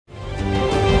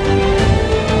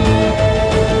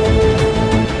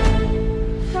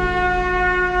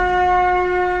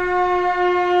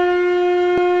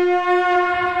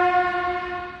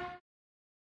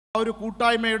ഒരു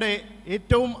കൂട്ടായ്മയുടെ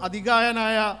ഏറ്റവും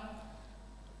അധികായനായ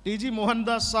ടി ജി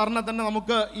മോഹൻദാസ് സാറിനെ തന്നെ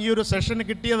നമുക്ക് ഈ ഒരു സെഷന്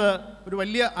കിട്ടിയത് ഒരു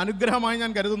വലിയ അനുഗ്രഹമായി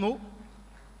ഞാൻ കരുതുന്നു.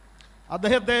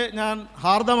 അദ്ദേഹത്തെ ഞാൻ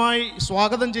ഹാർദമായി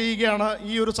സ്വാഗതം ചെയ്യുകയാണ്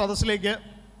ഈ ഒരു സദസ്സിലേക്ക്.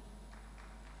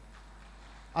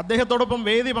 അദ്ദേഹത്തോടൊപ്പം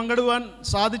വേദി പങ്കിടുവാൻ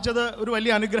സാധിച്ചത് ഒരു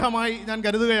വലിയ അനുഗ്രഹമായി ഞാൻ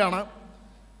കരുതുകയാണ്.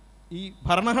 ഈ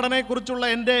ഭരണഘടനയെക്കുറിച്ചുള്ള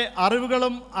എൻ്റെ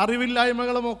അറിവുകളും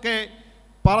അറിവില്ലായ്മകളുമൊക്കെ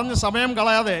പറഞ്ഞ് സമയം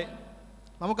കളയാതെ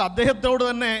നമുക്ക് അദ്ദേഹത്തോട്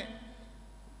തന്നെ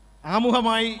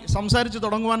ആമുഖമായി സംസാരിച്ച്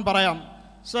തുടങ്ങുവാൻ പറയാം.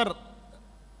 സർ,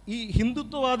 ഈ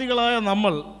ഹിന്ദുത്വവാദികളായ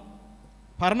നമ്മൾ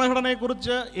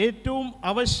ഭരണഘടനയെക്കുറിച്ച് ഏറ്റവും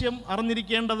അവശ്യം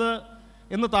അറിഞ്ഞിരിക്കേണ്ടത്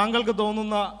എന്ന് താങ്കൾക്ക്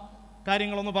തോന്നുന്ന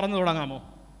കാര്യങ്ങളൊന്ന് പറഞ്ഞു തുടങ്ങാമോ?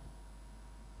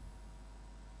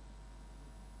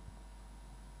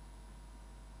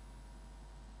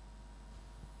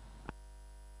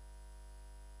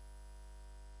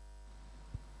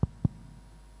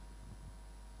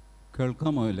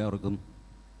 കേൾക്കാമോ എല്ലാവർക്കും?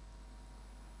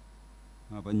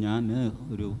 അപ്പം ഞാൻ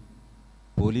ഒരു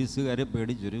പോലീസുകാരെ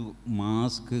പേടിച്ചൊരു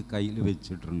മാസ്ക് കയ്യിൽ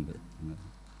വെച്ചിട്ടുണ്ട്.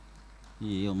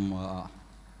 ഈ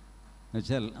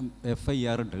എന്നുവെച്ചാൽ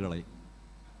FIR ഇട്ട് കളയും.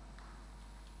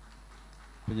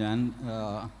 അപ്പം ഞാൻ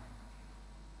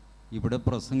ഇവിടെ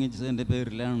പ്രസംഗിച്ചതിൻ്റെ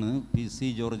പേരിലാണ് PC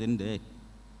ജോർജിൻ്റെ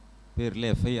പേരിൽ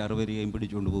FIR വരികയും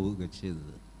പിടിച്ചുകൊണ്ട് പോവുകയൊക്കെ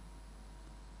ചെയ്തത്.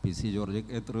 PC ജോർജ്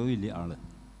എത്രയോ വലിയ ആൾ.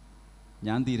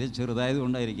 ഞാൻ തീരെ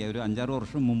ചെറുതായതുകൊണ്ടായിരിക്കും. ഒരു 5-6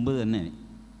 വർഷം മുമ്പ് തന്നെ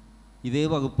ഇതേ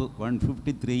വകുപ്പ്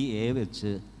 153A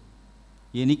വെച്ച്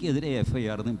എനിക്കെതിരെ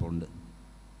FIR നിൽപ്പുണ്ട്.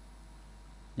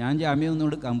 ഞാൻ ജാമ്യമൊന്നും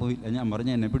എടുക്കാൻ പോയില്ല. ഞാൻ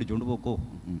പറഞ്ഞു എന്നെ പിടിച്ചുകൊണ്ട് പോക്കോ.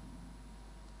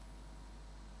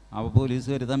 അപ്പോൾ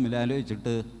പോലീസുകാർ തമ്മിൽ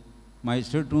ആലോചിച്ചിട്ട്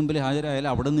മജിസ്ട്രേറ്റ് മുമ്പിൽ ഹാജരായാലും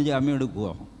അവിടെ നിന്ന് ജാമ്യം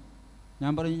എടുക്കുമോ?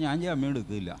 ഞാൻ പറഞ്ഞു ഞാൻ ജാമ്യം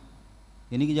എടുക്കില്ല,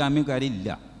 എനിക്ക് ജാമ്യക്കാരില്ല.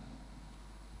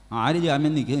 ആര്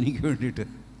ജാമ്യം നിൽക്കുക എനിക്ക് വേണ്ടിയിട്ട്?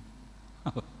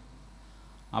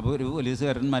 അപ്പോൾ ഒരു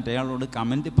പോലീസുകാരൻ മറ്റേയാളോട്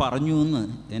കമൻറ്റ് പറഞ്ഞു എന്ന്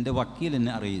എൻ്റെ വക്കീൽ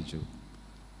എന്നെ അറിയിച്ചു.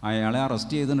 അയാളെ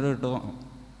അറസ്റ്റ് ചെയ്തിട്ട് കേട്ടോ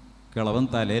കിളവൻ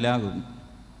തലയിലാകും.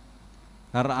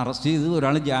 കാരണം അറസ്റ്റ് ചെയ്ത്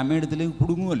ഒരാൾ ജാമ്യം എടുത്തില്ലെങ്കിൽ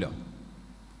കുടുങ്ങുമല്ലോ.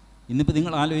 ഇന്നിപ്പോൾ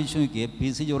നിങ്ങൾ ആലോചിച്ച് നോക്കിയേ,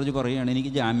 PC ജോർജ് പറയുകയാണ്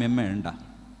എനിക്ക് ജാമ്യം വേണ്ട,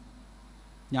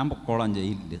 ഞാൻ പൊക്കോളാം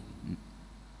ജയിലിൽ.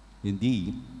 എന്തു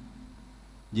ചെയ്യും?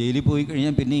 ജയിലിൽ പോയി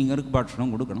കഴിഞ്ഞാൽ പിന്നെ ഇങ്ങൾക്ക് ഭക്ഷണം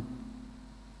കൊടുക്കണം,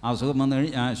 അസുഖം വന്നു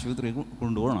കഴിഞ്ഞാൽ ആശുപത്രി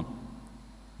കൊണ്ടുപോകണം.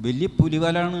 വലിയ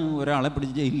പുലിവാലാണ് ഒരാളെ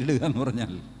പിടിച്ച് ജയിലിലിടുക എന്ന്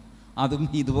പറഞ്ഞാൽ. അതും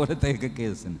ഇതുപോലത്തെയൊക്കെ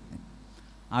കേസിന്.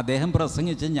 അദ്ദേഹം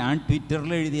പ്രസംഗിച്ച് ഞാൻ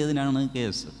ട്വിറ്ററിൽ എഴുതിയതിനാണ്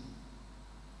കേസ്.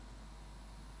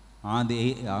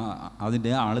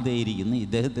 അതിൻ്റെ ആൾ ഇരിക്കുന്നു.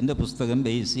 ഇദ്ദേഹത്തിൻ്റെ പുസ്തകം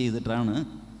ബേസ് ചെയ്തിട്ടാണ്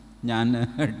ഞാൻ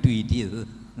ട്വീറ്റ് ചെയ്തത്.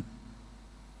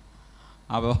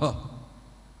 അപ്പോൾ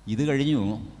ഇത് കഴിഞ്ഞു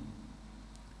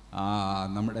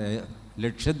നമ്മുടെ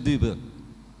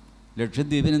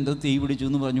ലക്ഷദ്വീപിന് എന്തോ തീ പിടിച്ചു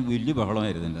എന്ന് പറഞ്ഞ് വലിയ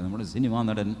ബഹളമായിരുന്നില്ല നമ്മുടെ സിനിമാ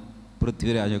നടൻ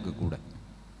പൃഥ്വിരാജൊക്കെ കൂടെ.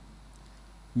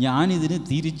 ഞാനിതിന്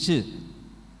തിരിച്ച്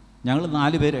ഞങ്ങൾ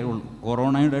 4 പേരേ ഉള്ളൂ.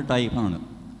 കൊറോണയുടെ ടൈമാണ്.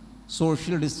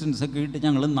 സോഷ്യൽ ഡിസ്റ്റൻസൊക്കെ ഇട്ട്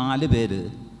ഞങ്ങൾ 4 പേര്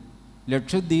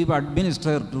ലക്ഷദ്വീപ്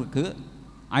അഡ്മിനിസ്ട്രേറ്റർക്ക്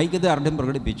ഐക്യദാർഢ്യം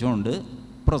പ്രകടിപ്പിച്ചുകൊണ്ട്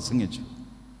പ്രസംഗിച്ചു.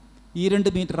 ഈ 2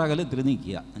 മീറ്റർ അകലത്തിൽ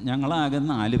നിൽക്കുക. ഞങ്ങളാകെ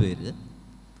 4 പേര്,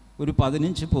 ഒരു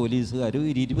 15 പോലീസുകാരും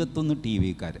ഒരു 21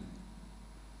 TV-ക്കാർ.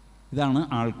 ഇതാണ്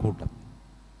ആൾക്കൂട്ടം.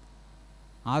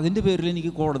 അതിൻ്റെ പേരിൽ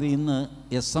എനിക്ക് കോടതിയിൽ നിന്ന്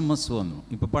SMS വന്നു.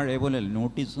 ഇപ്പോൾ പഴയ പോലെ അല്ല,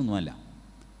 നോട്ടീസൊന്നുമല്ല,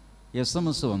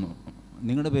 SMS വന്നു.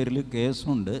 നിങ്ങളുടെ പേരിൽ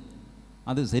കേസുണ്ട്,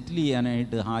 അത് സെറ്റിൽ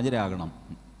ചെയ്യാനായിട്ട് ഹാജരാകണം.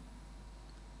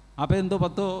 അപ്പോൾ എന്തോ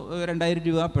 10,000-2,000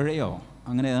 രൂപ പിഴയോ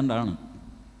അങ്ങനെ ഏതാണ്ടാണ്.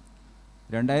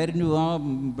 2,000 രൂപ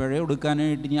പിഴ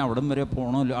കൊടുക്കാനായിട്ട് ഇനി അവിടം വരെ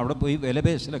പോകണമല്ലോ. അവിടെ പോയി വില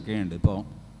പേശലൊക്കെ ഉണ്ട്. ഇപ്പോൾ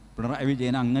പിണറായി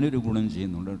വിജയൻ അങ്ങനെ ഒരു ഗുണം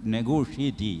ചെയ്യുന്നുണ്ട്,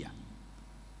 നെഗോഷിയേറ്റ് ചെയ്യുക.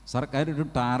 സർക്കാർ ഒരു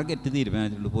ടാർഗറ്റ്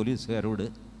തീരുമാനിച്ചിട്ടുണ്ട് പോലീസുകാരോട്,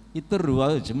 ഇത്ര രൂപ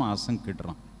വെച്ച് മാസം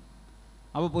കിട്ടണം.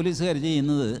 അപ്പോൾ പോലീസുകാർ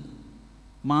ചെയ്യുന്നത്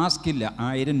മാസ്കില്ല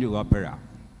 1000 രൂപ പിഴ.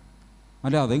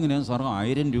 അല്ല അതെങ്ങനെയാണ് സാർ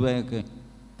 1000 രൂപയൊക്കെ?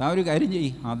 താ ഒരു കാര്യം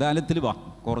ചെയ്യും, അദാലത്തിൽ വാ,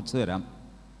 കുറച്ച് തരാം.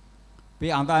 അപ്പോൾ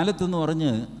ഈ അദാലത്തെന്ന്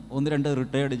പറഞ്ഞ് 1-2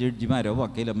 റിട്ടയേർഡ് ജഡ്ജിമാരോ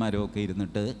വക്കീലന്മാരോ ഒക്കെ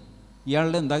ഇരുന്നിട്ട്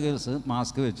ഇയാളുടെ എന്താ കേസ്?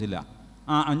 മാസ്ക് വെച്ചില്ല,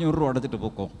 500 രൂപ എടുത്തിട്ട്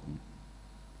പോക്കോ.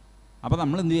 അപ്പോൾ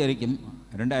നമ്മൾ എന്ത് വിചാരിക്കും?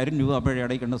 2,000 രൂപ പിഴ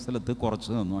അടയ്ക്കേണ്ട സ്ഥലത്ത് കുറച്ച്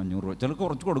തന്നു 500 രൂപ. ചിലർക്ക്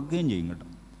കുറച്ച് കൊടുക്കുകയും ചെയ്യും കേട്ടോ.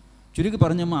 ചുരുക്കി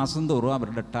പറഞ്ഞ് മാസം തോറും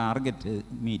അവരുടെ ടാർഗറ്റ്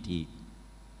മീറ്റ് ചെയ്യും.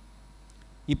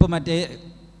 ഇപ്പം മറ്റേ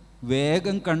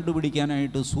വേഗം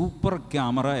കണ്ടുപിടിക്കാനായിട്ട് സൂപ്പർ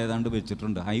ക്യാമറ ഏതാണ്ട്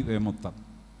വെച്ചിട്ടുണ്ട് ഹൈവേ മൊത്തം.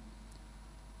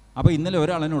 അപ്പോൾ ഇന്നലെ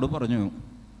ഒരാളെന്നോട് പറഞ്ഞു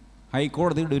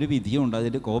ഹൈക്കോടതിയുടെ ഒരു വിധിയുണ്ട്,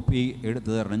 അതിൻ്റെ കോപ്പി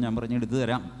എടുത്തു തരണം. ഞാൻ പറഞ്ഞു എടുത്തു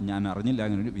തരാം, ഞാൻ അറിഞ്ഞില്ല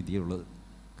അങ്ങനെ ഒരു വിധിയുള്ളത്.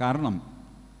 കാരണം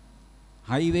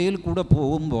ഹൈവേയിൽ കൂടെ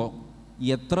പോകുമ്പോൾ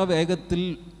എത്ര വേഗത്തിൽ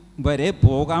വരെ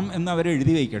പോകാം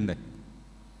എന്നവരെഴുതി വയ്ക്കണ്ടേ,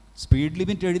 സ്പീഡ്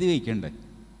ലിമിറ്റ് എഴുതി വയ്ക്കണ്ടേ.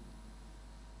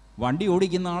 വണ്ടി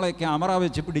ഓടിക്കുന്ന ആളെ ക്യാമറ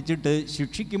വെച്ച് പിടിച്ചിട്ട്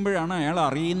ശിക്ഷിക്കുമ്പോഴാണ് അയാൾ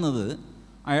അറിയുന്നത്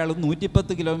അയാൾ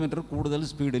 110 കിലോമീറ്റർ കൂടുതൽ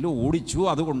സ്പീഡിൽ ഓടിച്ചു.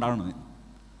 അതുകൊണ്ടാണ്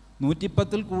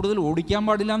 110 കൂടുതൽ ഓടിക്കാൻ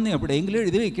പാടില്ല എന്ന് എവിടെയെങ്കിലും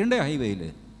എഴുതി വയ്ക്കണ്ടേ ഹൈവേയിൽ?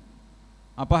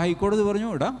 അപ്പോൾ ഹൈക്കോടതി പറഞ്ഞു,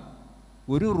 ഇടാ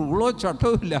ഒരു റൂളോ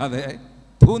ചട്ടവും ഇല്ലാതെ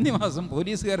തോന്നിയ മാസം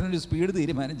പോലീസുകാരനൊരു സ്പീഡ്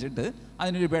തീരുമാനിച്ചിട്ട്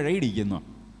അതിനൊരു പിഴ ഇടിക്കുന്നു.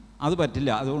 അത്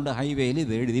പറ്റില്ല, അതുകൊണ്ട് ഹൈവേയിൽ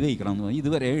ഇത് എഴുതി വയ്ക്കണമെന്ന് പറഞ്ഞു.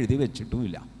 ഇതുവരെ എഴുതി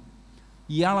വെച്ചിട്ടുമില്ല.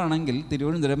 ഇയാളാണെങ്കിൽ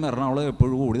തിരുവനന്തപുരം എറണാകുളം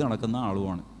എപ്പോഴും ഓടി നടക്കുന്ന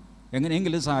ആളുമാണ്.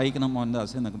 എങ്ങനെയെങ്കിലും സഹായിക്കണം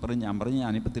മോഹൻദാസ് എന്നൊക്കെ പറഞ്ഞ് ഞാൻ പറഞ്ഞു,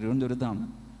 ഞാനിപ്പോൾ തിരുവനന്തപുരത്താണ്,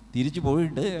 തിരിച്ചു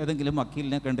പോയിട്ട് ഏതെങ്കിലും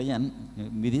വക്കീലിനെ കണ്ട് ഞാൻ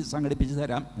വിധി സംഘടിപ്പിച്ച്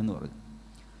തരാം എന്ന് പറഞ്ഞു.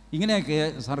 ഇങ്ങനെയൊക്കെ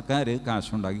സർക്കാർ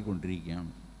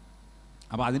കാശുണ്ടാക്കിക്കൊണ്ടിരിക്കുകയാണ്.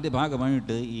 അപ്പോൾ അതിൻ്റെ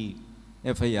ഭാഗമായിട്ട് ഈ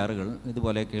FIRകൾ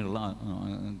ഇതുപോലെയൊക്കെയുള്ള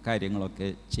കാര്യങ്ങളൊക്കെ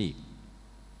ചെയ്യും.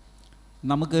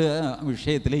 നമുക്ക്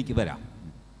വിഷയത്തിലേക്ക് വരാം.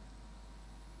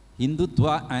 ഹിന്ദുത്വ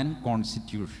ആൻഡ്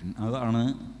കോൺസ്റ്റിറ്റ്യൂഷൻ, അതാണ്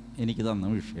എനിക്ക് തന്ന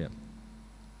വിഷയം.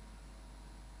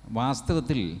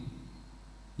 വാസ്തവത്തിൽ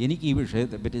എനിക്ക് ഈ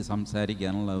വിഷയത്തെപ്പറ്റി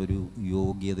സംസാരിക്കാനുള്ള ഒരു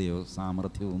യോഗ്യതയോ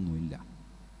സാമർഥ്യമോ ഒന്നുമില്ല.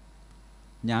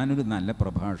 ഞാനൊരു നല്ല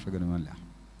പ്രഭാഷകനുമല്ല.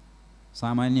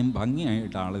 സാമാന്യം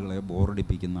ഭംഗിയായിട്ട് ആളുകളെ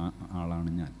ബോറടിപ്പിക്കുന്ന ആളാണ്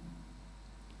ഞാൻ.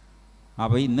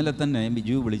 അപ്പോൾ ഇന്നലെ തന്നെ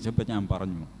ബിജു വിളിച്ചപ്പോൾ ഞാൻ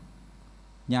പറഞ്ഞു,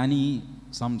 ഞാൻ ഈ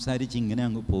സംസാരിച്ച് ഇങ്ങനെ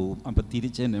അങ്ങ് പോകും, അപ്പോൾ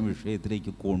തിരിച്ചെന്നെ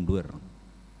വിഷയത്തിലേക്ക് കൊണ്ടുവരണം.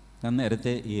 ഞാൻ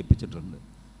നേരത്തെ ഏൽപ്പിച്ചിട്ടുണ്ട്.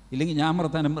 ഇല്ലെങ്കിൽ ഞാൻ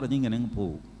വർത്താനം പറഞ്ഞ് ഇങ്ങനെ അങ്ങ്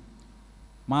പോകും.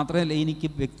 മാത്രമല്ല, എനിക്ക്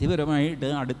വ്യക്തിപരമായിട്ട്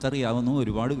അടുത്തറിയാവുന്ന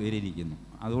ഒരുപാട് പേരിരിക്കുന്നു.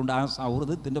 അതുകൊണ്ട് ആ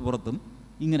സൗഹൃദത്തിൻ്റെ പുറത്തും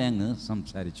ഇങ്ങനെ അങ്ങ്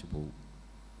സംസാരിച്ചു പോകും.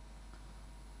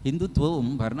 ഹിന്ദുത്വവും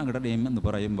ഭരണഘടനയും എന്ന്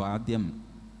പറയുമ്പോൾ ആദ്യം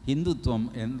ഹിന്ദുത്വം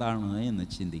എന്താണ് എന്ന്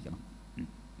ചിന്തിക്കണം.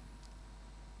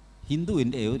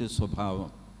 ഹിന്ദുവിൻ്റെ ഒരു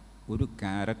സ്വഭാവം, ഒരു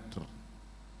ക്യാരക്ടർ,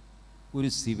 ഒരു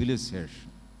സിവിലൈസേഷൻ,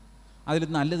 അതിൽ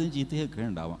നല്ലതും ചീത്തയൊക്കെ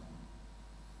ഉണ്ടാവാം.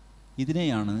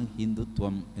 ഇതിനെയാണ്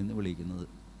ഹിന്ദുത്വം എന്ന് വിളിക്കുന്നത്.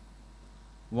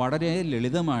 വളരെ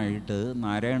ലളിതമായിട്ട്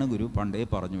നാരായണ ഗുരു പണ്ടേ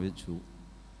പറഞ്ഞു വെച്ചു,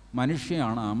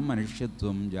 മനുഷ്യാണാം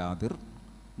മനുഷ്യത്വം ജാതിർ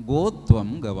ഗോത്വം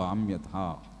ഗവാമ്യഥ.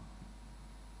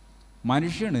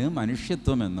 മനുഷ്യന്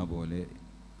മനുഷ്യത്വം എന്ന പോലെ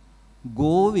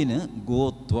ഗോവിന്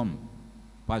ഗോത്വം,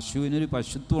 പശുവിനൊരു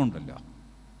പശുത്വം ഉണ്ടല്ലോ,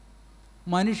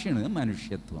 മനുഷ്യന്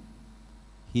മനുഷ്യത്വം,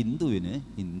 ഹിന്ദുവിന്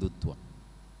ഹിന്ദുത്വം.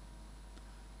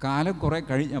 കാലം കുറേ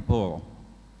കഴിഞ്ഞപ്പോൾ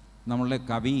നമ്മളുടെ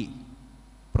കവി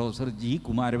പ്രൊഫസർ ജി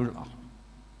കുമാരപിള്ള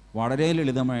വളരെ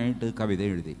ലളിതമായിട്ട് കവിത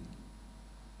എഴുതി.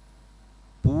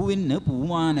 പൂവിന്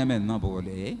പൂമാനമെന്ന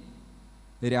പോലെ,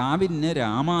 രാവിന്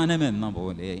രാമായണമെന്ന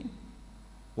പോലെ,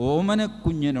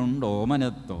 ഓമനക്കുഞ്ഞിനുണ്ട്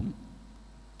ഓമനത്വം,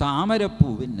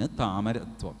 താമരപ്പൂവിന്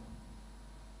താമരത്വം.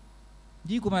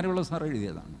 ജി കുമാരപിള്ള സാർ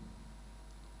എഴുതിയതാണ്.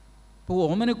 ഇപ്പോൾ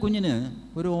ഓമനക്കുഞ്ഞിന്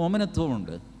ഒരു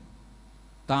ഓമനത്വമുണ്ട്,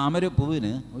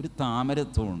 താമരപ്പൂവിന് ഒരു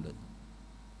താമരത്വമുണ്ട്,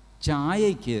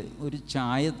 ചായയ്ക്ക് ഒരു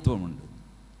ചായത്വമുണ്ട്,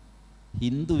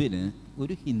 ഹിന്ദുവിന്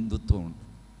ഒരു ഹിന്ദുത്വമുണ്ട്.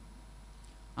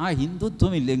 ആ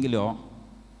ഹിന്ദുത്വമില്ലെങ്കിലോ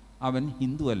അവൻ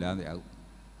ഹിന്ദു അല്ലാതെയാകും.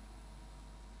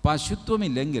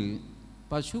 പശുത്വമില്ലെങ്കിൽ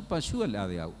പശു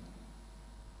അല്ലാതെയാകും.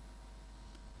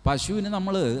 പശുവിന്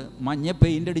നമ്മൾ മഞ്ഞ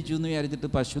പെയിൻ്റ് അടിച്ചു എന്ന് വിചാരിച്ചിട്ട്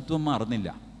പശുത്വം മാറുന്നില്ല.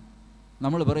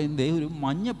 നമ്മൾ പറയും, ദേ ഒരു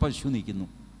മഞ്ഞ പശു നിൽക്കുന്നു,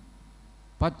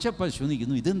 പച്ച പശു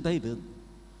നിൽക്കുന്നു, ഇതെന്താ ഇത്?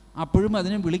 അപ്പോഴും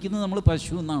അതിനെ വിളിക്കുന്നത് നമ്മൾ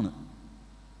പശു എന്നാണ്.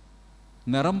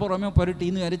 നിറം പുറമെ പുരട്ടി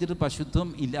എന്ന് വിചാരിച്ചിട്ട് പശുത്വം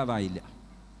ഇല്ലാതായില്ല.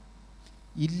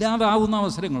 ഇല്ലാതാവുന്ന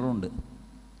അവസരങ്ങളുണ്ട്.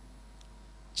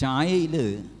 ചായയിൽ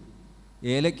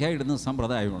ഏലക്കായ ഇടുന്ന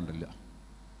സമ്പ്രദായമുണ്ടല്ലോ,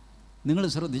 നിങ്ങൾ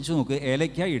ശ്രദ്ധിച്ചു നോക്ക്.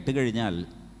 ഏലക്കായ ഇട്ട് കഴിഞ്ഞാൽ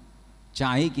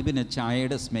ചായയ്ക്ക് പിന്നെ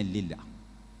ചായയുടെ സ്മെല്ലില്ല,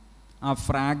 ആ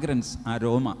ഫ്രാഗ്രൻസ്,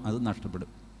 അരോമ അത്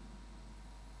നഷ്ടപ്പെടും.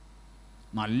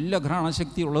 നല്ല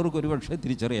ഘ്രാണശക്തിയുള്ളവർക്ക് ഒരു പക്ഷേ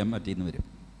തിരിച്ചറിയാൻ പറ്റിയെന്ന് വരും.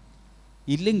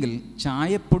 ഇല്ലെങ്കിൽ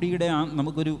ചായപ്പൊടിയുടെ ആ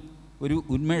നമുക്കൊരു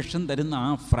ഉന്മേഷം തരുന്ന ആ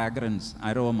ഫ്രാഗ്രൻസ്,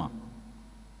 അരോമ,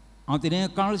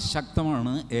 അതിനേക്കാൾ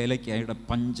ശക്തമാണ് ഏലക്കായുടെ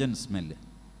പഞ്ചൻ സ്മെല്ല്.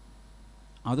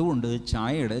 അതുകൊണ്ട്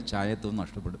ചായയുടെ ചായത്വം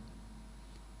നഷ്ടപ്പെടും.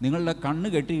 നിങ്ങളുടെ കണ്ണ്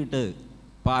കെട്ടിയിട്ട്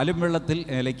പാലും വെള്ളത്തിൽ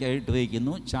ഏലക്കായിട്ട്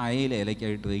വയ്ക്കുന്നു, ചായയിൽ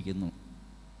ഏലക്കായിട്ട് വയ്ക്കുന്നു,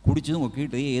 കുടിച്ചു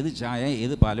നോക്കിയിട്ട് ഏത് ചായ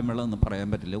ഏത് പാലും വെള്ളം എന്ന് പറയാൻ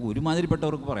പറ്റില്ല.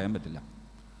 ഒരുമാതിരിപ്പെട്ടവർക്ക് പറയാൻ പറ്റില്ല.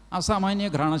 അസാമാന്യ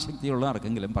ഘ്രാണശക്തിയുള്ള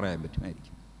ആർക്കെങ്കിലും പറയാൻ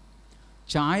പറ്റുമായിരിക്കും.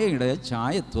 ചായയുടെ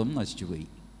ചായത്വം നശിച്ചുപോയി.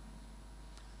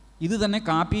 ഇത് തന്നെ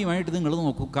കാപ്പിയുമായിട്ട് നിങ്ങൾ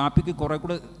നോക്കൂ. കാപ്പിക്ക് കുറേ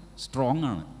കൂടെ സ്ട്രോങ്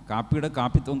ആണ്. കാപ്പിയുടെ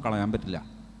കാപ്പിത്വം കളയാൻ പറ്റില്ല,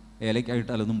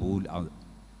 ഏലക്കായിട്ടാലൊന്നും പോവില്ല അത്.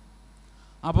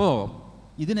 അപ്പോൾ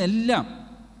ഇതിനെല്ലാം,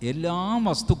 എല്ലാ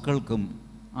വസ്തുക്കൾക്കും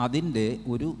അതിൻ്റെ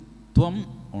ഒരു ത്വം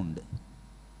ഉണ്ട്.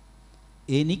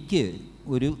 എനിക്ക്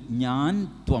ഒരു ഞാൻ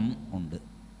ത്വം ഉണ്ട്.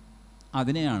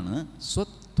 അതിനെയാണ്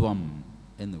സ്വത്വം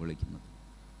എന്ന് വിളിക്കുന്നത്.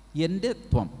 എൻ്റെ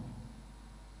ത്വം,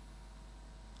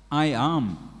 ഐ ആം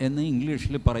എന്ന്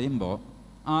ഇംഗ്ലീഷിൽ പറയുമ്പോൾ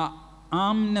ആ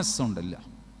ആംനെസ് ഉണ്ടല്ലോ,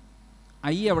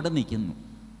 ഐ അവിടെ നിൽക്കുന്നു.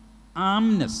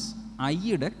 ആംനെസ്,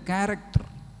 ഐയുടെ ക്യാരക്ടർ,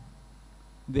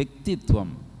 വ്യക്തിത്വം,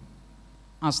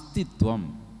 അസ്തിത്വം,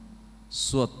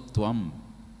 സ്വത്വം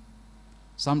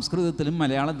സംസ്കൃതത്തിലും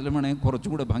മലയാളത്തിലും വേണമെങ്കിൽ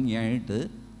കുറച്ചുകൂടെ ഭംഗിയായിട്ട്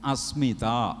അസ്മിത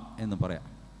എന്ന് പറയാം.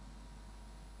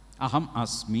 അഹം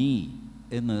അസ്മി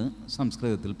എന്ന്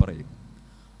സംസ്കൃതത്തിൽ പറയും.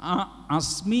 ആ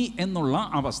അസ്മി എന്നുള്ള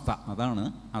അവസ്ഥ, അതാണ്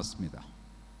അസ്മിത.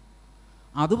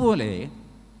 അതുപോലെ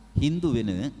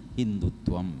ഹിന്ദുവിന്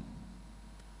ഹിന്ദുത്വം.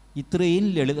 ഇത്രയും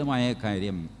ലളിതമായ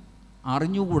കാര്യം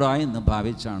അറിഞ്ഞുകൂടാ എന്ന്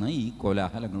ഭാവിച്ചാണ് ഈ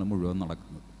കോലാഹലങ്ങൾ മുഴുവൻ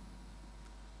നടക്കുന്നത്.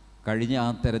 കഴിഞ്ഞ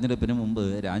തെരഞ്ഞെടുപ്പിന് മുമ്പ്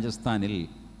രാജസ്ഥാനിൽ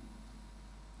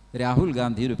രാഹുൽ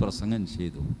ഗാന്ധി ഒരു പ്രസംഗം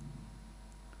ചെയ്തു.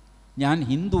 ഞാൻ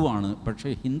ഹിന്ദുവാണ്, പക്ഷേ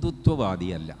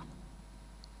ഹിന്ദുത്വവാദിയല്ല.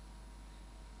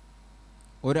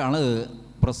 ഒരാൾ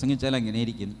പ്രസംഗിച്ചാൽ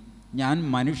എങ്ങനെയിരിക്കും? ഞാൻ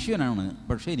മനുഷ്യനാണ്,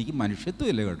 പക്ഷേ എനിക്ക്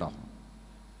മനുഷ്യത്വമില്ല കേട്ടോ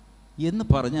എന്ന്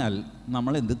പറഞ്ഞാൽ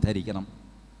നമ്മൾ എന്ത് ധരിക്കണം?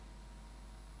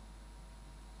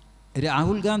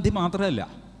 രാഹുൽ ഗാന്ധി മാത്രമല്ല,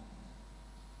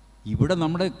 ഇവിടെ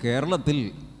നമ്മുടെ കേരളത്തിൽ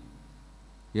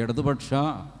ഇടതുപക്ഷ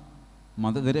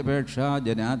മതനിരപേക്ഷ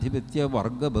ജനാധിപത്യ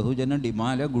വർഗ ബഹുജന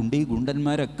ഡിമാല ഗുണ്ടി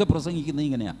ഗുണ്ടന്മാരൊക്കെ പ്രസംഗിക്കുന്നത്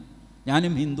ഇങ്ങനെയാണ്.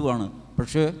 ഞാനും ഹിന്ദുവാണ്,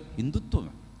 പക്ഷേ ഹിന്ദുത്വം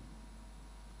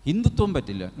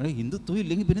പറ്റില്ല. ഹിന്ദുത്വം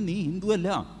ഇല്ലെങ്കിൽ പിന്നെ നീ ഹിന്ദു അല്ല.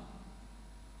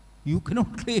 You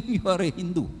cannot claim you are A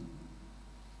Hindu.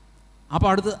 അപ്പോൾ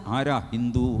അടുത്ത് ആരാ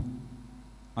ഹിന്ദു?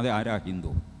 അതെ, ആരാ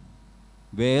ഹിന്ദു?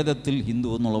 വേദത്തിൽ ഹിന്ദു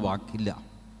എന്നുള്ള വാക്കില്ല,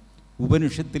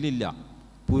 ഉപനിഷത്തിലില്ല,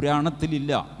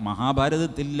 പുരാണത്തിലില്ല,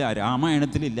 മഹാഭാരതത്തിലില്ല,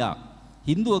 രാമായണത്തിലില്ല.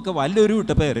 ഹിന്ദുവൊക്കെ വല്ലൊരു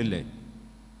വിട്ട പേരല്ലേ?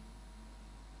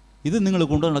 ഇത് നിങ്ങൾ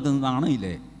കൊണ്ടു നടക്കുന്ന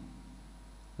നാണയില്ലേ?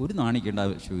 ഒരു നാണിക്കേണ്ട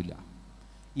ആവശ്യമില്ല.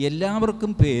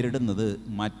 എല്ലാവർക്കും പേരിടുന്നത്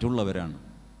മറ്റുള്ളവരാണ്.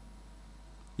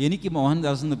 എനിക്ക്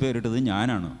മോഹൻദാസ് എന്ന് പേരിട്ടത്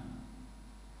ഞാനാണ്,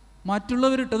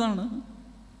 മറ്റുള്ളവരിട്ടതാണ്.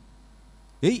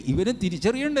 ഇവരെ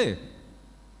തിരിച്ചറിയണ്ടേ?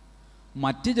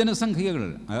 മറ്റ്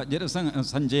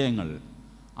ജനസഞ്ചയങ്ങൾ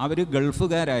അവർ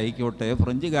ഗൾഫുകാരായിക്കോട്ടെ,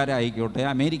 ഫ്രഞ്ചുകാരായിക്കോട്ടെ,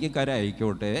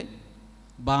 അമേരിക്കക്കാരായിക്കോട്ടെ,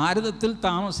 ഭാരതത്തിൽ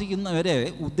താമസിക്കുന്നവരെ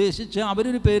ഉദ്ദേശിച്ച്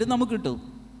അവരൊരു പേര് നമുക്കിട്ടു.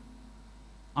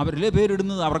 അവരിലെ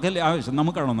പേരിടുന്നത് അവർക്കല്ലേ ആവശ്യം?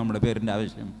 നമുക്കാണോ നമ്മുടെ പേരിൻ്റെ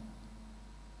ആവശ്യം?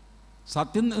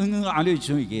 സത്യം നിങ്ങൾ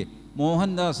ആലോചിച്ച് നോക്കിയേ.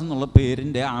 മോഹൻദാസ് എന്നുള്ള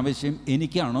പേരിൻ്റെ ആവശ്യം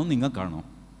എനിക്കാണോ നിങ്ങൾക്കാണോ?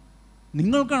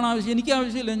 നിങ്ങൾക്കാണ് ആവശ്യം, എനിക്ക്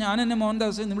ആവശ്യമില്ല. ഞാൻ എന്നെ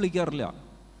മോഹൻദാസ് എന്ന് വിളിക്കാറില്ല,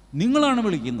 നിങ്ങളാണ്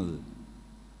വിളിക്കുന്നത്.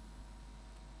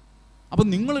 അപ്പം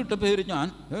നിങ്ങളിട്ട പേര് ഞാൻ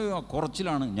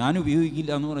കുറച്ചിലാണ്, ഞാൻ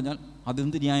ഉപയോഗിക്കില്ല എന്ന് പറഞ്ഞാൽ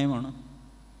അതെന്ത് ന്യായമാണ്?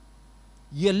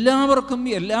 എല്ലാവർക്കും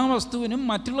എല്ലാ വസ്തുവിനും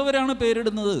മറ്റുള്ളവരാണ്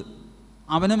പേരിടുന്നത്,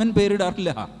 അവനവൻ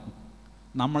പേരിടാറില്ല.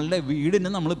 നമ്മളുടെ വീടിന്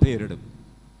നമ്മൾ പേരിടും,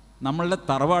 നമ്മളുടെ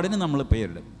തറവാടിന് നമ്മൾ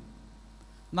പേരിടും.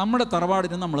 നമ്മുടെ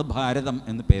തറവാടിന് നമ്മൾ ഭാരതം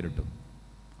എന്ന് പേരിട്ടു,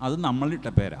 അത് നമ്മളിട്ട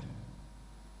പേരാ,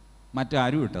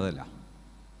 മറ്റാരും ഇട്ടതല്ല.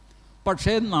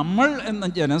 പക്ഷേ നമ്മൾ എന്ന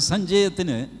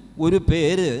ജനസഞ്ചയത്തിന് ഒരു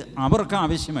പേര് അവർക്ക്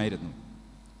ആവശ്യമായിരുന്നു.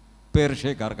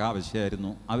 പേർഷ്യക്കാർക്ക്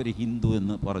ആവശ്യമായിരുന്നു. അവർ ഹിന്ദു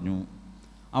എന്ന് പറഞ്ഞു.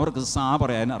 അവർക്ക് സാ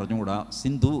പറയാൻ അറിഞ്ഞുകൂടാ,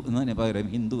 സിന്ധു എന്നതിന് പകരം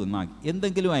ഹിന്ദു എന്നാക്കി.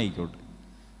 എന്തെങ്കിലും ആയിക്കോട്ടെ.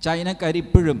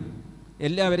 ചൈനക്കാരിപ്പോഴും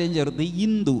എല്ലാവരെയും ചേർത്ത്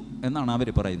ഹിന്ദു എന്നാണ് അവർ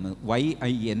പറയുന്നത്.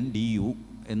 YINDU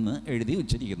എന്ന് എഴുതി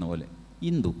ഉച്ചരിക്കുന്ന പോലെ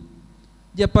ഹിന്ദു.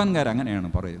 ജപ്പാൻകാർ അങ്ങനെയാണ്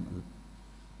പറയുന്നത്.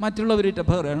 മറ്റുള്ളവരിട്ട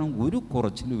പേരാണ് ഒരു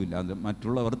കുറച്ചിലുമില്ലാതെ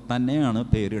മറ്റുള്ളവർ തന്നെയാണ്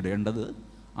പേരിടേണ്ടത്.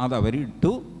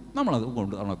 അതവരിട്ടു, നമ്മളത്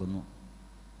കൊണ്ട് നടക്കുന്നു.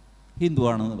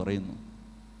 ഹിന്ദുവാണെന്ന് പറയുന്നു.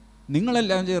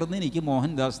 നിങ്ങളെല്ലാം ചേർന്ന് എനിക്ക്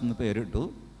മോഹൻദാസ് എന്ന് പേരിട്ടു,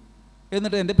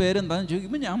 എന്നിട്ട് എൻ്റെ പേരെന്താണെന്ന്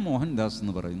ചോദിക്കുമ്പോൾ ഞാൻ മോഹൻദാസ്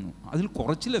എന്ന് പറയുന്നു. അതിൽ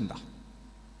കുറച്ചിലെന്താ?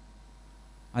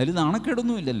 അതിൽ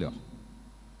നാണക്കേടൊന്നുമില്ലല്ലോ.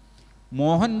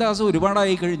 മോഹൻദാസ്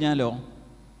ഒരുപാടായി കഴിഞ്ഞാലോ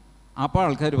അപ്പോൾ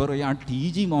ആൾക്കാർ പറയും ആ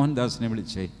TG മോഹൻദാസിനെ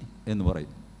വിളിച്ചേ എന്ന്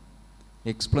പറയും.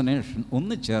 എക്സ്പ്ലനേഷൻ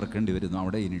ഒന്ന് ചേർക്കേണ്ടി വരുന്നു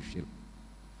അവിടെ. ഇനിഷ്യൽ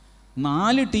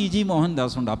 4 TG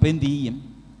മോഹൻദാസ് ഉണ്ട്. അപ്പോൾ എന്ത് ചെയ്യും?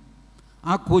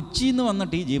 ആ കൊച്ചിയിൽ നിന്ന് വന്ന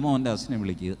TG മോഹൻദാസിനെ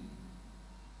വിളിക്കുക.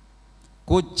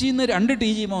 കൊച്ചിയിൽ നിന്ന് 2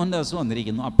 TG മോഹൻദാസ്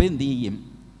വന്നിരിക്കുന്നു. അപ്പോൾ എന്ത് ചെയ്യും?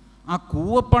 ആ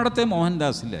കൂവപ്പാടത്തെ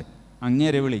മോഹൻദാസില്ലേ,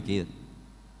 അങ്ങേരെ വിളിക്കുക.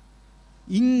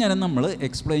 ഇങ്ങനെ നമ്മൾ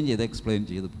എക്സ്പ്ലെയിൻ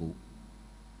ചെയ്ത് പോകും.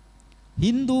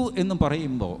 ഹിന്ദു എന്ന്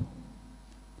പറയുമ്പോൾ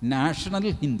നാഷണൽ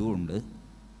ഹിന്ദു ഉണ്ട്,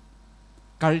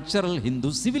 കൾച്ചറൽ ഹിന്ദു,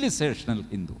 സിവിലൈസേഷണൽ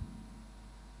ഹിന്ദു.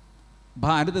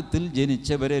 ഭാരതത്തിൽ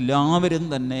ജനിച്ചവരെല്ലാവരും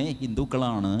തന്നെ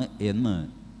ഹിന്ദുക്കളാണ് എന്ന്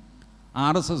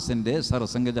RSSൻ്റെ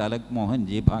സർസംഘചാലക്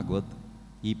മോഹൻജി ഭാഗവത്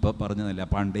ഇപ്പോൾ പറഞ്ഞതല്ല,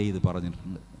 പണ്ടേ ഇത്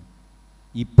പറഞ്ഞിട്ടുണ്ട്.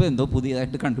 ഇപ്പം എന്തോ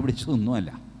പുതിയതായിട്ട്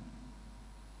കണ്ടുപിടിച്ചതൊന്നുമല്ല.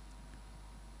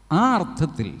 ആ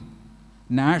അർത്ഥത്തിൽ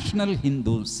national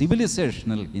Hindu,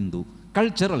 civilisational Hindu,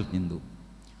 cultural Hindu,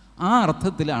 ആ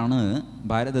അർത്ഥത്തിലാണ്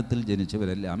ഭാരതത്തിൽ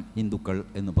ജനിച്ചവരെല്ലാം ഹിന്ദുക്കൾ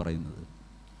എന്ന് പറയുന്നത്.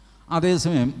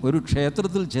 അതേസമയം ഒരു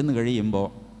ക്ഷേത്രത്തിൽ ചെന്ന് കഴിയുമ്പോൾ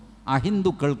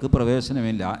അഹിന്ദുക്കൾക്ക്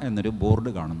പ്രവേശനമില്ല എന്നൊരു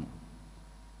ബോർഡ് കാണുന്നു.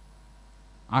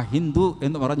 അഹിന്ദു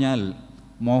എന്ന് പറഞ്ഞാൽ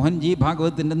മോഹൻജി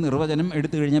ഭാഗവത്തിൻ്റെ നിർവചനം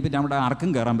എടുത്തു കഴിഞ്ഞാൽ പിന്നെ അവിടെ ആർക്കും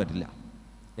കയറാൻ പറ്റില്ല.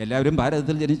 എല്ലാവരും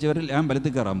ഭാരതത്തിൽ ജനിച്ചവരെല്ലാം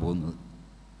അമ്പലത്തിൽ കയറാൻ പോകുന്നത്.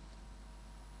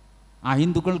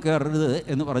 അഹിന്ദുക്കൾ കയറരുത്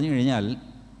എന്ന് പറഞ്ഞു കഴിഞ്ഞാൽ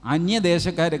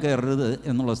അന്യദേശക്കാരെ കയറരുത്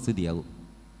എന്നുള്ള സ്ഥിതിയാകും.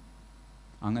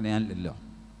 അങ്ങനെയല്ലല്ലോ.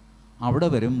 അവിടെ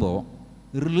വരുമ്പോൾ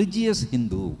റിലീജിയസ്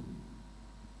ഹിന്ദു,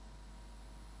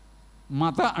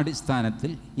 മത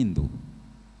അടിസ്ഥാനത്തിൽ ഹിന്ദു.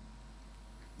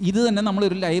 ഇത് തന്നെ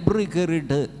നമ്മളൊരു ലൈബ്രറി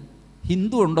കയറിയിട്ട്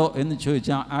ഹിന്ദു ഉണ്ടോ എന്ന്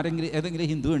ചോദിച്ചാൽ ഏതെങ്കിലും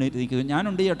ഹിന്ദു എണീറ്റിരിക്കും,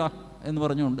 ഞാനുണ്ട് ചേട്ടാ എന്ന്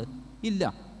പറഞ്ഞുകൊണ്ട്. ഇല്ല.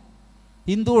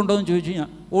 ഹിന്ദു ഉണ്ടോ എന്ന് ചോദിച്ചു കഴിഞ്ഞാൽ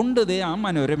ഉണ്ട്, ദേ ആ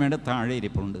മനോരമയുടെ താഴെ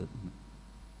ഇരിപ്പുണ്ട്.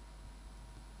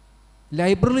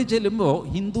 ലൈബ്രറി ചെല്ലുമ്പോൾ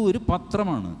ഹിന്ദു ഒരു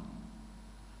പത്രമാണ്.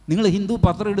 നിങ്ങൾ ഹിന്ദു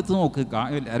പത്രം എടുത്ത് നോക്കുക,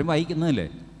 എല്ലാവരും വായിക്കുന്നതല്ലേ.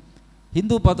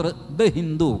 ഹിന്ദു പത്രം, ദ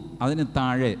ഹിന്ദു, അതിന്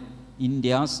താഴെ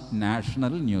ഇന്ത്യാസ്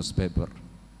നാഷണൽ ന്യൂസ് പേപ്പർ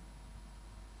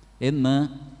എന്ന്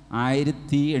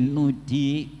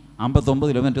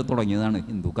 1859 തുടങ്ങിയതാണ്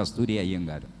ഹിന്ദു, കസ്തൂരി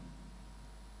അയ്യങ്കാർ.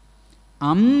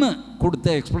 അന്ന് കൊടുത്ത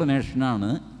എക്സ്പ്ലനേഷനാണ്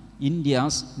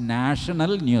ഇന്ത്യാസ്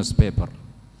നാഷണൽ ന്യൂസ് പേപ്പർ.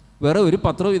 വേറെ ഒരു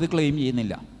പത്രവും ഇത് ക്ലെയിം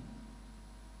ചെയ്യുന്നില്ല.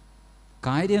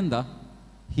 കാര്യം എന്താ?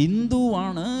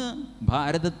 ഹിന്ദുവാണ്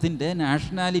ഭാരതത്തിൻ്റെ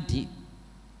nationality.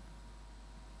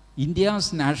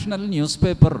 India's national news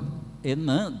paper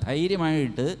എന്ന്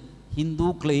ധൈര്യമായിട്ട് ഹിന്ദു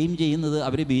ക്ലെയിം ചെയ്യുന്നത്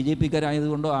അവർ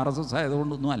BJPക്കാരായതുകൊണ്ടോ RSS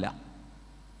ആയതുകൊണ്ടൊന്നുമല്ല.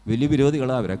 വലിയ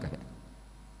വിരോധികളാണ് അവരൊക്കെ.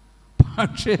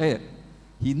 പക്ഷേ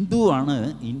ഹിന്ദുവാണ്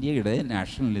ഇന്ത്യയുടെ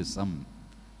നാഷണലിസം.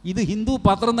 ഇത് ഹിന്ദു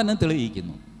പത്രം തന്നെ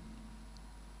തെളിയിക്കുന്നു.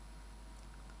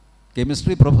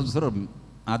 കെമിസ്ട്രി പ്രൊഫസറും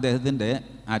അദ്ദേഹത്തിൻ്റെ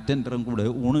അറ്റൻഡറും കൂടെ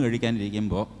ഊണ്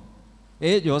കഴിക്കാനിരിക്കുമ്പോൾ,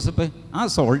 ജോസഫ് ആ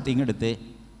സോൾട്ടിങ് എടുത്തേ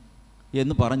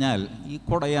എന്ന് പറഞ്ഞാൽ ഈ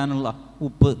കുടയാനുള്ള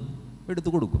ഉപ്പ് എടുത്തു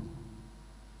കൊടുക്കും.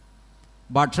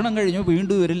 ഭക്ഷണം കഴിഞ്ഞു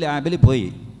വീണ്ടും ഒരു ലാബിൽ പോയി,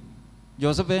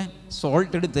 ജോസഫേ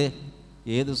സോൾട്ട് എടുത്തേ.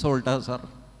 ഏത് സോൾട്ടാണ് സാർ?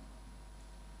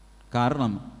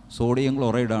 കാരണം സോഡിയം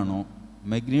ക്ലോറൈഡാണോ,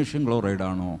 മഗ്നീഷ്യം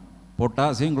ക്ലോറൈഡാണോ,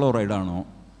 പൊട്ടാസ്യം ക്ലോറൈഡാണോ,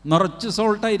 നിറച്ച്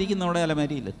സോൾട്ടായിരിക്കുന്ന അവിടെ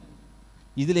അലമാരിയിൽ.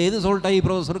 ഇതിലേത് സോൾട്ടായി ഈ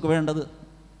പ്രൊഫസർക്ക് വേണ്ടത്?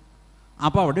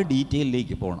 അപ്പോൾ അവിടെ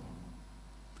ഡീറ്റെയിലേക്ക് പോകണം.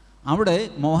 അവിടെ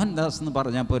മോഹൻദാസ് എന്ന്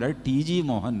പറഞ്ഞാൽ പോരാ, TG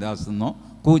മോഹൻദാസ് എന്നോ,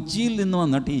 കൊച്ചിയിൽ നിന്ന്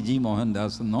വന്ന TG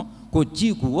മോഹൻദാസ് എന്നോ, കൊച്ചി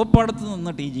കൂവപ്പാടത്ത്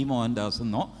നിന്ന് TG മോഹൻദാസ്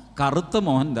എന്നോ, കറുത്ത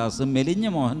മോഹൻദാസ്, മെലിഞ്ഞ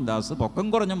മോഹൻദാസ്, പൊക്കം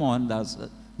കുറഞ്ഞ മോഹൻദാസ്,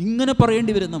 ഇങ്ങനെ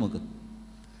പറയേണ്ടി വരും നമുക്ക്.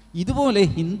 ഇതുപോലെ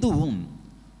ഹിന്ദുവും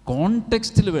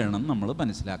കോണ്ടെക്സ്റ്റിൽ വേണം നമ്മൾ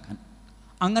മനസ്സിലാക്കാൻ.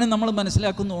 അങ്ങനെ നമ്മൾ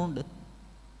മനസ്സിലാക്കുന്നതുകൊണ്ട്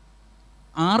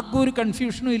ആർക്കും ഒരു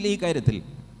കൺഫ്യൂഷനും ഇല്ല ഈ കാര്യത്തിൽ.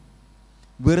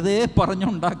 വെറുതെ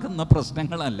പറഞ്ഞുണ്ടാക്കുന്ന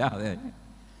പ്രശ്നങ്ങളല്ലാതെ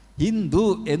ഹിന്ദു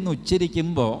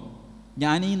എന്നുച്ചരിക്കുമ്പോൾ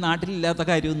ഞാൻ ഈ നാട്ടിലില്ലാത്ത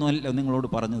കാര്യമൊന്നുമല്ലോ നിങ്ങളോട്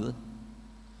പറഞ്ഞത്.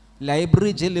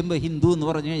 ലൈബ്രറി ചെല്ലുമ്പോൾ ഹിന്ദു എന്ന്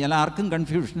പറഞ്ഞു കഴിഞ്ഞാൽ ആർക്കും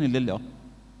കൺഫ്യൂഷൻ ഇല്ലല്ലോ.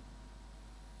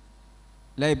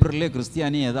 ലൈബ്രറിയിലെ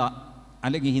ക്രിസ്ത്യാനി ഏതാ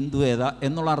അല്ലെങ്കിൽ ഹിന്ദു ഏതാ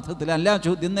എന്നുള്ള അർത്ഥത്തിലല്ല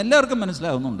ചോദ്യം, എല്ലാവർക്കും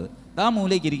മനസ്സിലാവുന്നുണ്ട്. ആ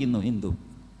മൂലയ്ക്കിരിക്കുന്നു ഹിന്ദു,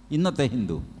 ഇന്നത്തെ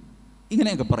ഹിന്ദു,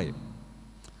 ഇങ്ങനെയൊക്കെ പറയും.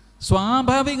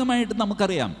 സ്വാഭാവികമായിട്ട്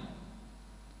നമുക്കറിയാം,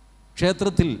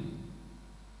 ക്ഷേത്രത്തിൽ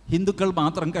ഹിന്ദുക്കൾ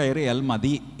മാത്രം കയറിയാൽ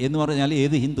മതി എന്ന് പറഞ്ഞാൽ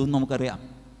ഏത് ഹിന്ദു എന്ന് നമുക്കറിയാം.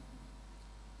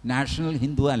 നാഷണൽ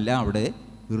ഹിന്ദു അല്ല, അവിടെ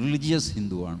റിലീജിയസ്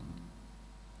ഹിന്ദുവാണ്.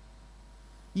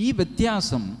 ഈ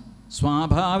വ്യത്യാസം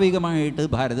സ്വാഭാവികമായിട്ട്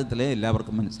ഭാരതത്തിലെ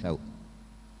എല്ലാവർക്കും മനസ്സിലാവും.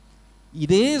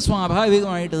 ഇതേ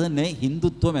സ്വാഭാവികമായിട്ട് തന്നെ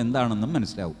ഹിന്ദുത്വം എന്താണെന്നും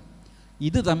മനസ്സിലാവും.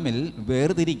 ഇത് തമ്മിൽ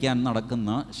വേർതിരിക്കാൻ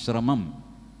നടക്കുന്ന ശ്രമം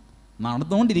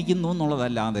നടന്നുകൊണ്ടിരിക്കുന്നു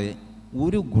എന്നുള്ളതല്ലാതെ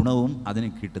ഒരു ഗുണവും അതിന്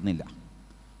കിട്ടുന്നില്ല.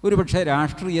 ഒരു പക്ഷേ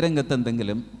രാഷ്ട്രീയ രംഗത്ത്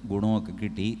എന്തെങ്കിലും ഗുണമൊക്കെ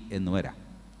കിട്ടി എന്ന് വരാം.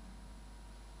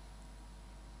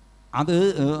 അത്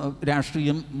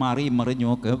രാഷ്ട്രീയം മാറി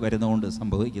മറിഞ്ഞുമൊക്കെ വരുന്നതുകൊണ്ട്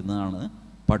സംഭവിക്കുന്നതാണ്.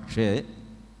 പക്ഷേ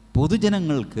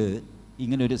പൊതുജനങ്ങൾക്ക്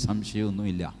ഇങ്ങനൊരു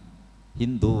സംശയമൊന്നുമില്ല.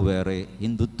 ഹിന്ദു വേറെ,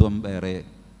 ഹിന്ദുത്വം വേറെ,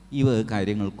 ഇവ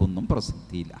കാര്യങ്ങൾക്കൊന്നും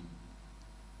പ്രസക്തിയില്ല.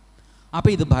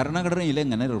 അപ്പോൾ ഇത് ഭരണഘടനയിൽ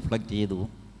എങ്ങനെ റിഫ്ലക്റ്റ് ചെയ്തു?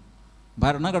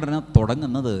 ഭരണഘടന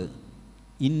തുടങ്ങുന്നത്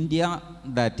ഇന്ത്യ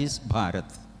ദാറ്റ് ഈസ്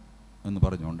ഭാരത് എന്ന്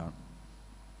പറഞ്ഞുകൊണ്ടാണ്.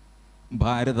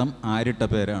 ഭാരതം ആരിട്ട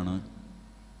പേരാണ്?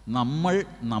 നമ്മൾ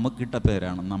നമുക്കിട്ട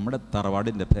പേരാണ്, നമ്മുടെ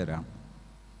തറവാടിൻ്റെ പേരാണ്.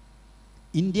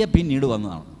 ഇന്ത്യ പിന്നീട്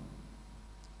വന്നതാണ്.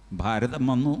 ഭാരതം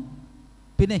വന്നു,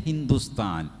 പിന്നെ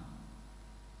ഹിന്ദുസ്ഥാൻ.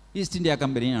 ഈസ്റ്റ് ഇന്ത്യ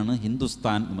കമ്പനിയാണ്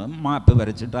ഹിന്ദുസ്ഥാൻ മാപ്പ്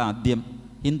വരച്ചിട്ട് ആദ്യം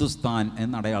ഹിന്ദുസ്ഥാൻ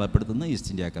എന്നടയാളപ്പെടുത്തുന്നത്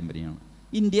ഈസ്റ്റ് ഇന്ത്യ കമ്പനിയാണ്.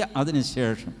 ഇന്ത്യ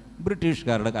അതിനുശേഷം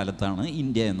ബ്രിട്ടീഷുകാരുടെ കാലത്താണ്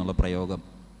ഇന്ത്യ എന്നുള്ള പ്രയോഗം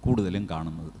കൂടുതലും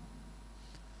കാണുന്നത്.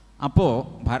 അപ്പോൾ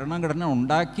ഭരണഘടന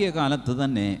ഉണ്ടാക്കിയ കാലത്ത്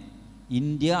തന്നെ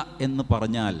ഇന്ത്യ എന്ന്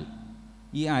പറഞ്ഞാൽ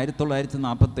ഈ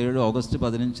 1947 ഓഗസ്റ്റ്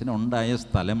 15 ഉണ്ടായ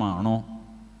സ്ഥലമാണോ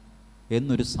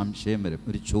എന്നൊരു സംശയം വരും,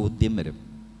 ഒരു ചോദ്യം വരും.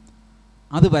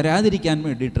 അത് വരാതിരിക്കാൻ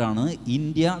വേണ്ടിയിട്ടാണ്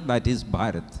India that is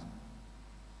Bharat.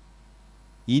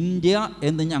 India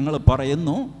എന്ന് ഞങ്ങൾ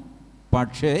പറയുന്നു,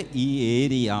 പക്ഷേ ഈ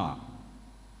ഏരിയ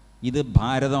ഇത്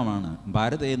ഭാരതമാണ്.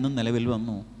 ഭാരതം എന്നും നിലവിൽ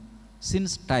വന്നു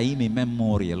സിൻസ് ടൈം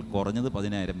ഇമെമ്മോറിയൽ, കുറഞ്ഞത്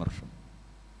 10,000 വർഷം.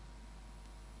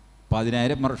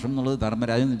 10,000 വർഷം എന്നുള്ളത്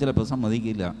ധർമ്മരാജൻ ചിലപ്പോൾ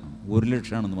സമ്മതിക്കില്ല,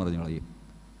 1,00,000 പറഞ്ഞു കളയും.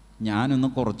 ഞാനൊന്ന്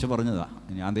കുറച്ച് പറഞ്ഞതാണ്,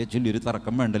 ഞാൻ അതേ ചൊല്ലി ഒരു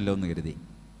തർക്കം വേണ്ടല്ലോ എന്ന് കരുതി.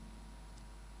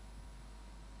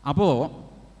 അപ്പോൾ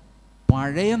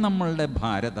പഴയ നമ്മളുടെ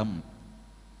ഭാരതം,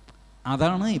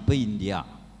 അതാണ് ഇപ്പോൾ ഇന്ത്യ.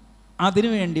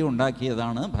 അതിനുവേണ്ടി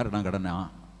ഉണ്ടാക്കിയതാണ് ഭരണഘടന.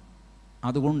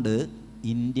 അതുകൊണ്ട്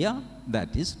ഇന്ത്യ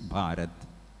ദാറ്റ് ഈസ് ഭാരത്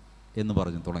എന്ന്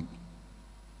പറഞ്ഞു തുടങ്ങി.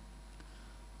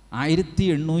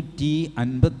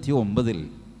 1859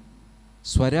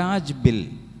 സ്വരാജ് ബിൽ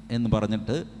എന്ന്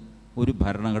പറഞ്ഞിട്ട് ഒരു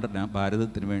ഭരണഘടന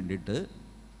ഭാരതത്തിന് വേണ്ടിയിട്ട്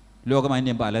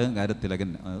ലോകമാന്യ ബാലഗംഗാധര തിലകൻ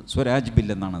സ്വരാജ് ബിൽ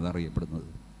എന്നാണ് അത് അറിയപ്പെടുന്നത്.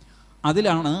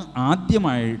 അതിലാണ്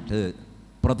ആദ്യമായിട്ട്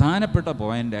പ്രധാനപ്പെട്ട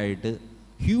പോയിൻ്റായിട്ട്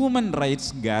ഹ്യൂമൻ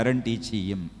റൈറ്റ്സ് ഗ്യാരണ്ടി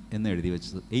ചെയ്യും എന്ന് എഴുതി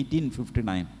വെച്ചത്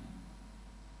 1859.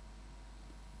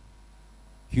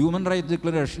 Human rights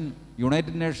declaration,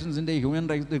 United നേഷൻസിൻ്റെ human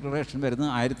rights declaration വരുന്നത്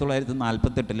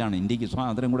 1948 ഇന്ത്യക്ക്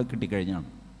സ്വാതന്ത്ര്യം കൂടെ കിട്ടിക്കഴിഞ്ഞാണ്.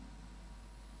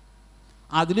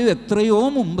 അതിലും എത്രയോ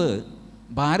മുമ്പ്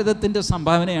ഭാരതത്തിൻ്റെ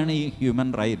സംഭാവനയാണ് ഈ ഹ്യൂമൻ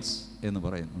റൈറ്റ്സ് എന്ന്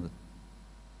പറയുന്നത്.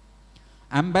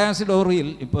 അംബാസിഡോറിയൽ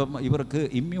ഇപ്പം ഇവർക്ക്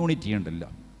ഇമ്മ്യൂണിറ്റി ഉണ്ടല്ലോ,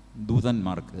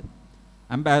 ദൂതന്മാർക്ക്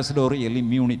അംബാസിഡോറിയൽ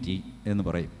ഇമ്മ്യൂണിറ്റി എന്ന്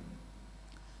പറയും.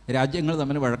 രാജ്യങ്ങൾ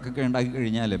തമ്മിൽ വഴക്കൊക്കെ ഉണ്ടാക്കി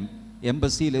കഴിഞ്ഞാലും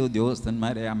എംബസിയിലെ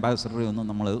ഉദ്യോഗസ്ഥന്മാരെ, അംബാസിഡറെ ഒന്നും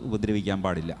നമ്മൾ ഉപദ്രവിക്കാൻ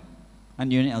പാടില്ല,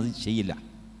 അന്യോന്യം അത് ചെയ്യില്ല.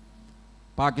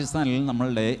 പാകിസ്ഥാനിൽ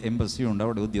നമ്മളുടെ എംബസിയുണ്ട്,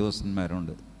 അവിടെ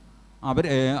ഉദ്യോഗസ്ഥന്മാരുണ്ട്.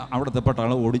 അവരെ അവിടുത്തെ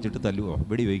പട്ടാളം ഓടിച്ചിട്ട് തല്ലുവോ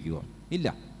വെടിവെക്കുവോ? ഇല്ല.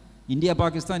 ഇന്ത്യ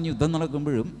പാകിസ്ഥാൻ യുദ്ധം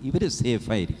നടക്കുമ്പോഴും ഇവർ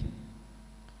സേഫായിരിക്കും.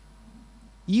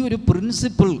 ഈ ഒരു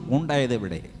പ്രിൻസിപ്പിൾ ഉണ്ടായത്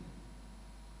എവിടെ?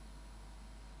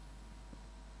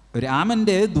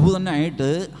 രാമൻ്റെ ദൂതനായിട്ട്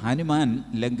ഹനുമാൻ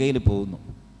ലങ്കയിൽ പോകുന്നു,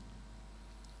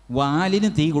 വാലിന്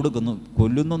തീ കൊടുക്കുന്നു,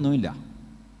 കൊല്ലുന്നൊന്നുമില്ല.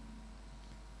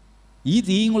 ഈ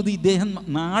തീയും കൊടുത്ത് ഇദ്ദേഹം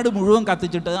നാട് മുഴുവൻ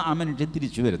കത്തിച്ചിട്ട് ആ മനുഷ്യൻ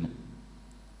തിരിച്ചു വരുന്നു.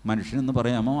 മനുഷ്യനെന്ന്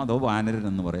പറയാമോ അതോ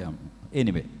വാനരനെന്ന് പറയാമോ?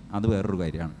 എനിവേ, അത് വേറൊരു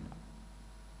കാര്യമാണ്.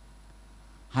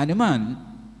 ഹനുമാൻ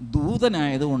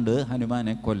ദൂതനായതുകൊണ്ട്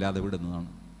ഹനുമാനെ കൊല്ലാതെ വിടുന്നതാണ്.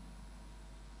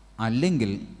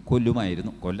 അല്ലെങ്കിൽ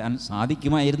കൊല്ലുമായിരുന്നു, കൊല്ലാൻ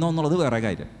സാധിക്കുമായിരുന്നു എന്നുള്ളത് വേറെ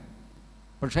കാര്യം.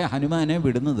 പക്ഷേ ഹനുമാനെ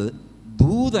വിടുന്നത്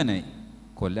ദൂതനെ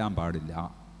കൊല്ലാൻ പാടില്ല.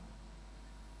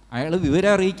 അയാൾ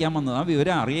വിവരം അറിയിക്കാൻ വന്നതാണ്,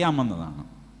 വിവരം അറിയാൻ വന്നതാണ്.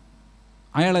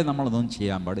 അയാളെ നമ്മളൊന്നും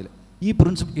ചെയ്യാൻ പാടില്ല. ഈ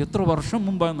പ്രിൻസിപ്പിൾ എത്ര വർഷം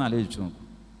മുമ്പാണെന്ന് ആലോചിച്ച് നോക്കും.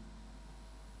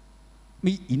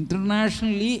 ഈ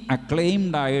ഇൻ്റർനാഷണലി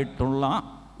അക്ലെയിംഡ് ആയിട്ടുള്ള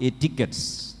എറ്റിക്കറ്റ്സ്,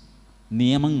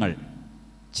 നിയമങ്ങൾ,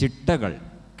 ചിട്ടകൾ,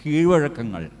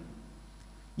 കീഴ്വഴക്കങ്ങൾ,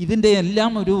 ഇതിൻ്റെ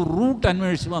എല്ലാം ഒരു റൂട്ട്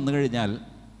അന്വേഷിച്ച് വന്നു കഴിഞ്ഞാൽ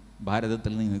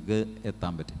ഭാരതത്തിൽ നിങ്ങൾക്ക്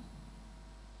എത്താൻ പറ്റും.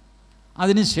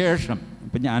 അതിനുശേഷം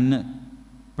ഇപ്പം ഞാൻ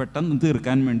പെട്ടെന്ന്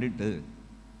തീർക്കാൻ വേണ്ടിയിട്ട്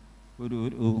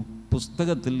ഒരു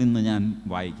പുസ്തകത്തിൽ നിന്ന് ഞാൻ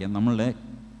വായിക്കാം. നമ്മളുടെ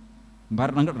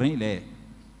ഭരണഘടനയിലെ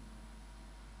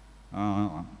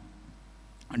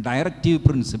ഡയറക്റ്റീവ്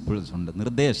പ്രിൻസിപ്പിൾസ് ഉണ്ട്,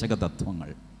 നിർദ്ദേശക തത്വങ്ങൾ.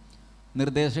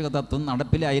 നിർദ്ദേശക തത്വം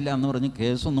നടപ്പിലായില്ല എന്ന് പറഞ്ഞ്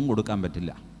കേസൊന്നും കൊടുക്കാൻ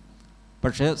പറ്റില്ല.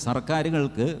 പക്ഷേ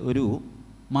സർക്കാരുകൾക്ക് ഒരു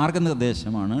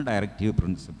മാർഗനിർദ്ദേശമാണ് ഡയറക്റ്റീവ്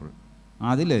പ്രിൻസിപ്പിൾ.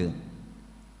 അതിൽ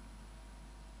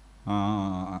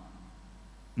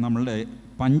നമ്മളുടെ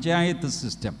പഞ്ചായത്ത്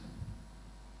സിസ്റ്റം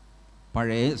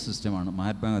പഴയ സിസ്റ്റമാണ്.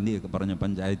 മഹാത്മാഗാന്ധിയൊക്കെ പറഞ്ഞ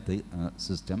പഞ്ചായത്ത്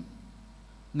സിസ്റ്റം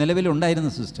നിലവിലുണ്ടായിരുന്ന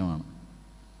സിസ്റ്റമാണ്.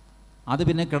 അത്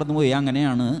പിന്നെ കടന്നുപോയി.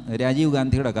 അങ്ങനെയാണ് രാജീവ്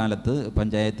ഗാന്ധിയുടെ കാലത്ത്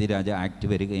പഞ്ചായത്തി രാജ് ആക്ട്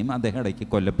വരികയും അദ്ദേഹം ഇടയ്ക്ക്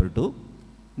കൊല്ലപ്പെട്ടു.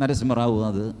 നരസിംഹറാവു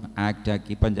അത്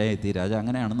ആക്റ്റാക്കി പഞ്ചായത്തി രാജ്.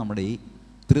 അങ്ങനെയാണ് നമ്മുടെ ഈ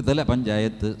ത്രിതല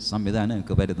പഞ്ചായത്ത്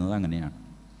സംവിധാനമൊക്കെ വരുന്നത്. അങ്ങനെയാണ്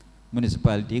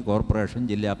മുനിസിപ്പാലിറ്റി, കോർപ്പറേഷൻ,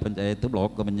 ജില്ലാ പഞ്ചായത്ത്,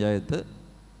 ബ്ലോക്ക് പഞ്ചായത്ത്,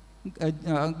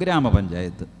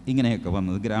 ഗ്രാമപഞ്ചായത്ത് ഇങ്ങനെയൊക്കെ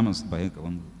വന്നത്, ഗ്രാമസഭയൊക്കെ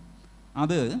വന്നത്.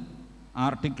 അത്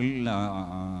article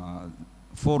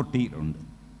 40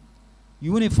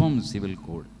 uniform civil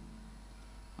code.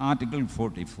 Article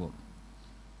 44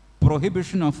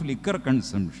 prohibition of liquor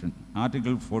consumption.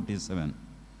 Article 47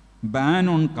 ban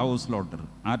on cow slaughter.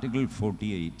 Article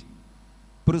 48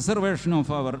 preservation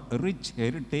of our rich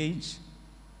heritage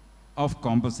of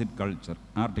composite culture.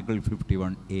 Article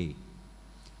 51A.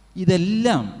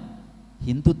 ഇതെല്ലാം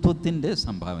ഹിന്ദുത്വത്തിൻ്റെ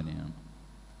സംഭാവനയാണ്.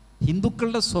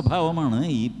 ഹിന്ദുക്കളുടെ സ്വഭാവമാണ്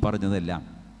ഈ പറഞ്ഞതെല്ലാം.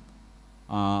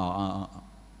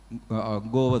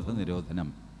 ഗോവധ നിരോധനം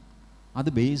അത്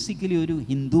ബേസിക്കലി ഒരു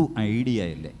ഹിന്ദു ഐഡിയ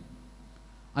അല്ലേ?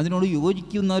 അതിനോട്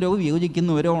യോജിക്കുന്നവരോ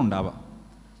വിയോജിക്കുന്നവരോ ഉണ്ടാവാം.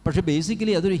 പക്ഷേ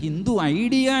ബേസിക്കലി അതൊരു ഹിന്ദു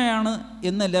ഐഡിയയാണ്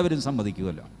എന്നെല്ലാവരും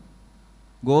സമ്മതിക്കുമല്ലോ.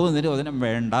 ഗോവധ നിരോധനം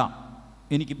വേണ്ട,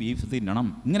 എനിക്ക് ബീഫ് തിന്നണം,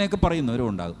 ഇങ്ങനെയൊക്കെ പറയുന്നവരും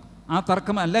ഉണ്ടാകും. ആ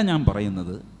തർക്കമല്ല ഞാൻ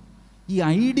പറയുന്നത്. ഈ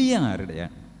ഐഡിയ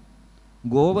ആരുടെയാണ്?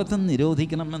 ഗോവധം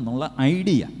നിരോധിക്കണം എന്നുള്ള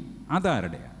ഐഡിയ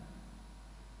അതാരുടെയാണ്?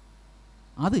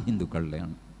 അത്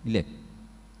ഹിന്ദുക്കളുടെയാണ്, ഇല്ലേ?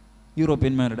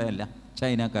 യൂറോപ്യന്മാരുടെ അല്ല,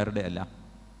 ചൈനക്കാരുടെ അല്ല.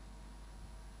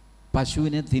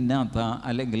 പശുവിനെ തിന്നാത്ത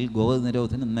അല്ലെങ്കിൽ ഗോവധ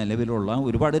നിരോധനം നിലവിലുള്ള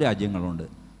ഒരുപാട് രാജ്യങ്ങളുണ്ട്.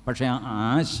 പക്ഷേ ആ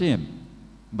ആശയം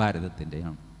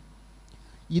ഭാരതത്തിൻ്റെയാണ്.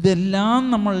 ഇതെല്ലാം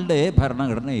നമ്മളുടെ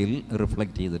ഭരണഘടനയിൽ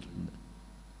റിഫ്ലക്റ്റ് ചെയ്തിട്ടുണ്ട്.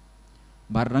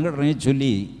 ഭരണഘടനയെ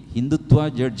ചൊല്ലി ഹിന്ദുത്വ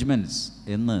ജഡ്ജ്മെൻറ്റ്സ്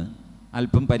എന്ന്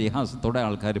അല്പം പരിഹാസത്തോടെ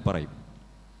ആൾക്കാർ പറയും,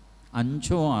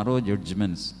 5 or 6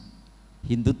 ജഡ്ജ്മെൻറ്റ്സ്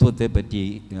ഹിന്ദുത്വത്തെ പറ്റി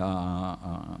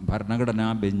ഭരണഘടനാ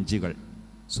ബെഞ്ചുകൾ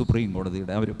സുപ്രീം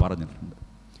കോടതിയുടെ അവർ പറഞ്ഞിട്ടുണ്ട്.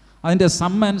 അതിൻ്റെ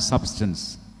സം ആൻഡ് സബ്സ്റ്റൻസ്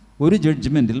ഒരു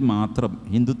ജഡ്ജ്മെൻറ്റിൽ മാത്രം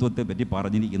ഹിന്ദുത്വത്തെ പറ്റി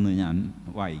പറഞ്ഞിരിക്കുന്നത് ഞാൻ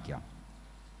വായിക്കാം.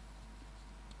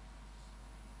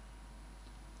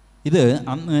 ഇത്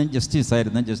അന്ന്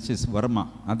ജസ്റ്റിസായിരുന്ന ജസ്റ്റിസ് വർമ്മ,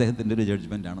 അദ്ദേഹത്തിൻ്റെ ഒരു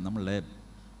ജഡ്ജ്മെൻറ്റാണ്. നമ്മളുടെ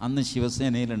അന്ന്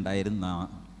ശിവസേനയിലുണ്ടായിരുന്ന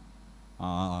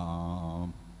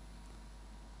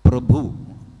പ്രഭു,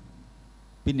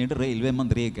 പിന്നീട് റെയിൽവേ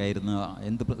മന്ത്രിയൊക്കെ ആയിരുന്ന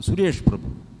സുരേഷ്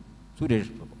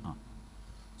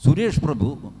പ്രഭു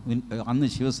അന്ന്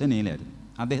ശിവസേനയിലായിരുന്നു.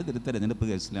 അദ്ദേഹത്തിൻ്റെ തെരഞ്ഞെടുപ്പ്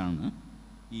കേസിലാണ്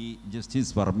ഈ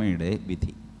ജസ്റ്റിസ് വർമ്മയുടെ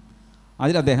വിധി.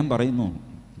 അതിൽ അദ്ദേഹം പറയുന്നു,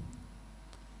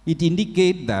 it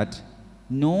indicate that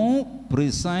no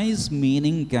precise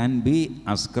meaning can be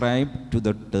ascribed to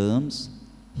the terms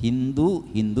Hindu,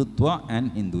 Hindutva and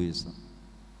Hinduism.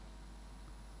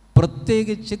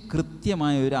 പ്രത്യേകിച്ച്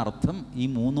കൃത്യമായ ഒരു അർത്ഥം ഈ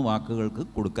 3 വാക്കുകൾക്ക്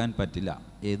കൊടുക്കാൻ പറ്റില്ല.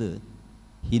 ഏത്?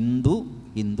 ഹിന്ദു,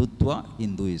 ഹിന്ദുത്വ,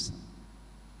 ഹിന്ദുയിസം.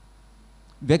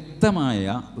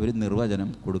 വ്യക്തമായ ഒരു നിർവചനം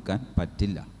കൊടുക്കാൻ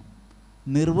പറ്റില്ല.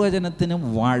 നിർവചനത്തിന്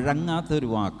വഴങ്ങാത്തൊരു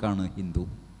വാക്കാണ് ഹിന്ദു.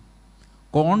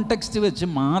 കോണ്ടെക്സ്റ്റ് വെച്ച്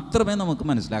മാത്രമേ നമുക്ക്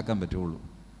മനസ്സിലാക്കാൻ പറ്റുള്ളൂ.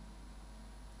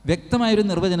 വ്യക്തമായൊരു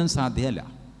നിർവചനം സാധ്യമല്ല.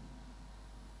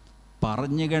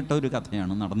 പറഞ്ഞു കേട്ട ഒരു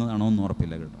കഥയാണ്, നടന്നതാണോ എന്ന്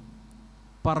ഉറപ്പില്ല കേട്ടോ.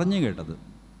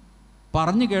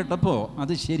 പറഞ്ഞു കേട്ടപ്പോൾ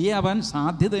അത് ശരിയാവാൻ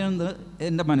സാധ്യതയെന്ന്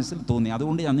എൻ്റെ മനസ്സിൽ തോന്നി.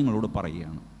 അതുകൊണ്ട് ഞാൻ നിങ്ങളോട്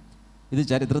പറയുകയാണ്. ഇത്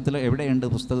ചരിത്രത്തിൽ എവിടെയുണ്ട്,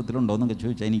 പുസ്തകത്തിലുണ്ടോ എന്നൊക്കെ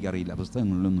ചോദിച്ചാൽ എനിക്കറിയില്ല,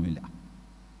 പുസ്തകങ്ങളിലൊന്നുമില്ല.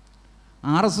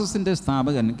 RSSൻ്റെ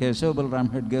സ്ഥാപകൻ കേശവ് ബൽറാം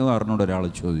ഹെഡ്ഗേവാറിനോട് ഒരാൾ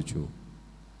ചോദിച്ചു,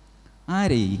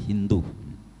 ആരേ ഈ ഹിന്ദു?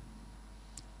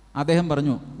 അദ്ദേഹം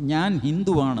പറഞ്ഞു, ഞാൻ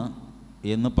ഹിന്ദുവാണ്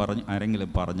എന്ന് ആരെങ്കിലും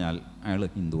പറഞ്ഞാൽ അയാൾ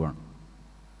ഹിന്ദുവാണ്.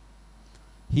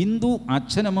 ഹിന്ദു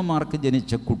അച്ഛനമ്മമാർക്ക്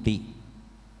ജനിച്ച കുട്ടി,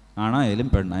 ആണായാലും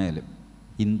പെണ്ണായാലും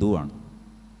ഹിന്ദുവാണ്.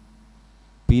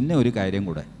 പിന്നെ ഒരു കാര്യം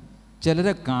കൂടെ,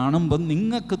 ചിലരെ കാണുമ്പോൾ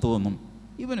നിങ്ങൾക്ക് തോന്നും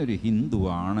ഇവനൊരു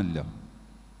ഹിന്ദുവാണല്ലോ.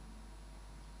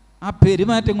 ആ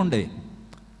പെരുമാറ്റം കൊണ്ടേ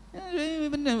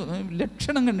ഇവൻ്റെ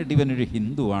ലക്ഷണം കണ്ടിട്ട് ഇവനൊരു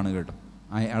ഹിന്ദുവാണ് കേട്ടോ,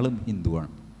 അയാളും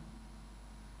ഹിന്ദുവാണ്.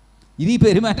 ഇത് ഈ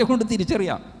പെരുമാറ്റം കൊണ്ട്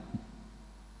തിരിച്ചറിയാം.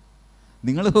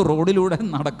 നിങ്ങൾ റോഡിലൂടെ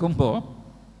നടക്കുമ്പോൾ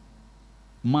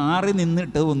മാറി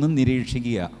നിന്നിട്ട് ഒന്ന്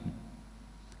നിരീക്ഷിക്കുക,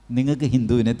 നിങ്ങൾക്ക്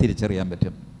ഹിന്ദുവിനെ തിരിച്ചറിയാൻ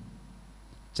പറ്റും.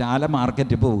 ചാല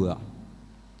മാർക്കറ്റിൽ പോവുക,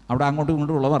 അവിടെ അങ്ങോട്ടും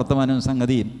ഇങ്ങോട്ടും ഉള്ള വർത്തമാനവും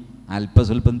സംഗതിയും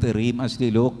അല്പസ്വല്പം തെറിയും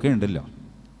അശ്ലീലവും ഒക്കെ ഉണ്ടല്ലോ.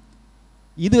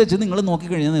 ഇത് വെച്ച് നിങ്ങൾ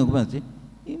നോക്കിക്കഴിഞ്ഞാൽ നിങ്ങൾക്ക് മനസ്സിൽ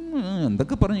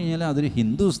എന്തൊക്കെ പറഞ്ഞു കഴിഞ്ഞാൽ അതൊരു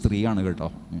ഹിന്ദു സ്ത്രീയാണ് കേട്ടോ.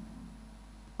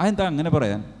 അതെന്താ അങ്ങനെ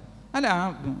പറയാൻ? അല്ല,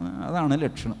 അതാണ്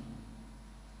ലക്ഷണം.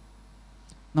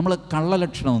 നമ്മൾ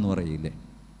കള്ളലക്ഷണം എന്ന് പറയില്ലേ,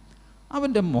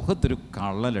 അവൻ്റെ മുഖത്തൊരു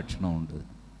കള്ളലക്ഷണമുണ്ട്.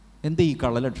 എന്ത് ഈ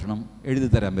കള്ളലക്ഷണം എഴുതി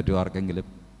തരാൻ പറ്റുമോ ആർക്കെങ്കിലും?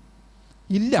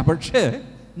 ഇല്ല. പക്ഷേ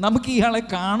നമുക്ക് ഇയാളെ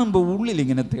കാണുമ്പോൾ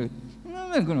ഉള്ളിലിങ്ങനത്തെ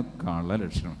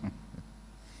കള്ളലക്ഷണം,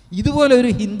 ഇതുപോലെ ഒരു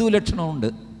ഹിന്ദു ലക്ഷണമുണ്ട്.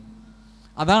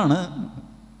 അതാണ്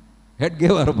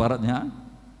ഹെഡ്ഗേവാർ പറഞ്ഞ,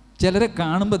 ചിലരെ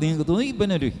കാണുമ്പോൾ നിങ്ങൾക്ക് തോന്നും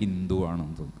ഇവനൊരു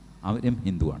ഹിന്ദുവാണെന്ന് തോന്നും. അവരും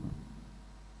ഹിന്ദുവാണ്.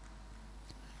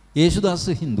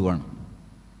 യേശുദാസ് ഹിന്ദുവാണ്.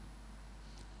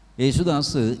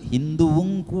 യേശുദാസ് ഹിന്ദുവും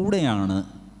കൂടെയാണ്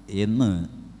എന്ന്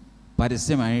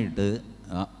പരസ്യമായിട്ട്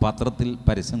പത്രത്തിൽ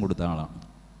പരസ്യം കൊടുത്ത ആളാണ്.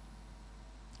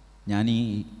 ഞാൻ ഈ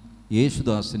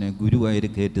യേശുദാസിനെ ഗുരുവായൂർ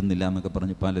കയറ്റുന്നില്ല എന്നൊക്കെ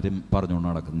പറഞ്ഞ് പലരും പറഞ്ഞുകൊണ്ട്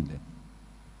നടക്കുന്നില്ലേ.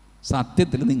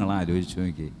 സത്യത്തിൽ നിങ്ങൾ ആലോചിച്ച്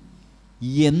നോക്കി,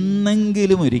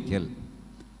 എന്നെങ്കിലും ഒരിക്കൽ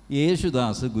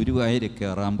യേശുദാസ് ഗുരുവായൂർ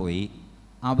കയറാൻ പോയി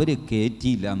അവർ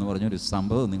കയറ്റിയില്ല എന്ന് പറഞ്ഞൊരു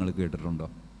സംഭവം നിങ്ങൾ കേട്ടിട്ടുണ്ടോ?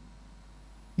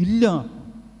 ഇല്ല.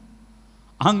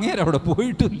 അങ്ങേരവിടെ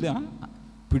പോയിട്ടില്ല.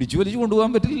 പിടിച്ചു വലിച്ചു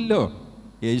കൊണ്ടുപോകാൻ പറ്റില്ലല്ലോ.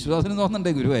 യേശുദാസിന്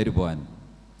തോന്നണ്ടേ ഗുരുവായൂർ പോകാൻ?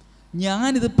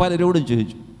 ഞാനിത് പലരോടും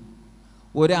ചോദിച്ചു.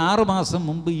 ഒരു 6 മാസം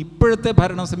മുമ്പ് ഇപ്പോഴത്തെ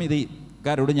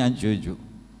ഭരണസമിതിക്കാരോട് ഞാൻ ചോദിച്ചു.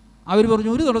 അവർ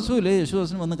പറഞ്ഞു ഒരു തടസ്സമില്ല,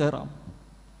 യേശുദാസിന് വന്ന് കയറാം.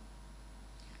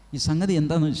 ഈ സംഗതി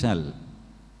എന്താണെന്ന് വെച്ചാൽ,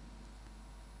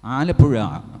 ആലപ്പുഴ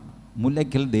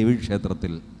മുല്ലയ്ക്കൽ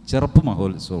ദേവീക്ഷേത്രത്തിൽ ചെറുപ്പ്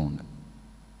മഹോത്സവമുണ്ട്.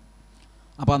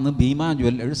 അപ്പോൾ അന്ന് ഭീമ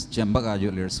ജ്വല്ലേഴ്സ്, ചെമ്പക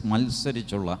ജ്വല്ലേഴ്സ്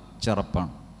മത്സരിച്ചുള്ള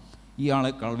ചെറുപ്പാണ്.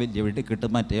 ഇയാളെക്കാൾ വലിയ വീട്ടിൽ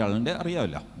കിട്ടും, മറ്റേ ആളിൻ്റെ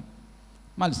അറിയാമല്ല,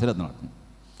 മത്സരം നടക്കും.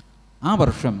 ആ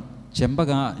വർഷം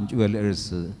ചെമ്പക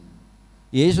ജ്വല്ലേഴ്സ്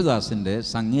യേശുദാസിൻ്റെ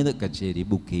സംഗീത കച്ചേരി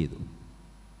ബുക്ക് ചെയ്തു.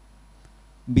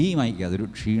 ഭീമയ്ക്ക് അതൊരു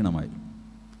ക്ഷീണമായി.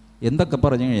 എന്തൊക്കെ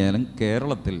പറഞ്ഞു കഴിഞ്ഞാലും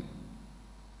കേരളത്തിൽ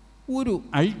ഒരു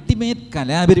അൾട്ടിമേറ്റ്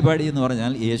കലാപരിപാടി എന്ന്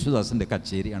പറഞ്ഞാൽ യേശുദാസിൻ്റെ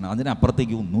കച്ചേരിയാണ്.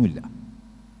 അതിനപ്പുറത്തേക്ക് ഒന്നുമില്ല.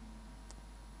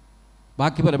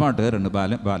 ബാക്കി പല പാട്ടുകാരുണ്ട്.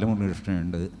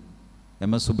 ബാലമുരളികൃഷ്ണനുണ്ട്,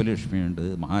 MS സുബ്ബലക്ഷ്മിയുണ്ട്,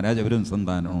 മഹാരാജപുരം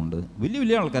സന്താനമുണ്ട്, വലിയ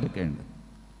വലിയ ആൾക്കാരൊക്കെ ഉണ്ട്.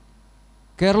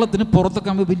 കേരളത്തിന്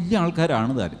പുറത്തൊക്കെ ആകുമ്പോൾ വലിയ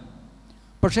ആൾക്കാരാണ് താനും.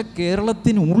 പക്ഷെ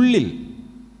കേരളത്തിനുള്ളിൽ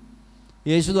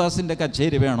യേശുദാസിൻ്റെ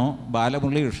കച്ചേരി വേണോ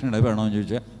ബാലമുരളികൃഷ്ണയുടെ വേണോ എന്ന്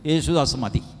ചോദിച്ചാൽ യേശുദാസ്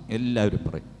മതി, എല്ലാവരും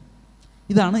പറയും.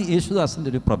 ഇതാണ് യേശുദാസിൻ്റെ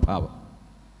ഒരു പ്രഭാവം.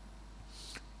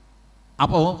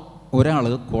 അപ്പോൾ ഒരാൾ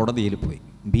കോടതിയിൽ പോയി,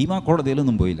 ഭീമ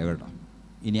കോടതിയിലൊന്നും പോയില്ല കേട്ടോ.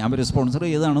 ഇനി അവർ സ്പോൺസർ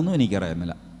ചെയ്തതാണെന്നും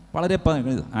എനിക്കറിയാമില്ല. വളരെ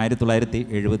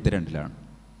 1972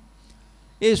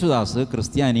 യേശുദാസ്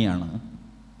ക്രിസ്ത്യാനിയാണ്,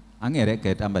 അങ്ങേരെ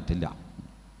കയറ്റാൻ പറ്റില്ല.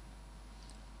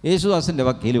 യേശുദാസിൻ്റെ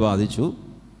വക്കീൽ വാദിച്ചു,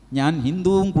 ഞാൻ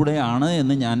ഹിന്ദുവും കൂടെയാണ്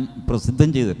എന്ന് ഞാൻ പ്രസിദ്ധം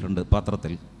ചെയ്തിട്ടുണ്ട്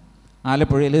പത്രത്തിൽ,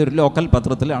 ആലപ്പുഴയിലെ ഒരു ലോക്കൽ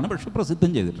പത്രത്തിലാണ്, പക്ഷെ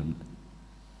പ്രസിദ്ധം ചെയ്തിട്ടുണ്ട്.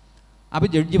 അപ്പോൾ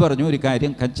ജഡ്ജി പറഞ്ഞു, ഒരു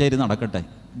കാര്യം, കച്ചേരി നടക്കട്ടെ,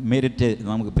 മെരിറ്റ്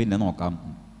നമുക്ക് പിന്നെ നോക്കാം.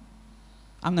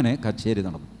 അങ്ങനെ കച്ചേരി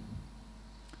നടന്നു.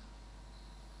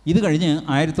 ഇത് കഴിഞ്ഞ്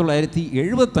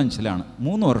 1975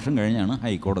 3 വർഷം കഴിഞ്ഞാണ്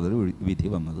ഹൈക്കോടതി വിധി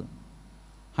വന്നത്.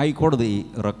 ഹൈക്കോടതി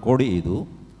റെക്കോർഡ് ചെയ്തു,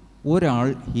 ഒരാൾ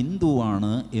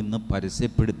ഹിന്ദുവാണ് എന്ന്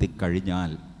പരസ്യപ്പെടുത്തി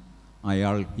കഴിഞ്ഞാൽ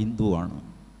അയാൾ ഹിന്ദുവാണ്.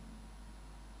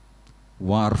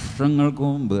 വർഷങ്ങൾക്ക്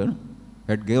മുമ്പ്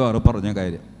ഹെഡ്ഗേവാർ പറഞ്ഞ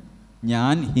കാര്യം,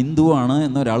 ഞാൻ ഹിന്ദുവാണ്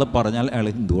എന്നൊരാൾ പറഞ്ഞാൽ അയാൾ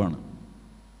ഹിന്ദുവാണ്.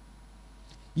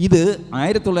 ഇത്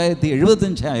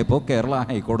 1975 ആയപ്പോൾ കേരള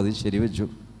ഹൈക്കോടതി ശരിവെച്ചു,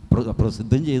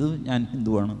 പ്രസിദ്ധം ചെയ്തു ഞാൻ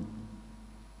ഹിന്ദുവാണ്.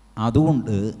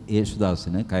 അതുകൊണ്ട്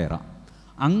യേശുദാസിന് കയറാം.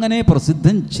 അങ്ങനെ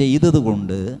പ്രസിദ്ധം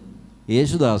ചെയ്തതുകൊണ്ട്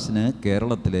യേശുദാസിന്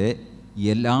കേരളത്തിലെ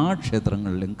എല്ലാ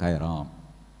ക്ഷേത്രങ്ങളിലും കയറാം.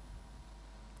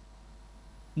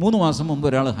 3 മാസം മുമ്പ്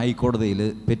ഒരാൾ ഹൈക്കോടതിയിൽ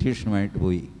പെറ്റീഷനുമായിട്ട്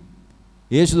പോയി,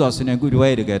 യേശുദാസിനെ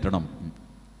ഗുരുവായൂർ കയറ്റണം.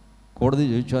 കോടതി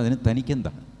ചോദിച്ചു, അതിന്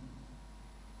തനിക്കെന്താ?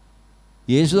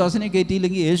 യേശുദാസിനെ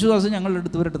കയറ്റിയില്ലെങ്കിൽ യേശുദാസ് ഞങ്ങളുടെ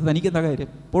അടുത്ത് വരട്ടെ, തനിക്കെന്താ കാര്യം?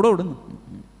 പൊട ഇടുന്നു.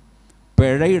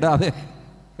 പിഴയിടാതെ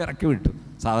ഇറക്കി വിട്ടു.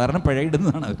 സാധാരണ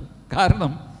പിഴയിടുന്നതാണ് അവർ.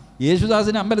 കാരണം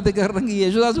യേശുദാസിന് അമ്പലത്തിൽ കയറണമെങ്കിൽ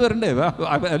യേശുദാസ് വരണ്ടേ,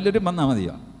 എല്ലാവരും വന്നാൽ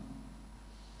മതിയോ?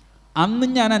 അന്നും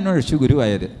ഞാൻ അന്വേഷിച്ചു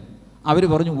ഗുരുവായൂർ. അവർ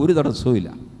പറഞ്ഞു ഒരു തടസ്സവും ഇല്ല.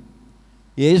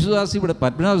 യേശുദാസ് ഇവിടെ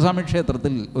പത്മനാഭസ്വാമി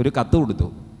ക്ഷേത്രത്തിൽ ഒരു കത്ത് കൊടുത്തു,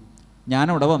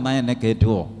 ഞാനവിടെ വന്നാൽ എന്നെ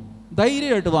കയറ്റുമോ?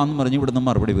 ധൈര്യമായിട്ട് വന്നു പറഞ്ഞ് ഇവിടുന്ന്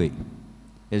മറുപടി പോയി.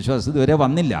 യേശുദാസ് ഇതുവരെ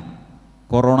വന്നില്ല,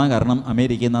 കൊറോണ കാരണം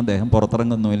അമേരിക്കയിൽ നിന്ന് അദ്ദേഹം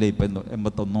പുറത്തിറങ്ങുന്നുമില്ല. ഇപ്പം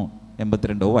 81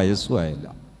 82 വയസ്സും ആയില്ല.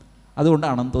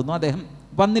 അതുകൊണ്ടാണെന്ന് തോന്നുന്നു അദ്ദേഹം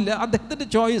വന്നില്ല. അദ്ദേഹത്തിൻ്റെ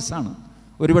ചോയ്സാണ്.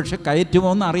 ഒരുപക്ഷെ കയറ്റുമോ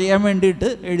എന്ന് അറിയാൻ വേണ്ടിയിട്ട്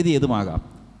എഴുതിയതുമാകാം,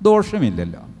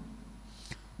 ദോഷമില്ലല്ലോ.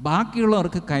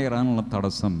 ബാക്കിയുള്ളവർക്ക് കയറാനുള്ള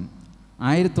തടസ്സം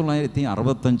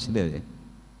 1965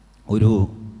 ഒരു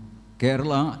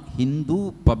Kerala Hindu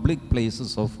public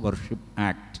places of worship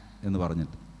act എന്ന്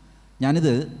പറഞ്ഞിട്ട്,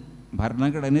 ഞാനിത്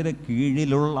ഭരണഘടനയുടെ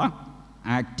കീഴിലുള്ള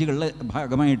ആക്റ്റുകളുടെ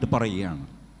ഭാഗമായിട്ട് പറയുകയാണ്.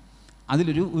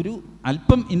 അതിലൊരു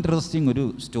അല്പം ഇൻട്രസ്റ്റിംഗ് ഒരു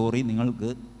സ്റ്റോറി നിങ്ങൾക്ക്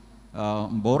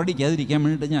ബോറടിക്കാതിരിക്കാൻ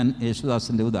വേണ്ടിയിട്ട് ഞാൻ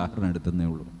യേശുദാസിൻ്റെ ഉദാഹരണം എടുത്തതേ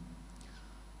ഉള്ളൂ.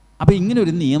 അപ്പോൾ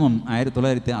ഇങ്ങനൊരു നിയമം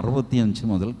 1965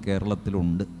 മുതൽ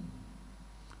കേരളത്തിലുണ്ട്.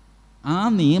 ആ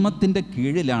നിയമത്തിൻ്റെ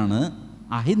കീഴിലാണ്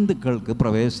അഹിന്ദുക്കൾക്ക്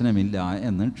പ്രവേശനമില്ല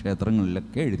എന്ന്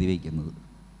ക്ഷേത്രങ്ങളിലൊക്കെ എഴുതി വയ്ക്കുന്നത്.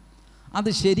 അത്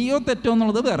ശരിയോ തെറ്റോ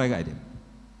എന്നുള്ളത് വേറെ കാര്യം.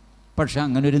 പക്ഷെ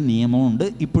അങ്ങനൊരു നിയമമുണ്ട്,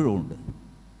 ഇപ്പോഴും ഉണ്ട്.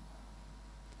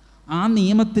 ആ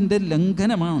നിയമത്തിൻ്റെ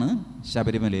ലംഘനമാണ്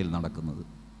ശബരിമലയിൽ നടക്കുന്നത്.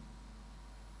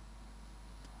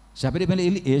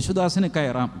 ശബരിമലയിൽ യേശുദാസിന്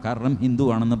കയറാം, കാരണം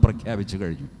ഹിന്ദുവാണെന്ന് പ്രഖ്യാപിച്ചു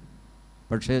കഴിഞ്ഞു.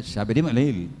 പക്ഷേ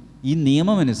ശബരിമലയിൽ ഈ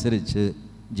നിയമമനുസരിച്ച്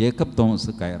ജേക്കബ്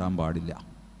തോമസ് കയറാൻ പാടില്ല,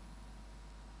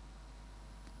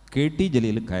 KT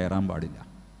ജലീൽ കയറാൻ പാടില്ല,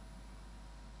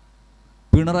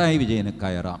 പിണറായി വിജയന്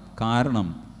കയറാം. കാരണം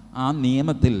ആ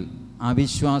നിയമത്തിൽ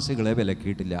അവിശ്വാസികളെ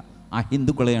വിലക്കിയിട്ടില്ല,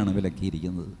 അഹിന്ദുക്കളെയാണ്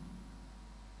വിലക്കിയിരിക്കുന്നത്.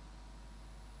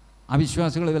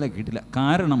 അവിശ്വാസികളെ വിലക്കിയിട്ടില്ല.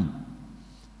 കാരണം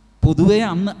പൊതുവെ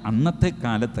അന്നത്തെ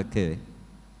കാലത്തൊക്കെ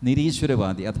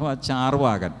നിരീശ്വരവാദി അഥവാ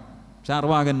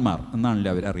ചാർവാകന്മാർ എന്നാണല്ലോ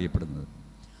അവർ അറിയപ്പെടുന്നത്.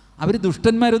 അവർ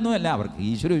ദുഷ്ടന്മാരൊന്നുമല്ല, അവർക്ക്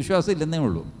ഈശ്വര വിശ്വാസം ഇല്ലെന്നേ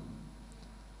ഉള്ളൂ.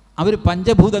 അവർ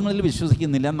പഞ്ചഭൂതങ്ങളിൽ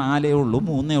വിശ്വസിക്കുന്നില്ല, 4 ഉള്ളൂ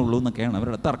 3 ഉള്ളൂ എന്നൊക്കെയാണ്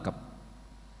അവരുടെ തർക്കം.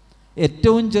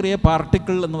 ഏറ്റവും ചെറിയ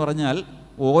പാർട്ടിക്കിൾ എന്ന് പറഞ്ഞാൽ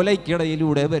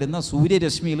ഓലയ്ക്കിടയിലൂടെ വരുന്ന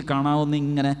സൂര്യരശ്മിയിൽ കാണാവുന്ന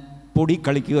ഇങ്ങനെ പൊടി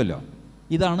കളിക്കുമല്ലോ,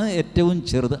 ഇതാണ് ഏറ്റവും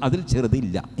ചെറുത്, അതിൽ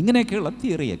ചെറുതില്ല. ഇങ്ങനെയൊക്കെയുള്ള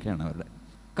തിയറിയൊക്കെയാണ് അവരുടെ.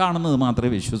 കാണുന്നത്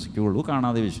മാത്രമേ വിശ്വസിക്കുകയുള്ളൂ,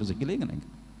 കാണാതെ വിശ്വസിക്കില്ല, ഇങ്ങനെയൊക്കെ.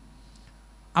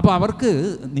 അപ്പോൾ അവർക്ക്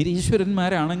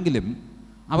നിരീശ്വരന്മാരാണെങ്കിലും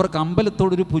അവർക്ക്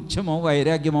അമ്പലത്തോടൊരു പുച്ഛമോ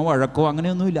വൈരാഗ്യമോ വഴക്കോ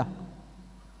അങ്ങനെയൊന്നുമില്ല.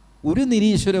 ഒരു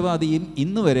നിരീശ്വരവാദിയും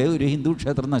ഇന്ന് വരെ ഒരു ഹിന്ദു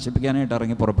ക്ഷേത്രം നശിപ്പിക്കാനായിട്ട്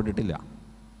ഇറങ്ങി പുറപ്പെട്ടിട്ടില്ല.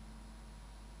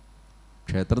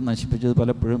 ക്ഷേത്രം നശിപ്പിച്ചത്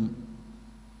പലപ്പോഴും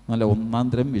നല്ല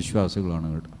ഒന്നാന്തരം വിശ്വാസികളാണ്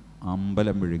കേട്ടോ,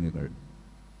 അമ്പലം വിഴുങ്ങുകൾ.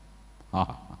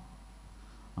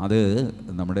 അത്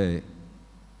നമ്മുടെ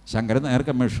ശങ്കരൻ നായർ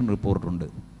കമ്മീഷൻ റിപ്പോർട്ടുണ്ട്.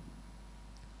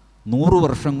 100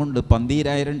 വർഷം കൊണ്ട്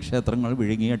 12,000 ക്ഷേത്രങ്ങൾ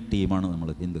വിഴുങ്ങിയ ടീമാണ് നമ്മൾ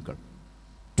ഹിന്ദുക്കൾ.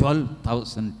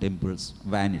 12,000 ടെമ്പിൾസ്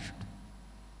വാനിഷ്ഡ്.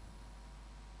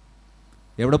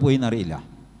 എവിടെ പോയി എന്നറിയില്ല.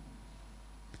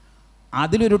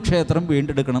 അതിലൊരു ക്ഷേത്രം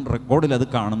വീണ്ടെടുക്കണം, റെക്കോർഡിൽ അത്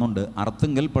കാണുന്നുണ്ട്.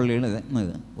 അർത്തുങ്കൽ പള്ളിയിൽ നിന്ന്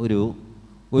ഒരു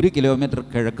 1 കിലോമീറ്റർ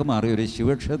കിഴക്ക് മാറി ഒരു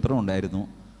ശിവക്ഷേത്രം ഉണ്ടായിരുന്നു,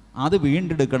 അത്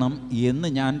വീണ്ടെടുക്കണം എന്ന്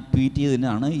ഞാൻ ട്വീറ്റ്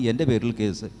ചെയ്തതിനാണ് എൻ്റെ പേരിൽ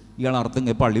കേസ്. ഇയാൾ അർത്ഥം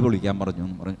പള്ളി പൊളിക്കാൻ പറഞ്ഞു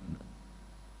എന്ന് പറഞ്ഞിട്ടുണ്ട്.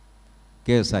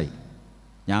 കേസായി.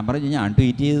 ഞാൻ പറഞ്ഞു ഞാൻ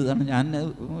ട്വീറ്റ് ചെയ്തതാണ്,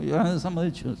 ഞാൻ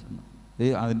സമ്മതിച്ചു.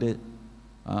 അതിൻ്റെ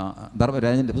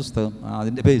ധർമ്മരാജൻ്റെ പുസ്തകം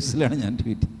അതിൻ്റെ ബേസിലാണ് ഞാൻ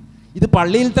ട്വീറ്റ് ചെയ്തത്. ഇത്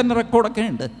പള്ളിയിൽ തന്നെ റെക്കോർഡൊക്കെ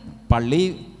ഉണ്ട്. പള്ളി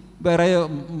വേറെ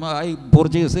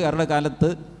പോർച്ചുഗീസുകാരുടെ കാലത്ത്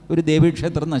ഒരു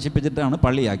ദേവീക്ഷേത്രം നശിപ്പിച്ചിട്ടാണ്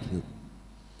പള്ളിയാക്കിയത്.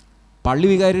 പള്ളി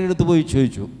വികാരിയുടെ അടുത്ത് പോയി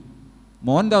ചോദിച്ചു.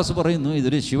 മോഹൻദാസ് പറയുന്നു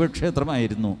ഇതൊരു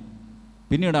ശിവക്ഷേത്രമായിരുന്നു,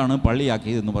 പിന്നീടാണ്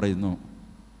പള്ളിയാക്കിയതെന്ന് പറയുന്നു.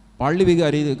 പള്ളി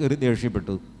വികാരി കയറി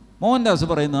ദേഷ്യപ്പെട്ടു. മോഹൻദാസ്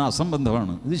പറയുന്നത്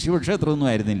അസംബന്ധമാണ്, ഇത് ശിവക്ഷേത്രമൊന്നും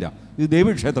ആയിരുന്നില്ല, ഇത്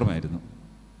ദേവീക്ഷേത്രമായിരുന്നു.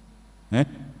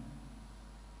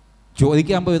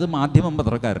 ചോദിക്കാൻ പോയത് മാധ്യമം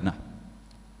പത്രക്കാരനാണ്,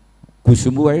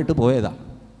 കുശുമ്പുമായിട്ട് പോയതാ.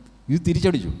 ഇത്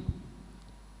തിരിച്ചടിച്ചു.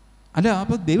 അല്ല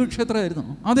അപ്പോൾ ദേവീക്ഷേത്രമായിരുന്നു?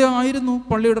 അതെ ആയിരുന്നു,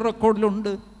 പള്ളിയുടെ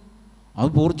റെക്കോർഡിലുണ്ട്. അത്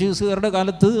പോർച്ചുഗീസുകാരുടെ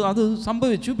കാലത്ത് അത്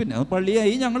സംഭവിച്ചു, പിന്നെ അത്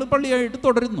പള്ളിയായി, ഞങ്ങൾ പള്ളിയായിട്ട്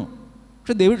തുടരുന്നു.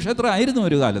 പക്ഷെ ദേവീക്ഷേത്രം ആയിരുന്നു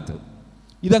ഒരു കാലത്ത്.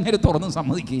 ഇതങ്ങനെ തുറന്ന്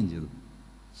സമ്മതിക്കുകയും ചെയ്തു.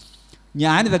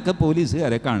 ഞാനിതൊക്കെ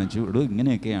പോലീസുകാരെ കാണിച്ചു വിടും,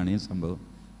 ഇങ്ങനെയൊക്കെയാണ് ഈ സംഭവം,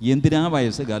 എന്തിനാ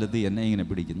വയസ്സുകാലത്ത് എന്നെ ഇങ്ങനെ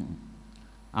പിടിക്കുന്നു.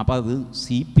 അപ്പോൾ അത്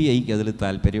CPIക്ക് അതിൽ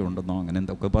താല്പര്യമുണ്ടെന്നോ അങ്ങനെ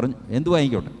എന്തൊക്കെ പറഞ്ഞു, എന്തു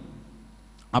വാങ്ങിക്കോട്ടെ.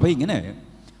 അപ്പോൾ ഇങ്ങനെ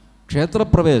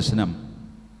ക്ഷേത്രപ്രവേശനം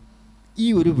ഈ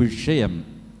ഒരു വിഷയം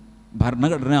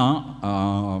ഭരണഘടനാ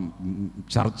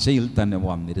ചർച്ചയിൽ തന്നെ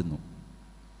വന്നിരുന്നു.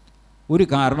 ഒരു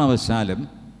കാരണവശാലും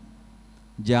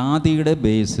ജാതിയുടെ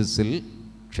ബേസിസിൽ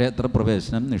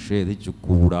ക്ഷേത്രപ്രവേശനം നിഷേധിച്ചു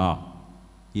കൂടാ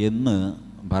എന്ന്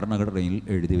ഭരണഘടനയിൽ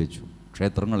എഴുതി വെച്ചു.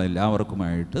 ക്ഷേത്രങ്ങൾ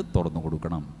എല്ലാവർക്കുമായിട്ട് തുറന്നു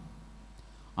കൊടുക്കണം,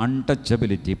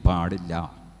 അൺടച്ചബിലിറ്റി പാടില്ല.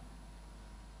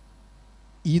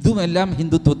 ഇതുമെല്ലാം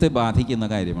ഹിന്ദുത്വത്തെ ബാധിക്കുന്ന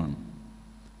കാര്യമാണ്.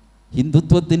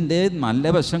 ഹിന്ദുത്വത്തിൻ്റെ നല്ല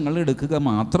വശങ്ങൾ എടുക്കുക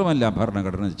മാത്രമല്ല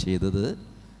ഭരണഘടന ചെയ്തത്,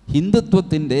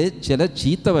 ഹിന്ദുത്വത്തിൻ്റെ ചില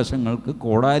ചീത്ത വശങ്ങൾക്ക്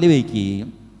കോടാലി വയ്ക്കുകയും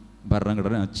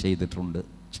ഭരണഘടന ചെയ്തിട്ടുണ്ട്.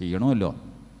 ചെയ്യണമല്ലോ.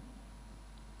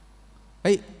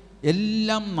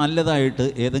 എല്ലാം നല്ലതായിട്ട്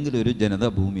ഏതെങ്കിലും ഒരു ജനത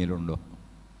ഭൂമിയിലുണ്ടോ?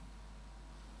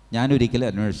 ഞാനൊരിക്കലും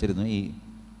അന്വേഷിച്ചിരുന്നു, ഈ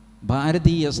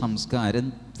ഭാരതീയ സംസ്കാരം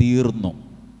തീർന്നു,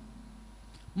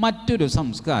 മറ്റൊരു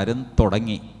സംസ്കാരം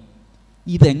തുടങ്ങി,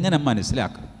 ഇതെങ്ങനെ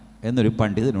മനസ്സിലാക്കും എന്നൊരു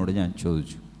പണ്ഡിതനോട് ഞാൻ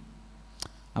ചോദിച്ചു.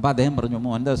 അപ്പോൾ അദ്ദേഹം പറഞ്ഞു,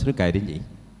 മോഹൻദാസ് ഒരു കാര്യം ചെയ്യും,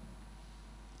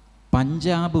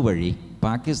 പഞ്ചാബ് വഴി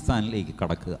പാകിസ്ഥാനിലേക്ക്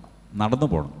കടക്കുക, നടന്നു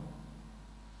പോകണം.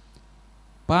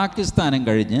 പാകിസ്ഥാനും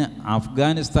കഴിഞ്ഞ്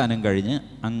അഫ്ഗാനിസ്ഥാനും കഴിഞ്ഞ്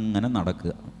അങ്ങനെ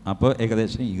നടക്കുക. അപ്പോൾ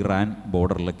ഏകദേശം ഇറാൻ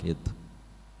ബോർഡറിലൊക്കെ എത്തും.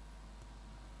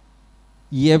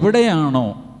 എവിടെയാണോ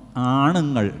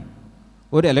ആണുങ്ങൾ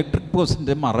ഒരു ഇലക്ട്രിക്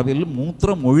പോസ്റ്റിൻ്റെ മറവിൽ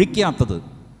മൂത്രം ഒഴിക്കാത്തത്,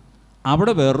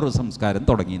 അവിടെ വേറൊരു സംസ്കാരം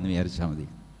തുടങ്ങിയെന്ന് വിചാരിച്ചാൽ മതി.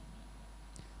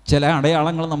 ചില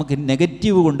അടയാളങ്ങൾ നമുക്ക്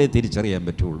നെഗറ്റീവ് കൊണ്ടേ തിരിച്ചറിയാൻ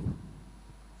പറ്റുള്ളൂ.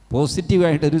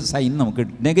 പോസിറ്റീവായിട്ടൊരു സൈൻ നമുക്ക്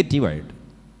നെഗറ്റീവായിട്ട്.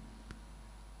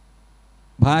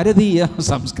 ഭാരതീയ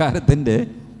സംസ്കാരത്തിൻ്റെ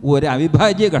ഒരു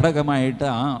അവിഭാജ്യ ഘടകമായിട്ട്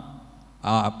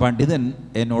ആ പണ്ഡിതൻ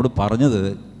എന്നോട് പറഞ്ഞത്,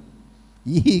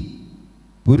 ഈ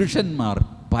പുരുഷന്മാർ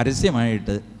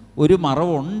പരസ്യമായിട്ട് ഒരു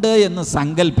മറവുണ്ട് എന്ന്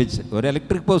സങ്കല്പിച്ച്, ഒരു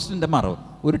ഇലക്ട്രിക് പോസ്റ്റിൻ്റെ മറവ്,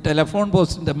 ഒരു ടെലിഫോൺ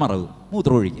പോസ്റ്റിൻ്റെ മറവ്,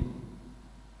 മൂത്രമൊഴിക്കും.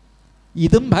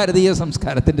 ഇതും ഭാരതീയ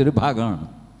സംസ്കാരത്തിൻ്റെ ഒരു ഭാഗമാണ്.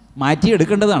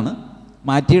 മാറ്റിയെടുക്കേണ്ടതാണ്.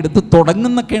 മാറ്റിയെടുത്ത്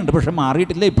തുടങ്ങുന്നൊക്കെ ഉണ്ട്, പക്ഷെ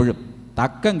മാറിയിട്ടില്ല ഇപ്പോഴും.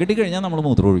 തക്കം കിട്ടിക്കഴിഞ്ഞാൽ നമ്മൾ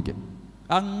മൂത്രമൊഴിക്കും.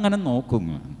 അങ്ങനെ നോക്കും,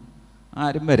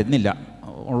 ആരും വരുന്നില്ല,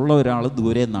 ഉള്ള ഒരാൾ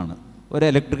ദൂരെ നിന്നാണ്, ഒരു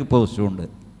ഇലക്ട്രിക് പോസ്റ്റ് കൊണ്ട്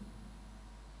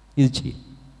ഇത് ചെയ്യും.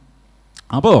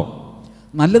 അപ്പോൾ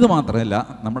നല്ലത് മാത്രമല്ല,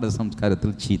 നമ്മുടെ സംസ്കാരത്തിൽ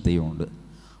ചീത്തയുമുണ്ട്.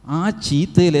 ആ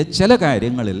ചീത്തയിലെ ചില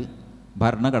കാര്യങ്ങളിൽ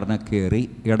ഭരണഘടന കയറി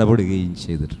ഇടപെടുകയും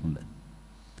ചെയ്തിട്ടുണ്ട്.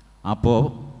 അപ്പോൾ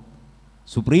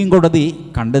സുപ്രീം കോടതി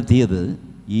കണ്ടെത്തിയത്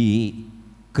ഈ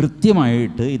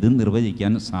കൃത്യമായിട്ട് ഇത്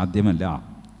നിർവചിക്കാൻ സാധ്യമല്ല.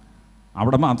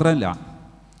 അവിടെ മാത്രമല്ല,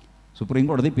 സുപ്രീം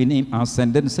കോടതി പിന്നെയും ആ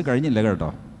സെൻറ്റൻസ് കഴിഞ്ഞില്ല കേട്ടോ.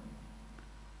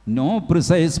 No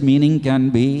precise meaning can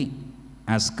be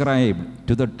ascribed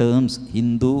to the terms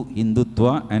Hindu,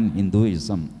 Hindutva and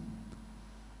Hinduism,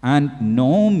 and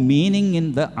no meaning in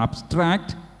the abstract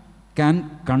can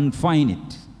confine it.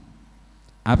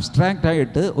 Abstract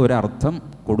ആയിട്ട് ഒരർത്ഥം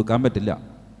കൊടുക്കാൻ പറ്റില്ല,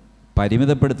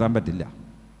 പരിമിതപ്പെടുത്താൻ പറ്റില്ല.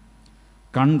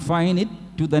 Confine it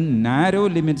to the narrow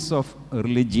limits of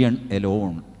religion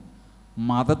Elon.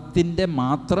 മതത്തിൻ്റെ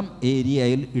മാത്രം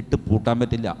ഏരിയയിൽ ഇട്ട് പൂട്ടാൻ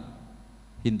പറ്റില്ല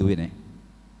ഹിന്ദുവിനെ.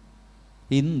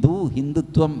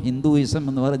 ഹിന്ദുത്വം, ഹിന്ദുയിസം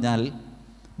എന്ന് പറഞ്ഞാൽ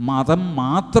മതം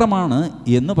മാത്രമാണ്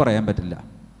എന്ന് പറയാൻ പറ്റില്ല.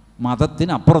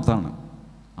 മതത്തിനപ്പുറത്താണ്.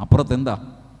 അപ്പുറത്തെന്താ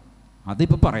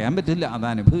അതിപ്പോൾ പറയാൻ പറ്റില്ല, അത്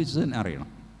അനുഭവിച്ച് തന്നെ അറിയണം.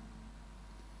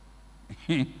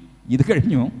 ഇത്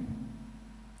കഴിഞ്ഞു.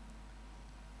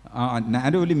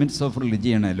 Narrow limits of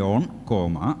religion alone,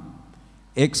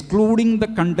 excluding the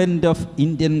content of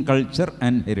Indian culture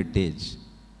and heritage.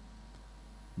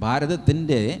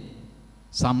 ഭാരതത്തിൻ്റെ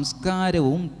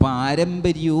സംസ്കാരവും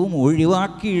പാരമ്പര്യവും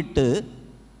ഒഴിവാക്കിയിട്ട്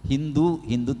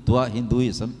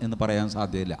ഹിന്ദുയിസം എന്ന് പറയാൻ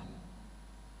സാധ്യമല്ല.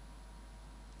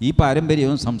 ഈ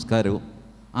പാരമ്പര്യവും സംസ്കാരവും,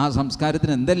 ആ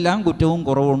സംസ്കാരത്തിന് എന്തെല്ലാം കുറ്റവും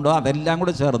കുറവുണ്ടോ അതെല്ലാം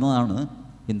കൂടെ ചേർന്നതാണ്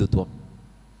ഹിന്ദുത്വം.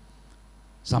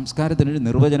 സംസ്കാരത്തിനൊരു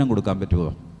നിർവചനം കൊടുക്കാൻ പറ്റുമോ?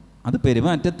 അത്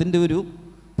പെരുമാറ്റത്തിൻ്റെ ഒരു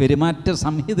പെരുമാറ്റ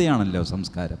സംഹിതയാണല്ലോ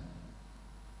സംസ്കാരം.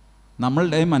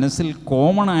 നമ്മളുടെ മനസ്സിൽ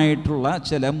കോമൺ ആയിട്ടുള്ള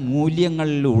ചില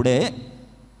മൂല്യങ്ങളിലൂടെ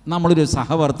നമ്മളൊരു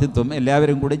സഹവർത്തിത്വം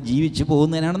എല്ലാവരും കൂടെ ജീവിച്ചു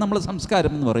പോകുന്നതിനാണ് നമ്മൾ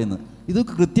സംസ്കാരം എന്ന് പറയുന്നത്. ഇത്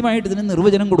കൃത്യമായിട്ട് ഇതിന്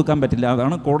നിർവചനം കൊടുക്കാൻ പറ്റില്ല.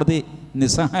 അതാണ് കോടതി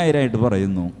നിസ്സഹായരായിട്ട്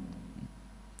പറയുന്നു.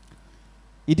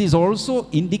 It is also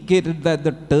indicated that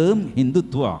the term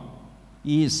Hindutva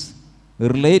is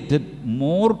related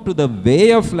more to the way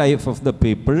of life of the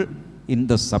people in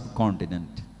the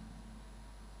subcontinent.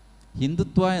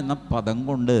 Hindutva എന്ന പദം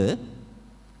കൊണ്ട്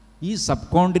ഈ സബ്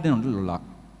കോണ്ടിനെൻറ്റിലുള്ള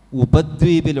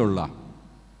ഉപദ്വീപിലുള്ള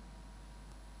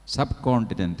സബ്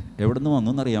കോണ്ടിനെൻറ്റ് എവിടെ നിന്ന്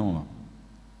വന്നു എന്നറിയാമോ?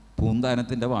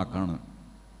 പൂന്താനത്തിൻ്റെ വാക്കാണ്.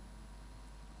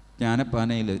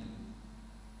 ജ്ഞാനപ്പാനയിൽ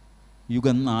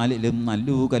യുഗം 4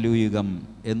 നല്ലു കലുയുഗം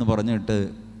എന്ന് പറഞ്ഞിട്ട്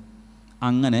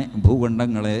അങ്ങനെ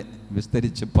ഭൂഖണ്ഡങ്ങളെ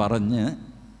വിസ്തരിച്ച് പറഞ്ഞ്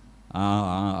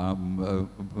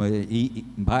ഈ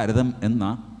ഭാരതം എന്ന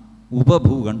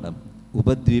ഉപഭൂഖണ്ഡം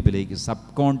ഉപദ്വീപിലേക്ക്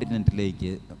സബ്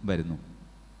കോണ്ടിനെൻറ്റിലേക്ക് വരുന്നു.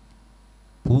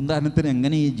 പൂന്താനത്തിന്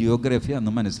എങ്ങനെ ഈ ജിയോഗ്രഫി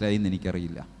അന്ന് മനസ്സിലായി എന്ന്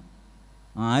എനിക്കറിയില്ല.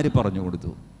 ആര് പറഞ്ഞു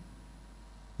കൊടുത്തു?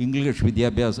 ഇംഗ്ലീഷ്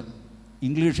വിദ്യാഭ്യാസം,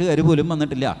 ഇംഗ്ലീഷുകാർ പോലും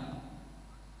വന്നിട്ടില്ല.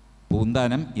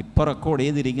 പൂന്താനം ഇപ്പോൾ റെക്കോർഡ്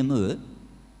ചെയ്തിരിക്കുന്നത്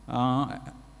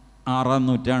 6-ാം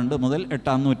നൂറ്റാണ്ട് മുതൽ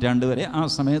 8-ാം നൂറ്റാണ്ട് വരെ, ആ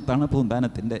സമയത്താണ്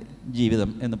പൂന്താനത്തിൻ്റെ ജീവിതം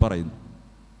എന്ന് പറയുന്നു.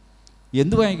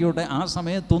 എന്തുവായിക്കോട്ടെ, ആ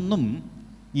സമയത്തൊന്നും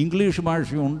ഇംഗ്ലീഷ്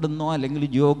ഭാഷയുണ്ടെന്നോ അല്ലെങ്കിൽ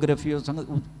ജിയോഗ്രഫിയോ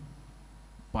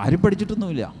ആരും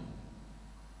പഠിച്ചിട്ടൊന്നുമില്ല.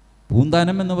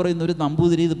 പൂന്താനം എന്ന് പറയുന്ന ഒരു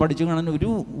നമ്പൂതിരി ഇത് പഠിച്ചു കാണാൻ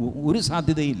ഒരു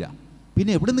സാധ്യതയില്ല.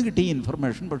 പിന്നെ എവിടെ നിന്ന് കിട്ടി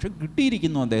ഇൻഫർമേഷൻ? പക്ഷെ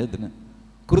കിട്ടിയിരിക്കുന്നു അദ്ദേഹത്തിന്.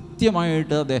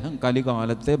 കൃത്യമായിട്ട് അദ്ദേഹം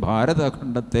കലികാലത്തെ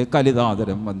ഭാരതഖണ്ഡത്തെ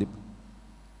കലിതാതരം വന്ദിപ്പ്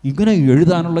ഇങ്ങനെ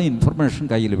എഴുതാനുള്ള ഇൻഫർമേഷൻ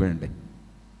കയ്യിൽ വേണ്ടേ?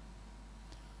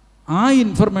 ആ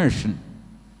ഇൻഫർമേഷൻ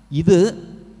ഇത്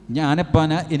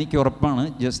ജ്ഞാനപ്പാന, എനിക്ക് ഉറപ്പാണ്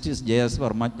ജസ്റ്റിസ് JS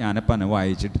വർമ്മ ജ്ഞാനപ്പാന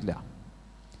വായിച്ചിട്ടില്ല.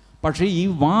 പക്ഷേ ഈ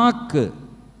വാക്ക്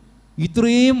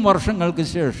ഇത്രയും വർഷങ്ങൾക്ക്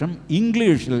ശേഷം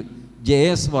ഇംഗ്ലീഷിൽ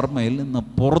JS വർമ്മയിൽ നിന്ന്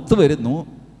പുറത്തു വരുന്നു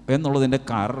എന്നുള്ളതിൻ്റെ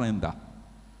കാരണം എന്താ?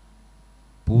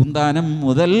 പൂന്താനം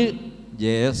മുതൽ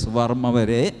JS വർമ്മ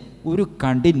വരെ ഒരു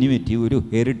കണ്ടിന്യൂറ്റി, ഒരു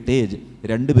ഹെറിറ്റേജ്.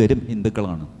 രണ്ടുപേരും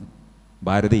ഹിന്ദുക്കളാണ്,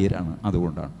 ഭാരതീയരാണ്.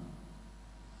 അതുകൊണ്ടാണ്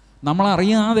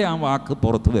നമ്മളറിയാതെ ആ വാക്ക്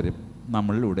പുറത്തു വരും,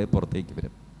 നമ്മളിലൂടെ പുറത്തേക്ക്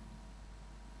വരും.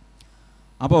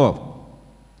 അപ്പോൾ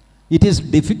it is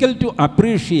difficult to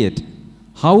appreciate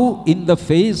how in the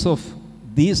face of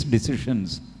these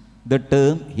decisions the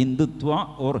term Hindutva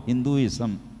or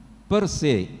Hinduism per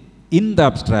se in the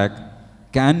abstract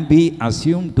can be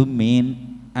assumed to mean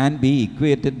and be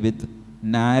equated with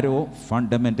narrow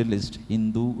fundamentalist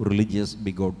Hindu religious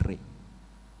bigotry.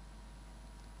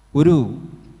 ഒരു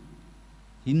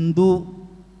ഹിന്ദു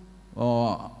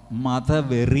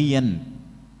മതവെറിയൻ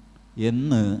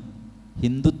എന്ന്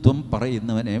ഹിന്ദുത്വം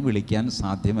പറയുന്നവനെ വിളിക്കാൻ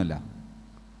സാധ്യമല്ല.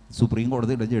 Supreme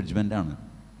കോടതിയുടെ ജഡ്ജ്മെൻ്റാണ്.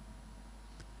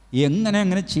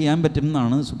 എങ്ങനെ ചെയ്യാൻ പറ്റും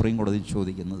എന്നാണ് സുപ്രീം കോടതി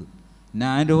ചോദിക്കുന്നത്.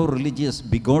 നാരോ റിലീജിയസ്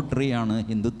ബിഗോട്രിയാണ്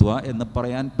ഹിന്ദുത്വ എന്ന്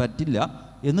പറയാൻ പറ്റില്ല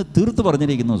എന്ന് തീർത്ത്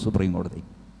പറഞ്ഞിരിക്കുന്നു സുപ്രീം കോടതി.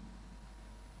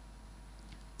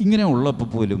 ഇങ്ങനെ ഉള്ളപ്പോൾ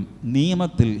പോലും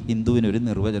നിയമത്തിൽ ഹിന്ദുവിനൊരു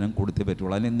നിർവചനം കൊടുത്തേ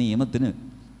പറ്റുള്ളൂ, അല്ലെങ്കിൽ നിയമത്തിന്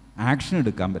ആക്ഷൻ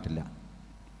എടുക്കാൻ പറ്റില്ല.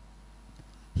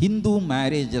 ഹിന്ദു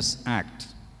മാരേജസ് ആക്ട്,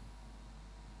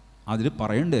 അതിൽ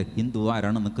പറയണ്ടേ ഹിന്ദു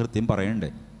ആരാണെന്ന് കൃത്യം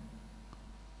പറയണ്ടേ.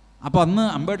 അപ്പോൾ അന്ന്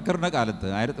അംബേദ്കറുടെ കാലത്ത്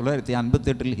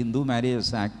 1958 ഹിന്ദു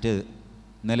മാരേജസ് ആക്ട്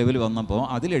നിലവിൽ വന്നപ്പോൾ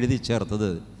അതിലെഴുതി ചേർത്തത്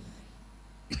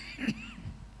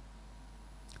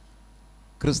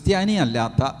ക്രിസ്ത്യാനി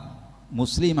അല്ലാത്ത,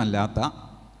 മുസ്ലിം അല്ലാത്ത,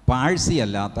 പാഴ്സി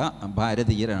അല്ലാത്ത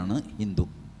ഭാരതീയരാണ് ഹിന്ദു.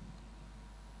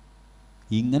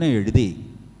 ഇങ്ങനെ എഴുതി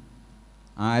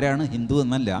ആരാണ് ഹിന്ദു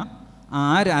എന്നല്ല,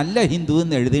 ആരല്ല ഹിന്ദു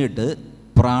എന്ന് എഴുതിയിട്ട്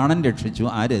പ്രാണൻ രക്ഷിച്ചു.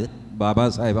 ആര്? ബാബാ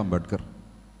സാഹേബ് അംബേദ്കർ.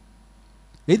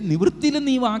 നിവൃത്തിയിൽ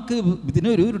ഈ വാക്ക്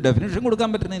ഇതിനൊരു ഡെഫിനേഷൻ കൊടുക്കാൻ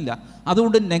പറ്റുന്നില്ല.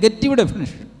 അതുകൊണ്ട് നെഗറ്റീവ്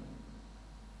ഡെഫിനേഷൻ.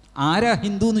 ആരാ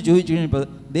ഹിന്ദു എന്ന് ചോദിച്ചു കഴിഞ്ഞപ്പോൾ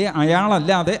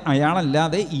അയാളല്ലാതെ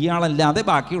ഇയാളല്ലാതെ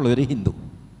ബാക്കിയുള്ളവർ ഹിന്ദു.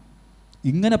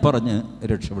 ഇങ്ങനെ പറഞ്ഞ്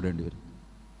രക്ഷപ്പെടേണ്ടി വരും.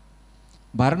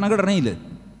 ഭരണഘടനയിൽ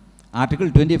ആർട്ടിക്കിൾ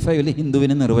 25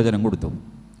 ഹിന്ദുവിന് നിർവചനം കൊടുത്തു.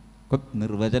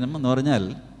 നിർവചനം എന്ന് പറഞ്ഞാൽ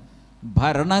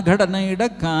ഭരണഘടനയുടെ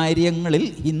കാര്യങ്ങളിൽ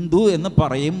ഹിന്ദു എന്ന്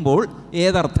പറയുമ്പോൾ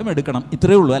ഏതർത്ഥം എടുക്കണം,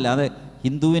 ഇത്രയേ ഉള്ളൂ. അല്ലാതെ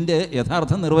ഹിന്ദുവിൻ്റെ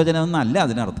യഥാർത്ഥ നിർവചനം എന്നല്ല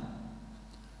അതിനർത്ഥം.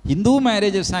 ഹിന്ദു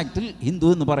മാരേജസ് ആക്റ്റിൽ ഹിന്ദു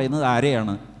എന്ന് പറയുന്നത്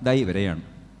ആരെയാണ്? ദാ ഇവരെയാണ്.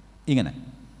 ഇങ്ങനെ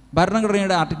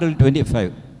ഭരണഘടനയുടെ ആർട്ടിക്കിൾ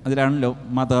 25 അതിലാണല്ലോ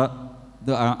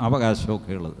ഇത്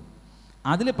അവകാശമൊക്കെ ഉള്ളത്.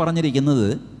 അതിൽ പറഞ്ഞിരിക്കുന്നത്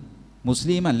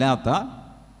മുസ്ലിം അല്ലാത്ത,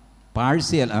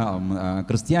 പാഴ്സി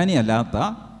ക്രിസ്ത്യാനി അല്ലാത്ത,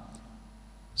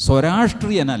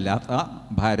 സ്വരാഷ്ട്രീയനല്ലാത്ത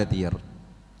ഭാരതീയർ,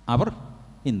 അവർ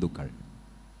ഹിന്ദുക്കൾ.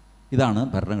 ഇതാണ്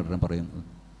ഭരണഘടന പറയുന്നത്.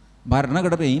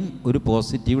 ഭരണഘടനയും ഒരു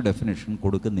പോസിറ്റീവ് ഡെഫിനിഷൻ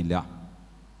കൊടുക്കുന്നില്ല.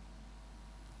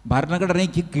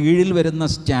 ഭരണഘടനയ്ക്ക് കീഴിൽ വരുന്ന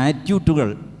സ്റ്റാറ്റ്യൂട്ടുകൾ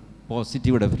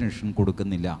പോസിറ്റീവ് ഡെഫിനിഷൻ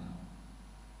കൊടുക്കുന്നില്ല.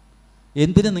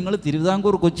 എന്തിന് നിങ്ങൾ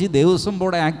തിരുവിതാംകൂർ കൊച്ചി ദേവസ്വം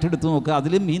ബോർഡ് ആക്ട് എടുത്ത് നോക്കുക,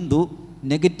 അതിലും ഹിന്ദു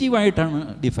നെഗറ്റീവായിട്ടാണ്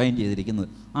ഡിഫൈൻ ചെയ്തിരിക്കുന്നത്.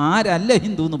 ആരല്ല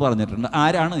ഹിന്ദു എന്ന് പറഞ്ഞിട്ടുണ്ട്,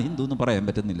 ആരാണ് ഹിന്ദു എന്ന് പറയാൻ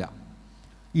പറ്റുന്നില്ല.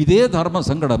 ഇതേ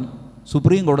ധർമ്മസങ്കടം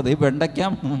സുപ്രീം കോടതി വെണ്ടയ്ക്ക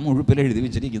മുഴുപ്പിൽ എഴുതി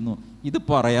വെച്ചിരിക്കുന്നു. ഇത്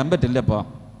പറയാൻ പറ്റില്ലപ്പാ,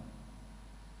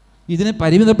 ഇതിനെ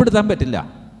പരിമിതപ്പെടുത്താൻ പറ്റില്ല.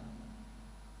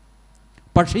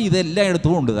 പക്ഷേ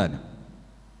ഇതെല്ലായിടത്തും ഉണ്ട് താനും.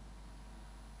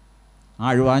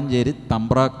 ആഴ്വാഞ്ചേരി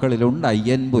തമ്പ്രാക്കളിലുണ്ട്,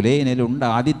 അയ്യൻപുലയനിലുണ്ട്,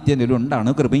 ആദിത്യനിലുണ്ട്,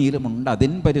 അണുകൃമിയിലുമുണ്ട്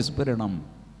അതിൻ പരിസ്ഫുരണം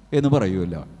എന്ന്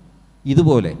പറയുമല്ലോ.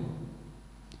 ഇതുപോലെ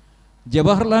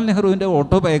ജവഹർലാൽ നെഹ്റുവിൻ്റെ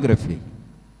ഓട്ടോബയോഗ്രഫി,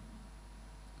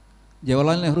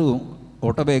 ജവഹർലാൽ നെഹ്റു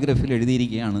ഓട്ടോബയോഗ്രഫിയിൽ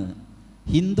എഴുതിയിരിക്കുകയാണ്,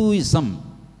 ഹിന്ദുയിസം,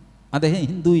 അദ്ദേഹം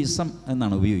ഹിന്ദുയിസം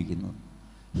എന്നാണ് ഉപയോഗിക്കുന്നത്.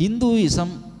 Hinduism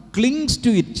clings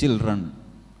to it children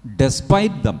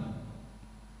despite dum.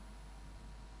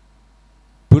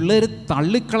 പിള്ളേർ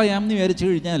തള്ളിക്കളയാമെന്ന് വിചാരിച്ചു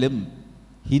കഴിഞ്ഞാലും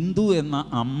ഹിന്ദു എന്ന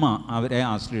അമ്മ അവരെ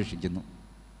ആശ്ലേഷിക്കുന്നു.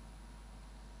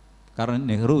 കാരണം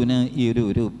നെഹ്റുവിന് ഈ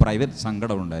ഒരു പ്രൈവറ്റ്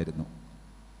സങ്കടമുണ്ടായിരുന്നു.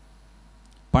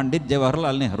 പണ്ഡിറ്റ്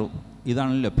ജവഹർലാൽ നെഹ്റു,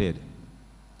 ഇതാണല്ലോ പേര്.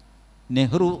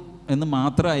 നെഹ്റു എന്ന്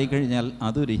മാത്രമായി കഴിഞ്ഞാൽ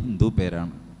അതൊരു ഹിന്ദു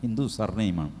പേരാണ്, ഹിന്ദു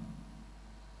സർനെയിമാണ്.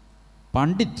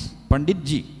 പണ്ഡിറ്റ്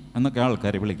ജി എന്നൊക്കെ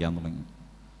ആൾക്കാരെ വിളിക്കാൻ തുടങ്ങി,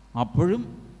 അപ്പോഴും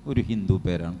ഒരു ഹിന്ദു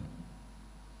പേരാണ്.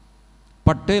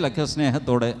 പട്ടേലൊക്കെ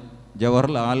സ്നേഹത്തോടെ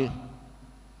ജവഹർലാൽ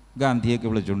ഗാന്ധിയൊക്കെ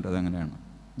വിളിച്ചുകൊണ്ട് അതെങ്ങനെയാണ്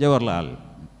ജവഹർലാൽ,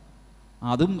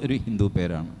 അതും ഒരു ഹിന്ദു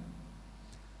പേരാണ്.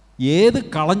 ഏത്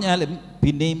കളഞ്ഞാലും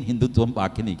പിന്നെയും ഹിന്ദുത്വം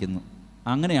ബാക്കി നിൽക്കുന്നു.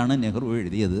 അങ്ങനെയാണ് നെഹ്റു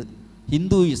എഴുതിയത്,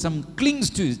 Hinduism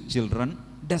clings to his children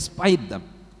despite dum.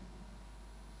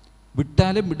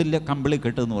 വിട്ടാലും വിടില്ല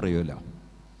കമ്പിളിക്കെട്ട് എന്ന് പറയുമല്ലോ.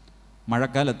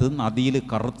 മഴക്കാലത്ത് നദിയിൽ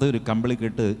കറുത്ത ഒരു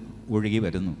കമ്പിളിക്കെട്ട് ഒഴുകി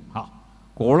വരുന്നു.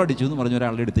 കോളടിച്ചു എന്ന് പറഞ്ഞ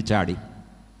ഒരാളുടെ അടുത്ത് ചാടി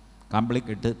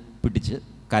കമ്പിളിക്കെട്ട് പിടിച്ച്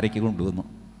കരയ്ക്ക്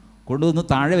കൊണ്ടുവന്ന്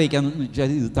താഴെ വയ്ക്കാമെന്ന് വെച്ചാൽ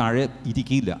ഇത് താഴെ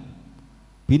ഇരിക്കില്ല.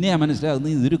 പിന്നെ ഞാൻ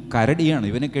മനസ്സിലാകുന്നത് ഇതൊരു കരടിയാണ്,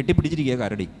 ഇവനെ കെട്ടിപ്പിടിച്ചിരിക്കുക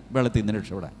കരടി, വെള്ളത്തിൽ നിന്ന്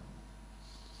രക്ഷപ്പെടാൻ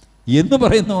എന്ന്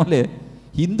പറയുന്ന പോലെ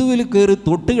ഹിന്ദുവിൽ കയറി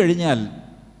തൊട്ട് കഴിഞ്ഞാൽ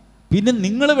പിന്നെ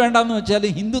നിങ്ങൾ വേണ്ടാന്ന് വെച്ചാൽ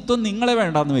ഹിന്ദുത്വം നിങ്ങളെ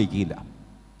വേണ്ടാന്ന് വയ്ക്കില്ല.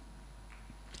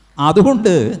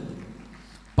 അതുകൊണ്ട്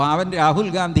പാവൻ രാഹുൽ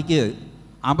ഗാന്ധിക്ക്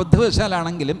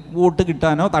അബദ്ധവശാലാണെങ്കിലും വോട്ട്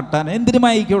കിട്ടാനോ തട്ടാനോ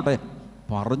എന്തിനുമായിക്കോട്ടെ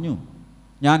പറഞ്ഞു,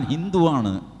 ഞാൻ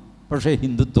ഹിന്ദുവാണ്, പക്ഷേ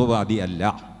ഹിന്ദുത്വവാദി അല്ല.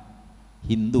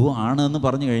 ഹിന്ദു ആണ് എന്ന്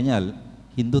പറഞ്ഞു കഴിഞ്ഞാൽ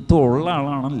ഹിന്ദുത്വം ഉള്ള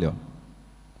ആളാണല്ലോ.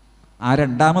 ആ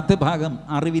രണ്ടാമത്തെ ഭാഗം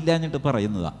അറിവില്ലാഞ്ഞിട്ട്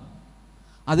പറയുന്നതാണ്.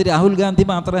 അത് രാഹുൽ ഗാന്ധി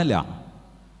മാത്രമല്ല,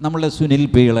 നമ്മളെ സുനിൽ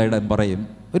പീളയുടെ പറയും,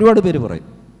 ഒരുപാട് പേര് പറയും.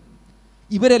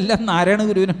 ഇവരെല്ലാം നാരായണ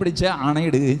ഗുരുവിനെ പിടിച്ച്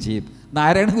ആണയിടുകയും ചെയ്യും.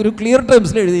 നാരായണ ഗുരു ക്ലിയർ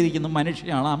ടേംസിൽ എഴുതിയിരിക്കുന്നു,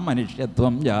 മനുഷ്യനാണ്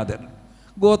മനുഷ്യത്വം ജാതർ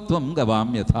ഗോത്വം ഗവാം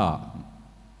യഥാ.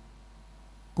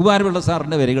 കുമാരപിള്ള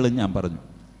സാറിൻ്റെ വരികളും ഞാൻ പറഞ്ഞു.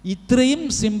 ഇത്രയും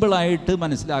സിമ്പിളായിട്ട്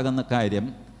മനസ്സിലാകുന്ന കാര്യം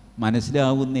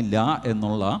മനസ്സിലാവുന്നില്ല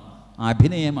എന്നുള്ള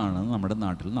അഭിനയമാണ് നമ്മുടെ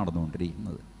നാട്ടിൽ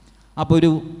നടന്നുകൊണ്ടിരിക്കുന്നത്. അപ്പോൾ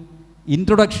ഒരു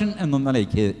ഇൻട്രൊഡക്ഷൻ എന്ന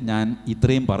നിലയ്ക്ക് ഞാൻ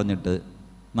ഇത്രയും പറഞ്ഞിട്ട്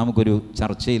നമുക്കൊരു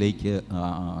ചർച്ചയിലേക്ക്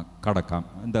കടക്കാം.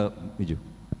 എന്താ ബിജു,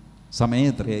 സമയം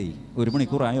എത്രയായി? 1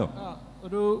 മണിക്കൂറായോ?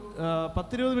 ഒരു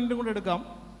 10-20 മിനിറ്റും കൂടെ എടുക്കാം.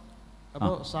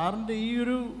 അപ്പോൾ സാറിൻ്റെ ഈ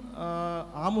ഒരു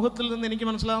ആമുഖത്തിൽ നിന്ന് എനിക്ക്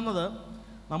മനസ്സിലാകുന്നത്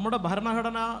നമ്മുടെ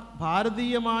ഭരണഘടന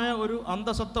ഭാരതീയമായ ഒരു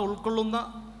അന്തസത്ത ഉൾക്കൊള്ളുന്ന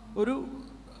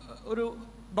ഒരു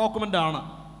ഡോക്യുമെൻ്റാണ്.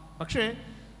 പക്ഷേ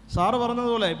സാറ്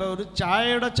പറഞ്ഞതുപോലെ ഇപ്പോൾ ഒരു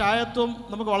ചായയുടെ ചായത്വം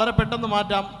നമുക്ക് വളരെ പെട്ടെന്ന്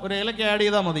മാറ്റാം, ഒരു ഏലക്ക ആഡ്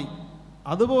ചെയ്താൽ മതി.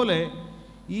 അതുപോലെ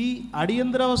ഈ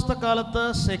അടിയന്തരാവസ്ഥ കാലത്ത്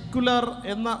സെക്യുലർ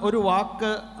എന്ന ഒരു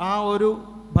വാക്ക് ആ ഒരു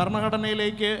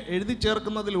ഭരണഘടനയിലേക്ക് എഴുതി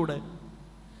ചേർക്കുന്നതിലൂടെ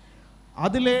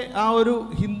അതിലെ ആ ഒരു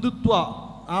ഹിന്ദുത്വ,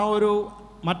 ആ ഒരു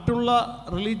മറ്റുള്ള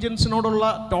റിലീജിയൻസിനോടുള്ള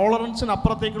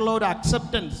ടോളറൻസിനപ്പുറത്തേക്കുള്ള ഒരു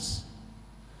അക്സെപ്റ്റൻസ്,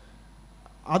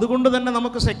 അതുകൊണ്ട് തന്നെ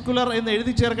നമുക്ക് സെക്യുലർ എന്ന്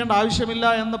എഴുതി ചേർക്കേണ്ട ആവശ്യമില്ല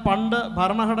എന്ന് പണ്ട്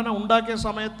ഭരണഘടന ഉണ്ടാക്കിയ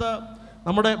സമയത്ത്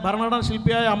നമ്മുടെ ഭരണഘടനാ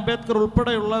ശില്പിയായ അംബേദ്കർ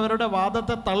ഉൾപ്പെടെയുള്ളവരുടെ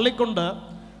വാദത്തെ തള്ളിക്കൊണ്ട്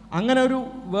അങ്ങനെ ഒരു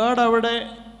വേർഡ് അവിടെ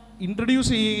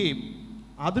ഇൻട്രൊഡ്യൂസ് ചെയ്യുകയും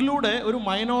അതിലൂടെ ഒരു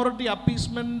മൈനോറിറ്റി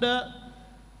അപ്പീസ്മെൻറ്റ്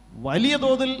വലിയ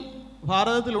തോതിൽ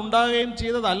ഭാരതത്തിൽ ഉണ്ടാകുകയും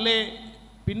ചെയ്തതല്ലേ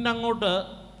പിന്നങ്ങോട്ട്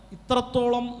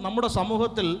ഇത്രത്തോളം നമ്മുടെ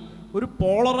സമൂഹത്തിൽ ഒരു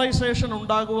പോളറൈസേഷൻ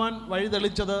ഉണ്ടാകുവാൻ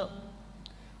വഴിതെളിച്ചത്.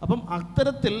 അപ്പം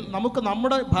അത്തരത്തിൽ നമുക്ക്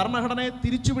നമ്മുടെ ഭരണഘടനയെ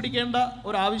തിരിച്ചു പിടിക്കേണ്ട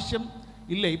ഒരാവശ്യം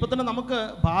ഇല്ലേ? ഇപ്പം തന്നെ നമുക്ക്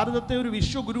ഭാരതത്തെ ഒരു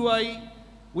വിശ്വഗുരുവായി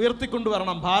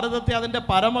ഉയർത്തിക്കൊണ്ടുവരണം, ഭാരതത്തെ അതിൻ്റെ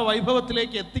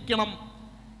പരമവൈഭവത്തിലേക്ക് എത്തിക്കണം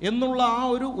എന്നുള്ള ആ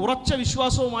ഒരു ഉറച്ച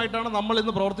വിശ്വാസവുമായിട്ടാണ് നമ്മൾ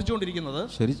ഇന്ന് പ്രവർത്തിച്ചുകൊണ്ടിരിക്കുന്നത്.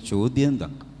 ശരി, ചോദ്യം എന്താ?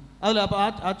 അതല്ല, അപ്പോൾ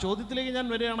ആ ചോദ്യത്തിലേക്ക് ഞാൻ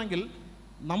വരികയാണെങ്കിൽ,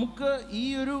 നമുക്ക് ഈ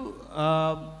ഒരു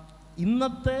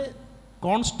ഇന്നത്തെ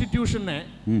കോൺസ്റ്റിറ്റ്യൂഷനെ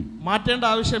മാറ്റേണ്ട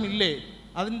ആവശ്യമില്ലേ?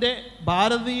 അതിൻ്റെ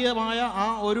ഭാരതീയമായ ആ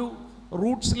ഒരു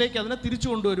റൂട്ട്സിലേക്ക് അതിനെ തിരിച്ചു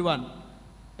കൊണ്ടുവരുവാൻ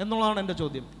എന്നുള്ളതാണ് എൻ്റെ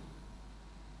ചോദ്യം.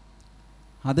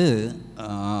 അത്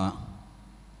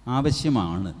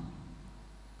ആവശ്യമാണ്,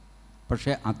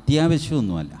 പക്ഷേ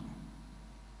അത്യാവശ്യമൊന്നുമല്ല.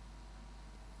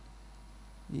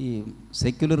 ഈ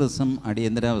സെക്യുലറിസം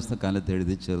അടിയന്തരാവസ്ഥ കാലത്ത്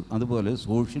എഴുതി ചേർത്തു, അതുപോലെ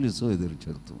സോഷ്യലിസം എതിർ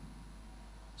ചേർത്തു.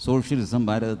 സോഷ്യലിസം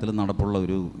ഭാരതത്തിൽ നടപ്പുള്ള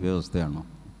ഒരു വ്യവസ്ഥയാണോ?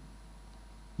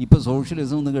 ഇപ്പോൾ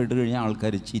സോഷ്യലിസം എന്ന് കേട്ട് കഴിഞ്ഞാൽ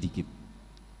ആൾക്കാർ ചിരിക്കും,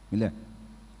 ഇല്ലേ?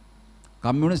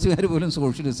 കമ്മ്യൂണിസ്റ്റുകാർ പോലും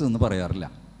സോഷ്യലിസം എന്ന് പറയാറില്ല.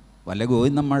 വല്ല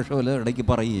ഗോവിന്ദൻ മാഷ പോലെ ഇടയ്ക്ക്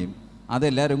പറയുകയും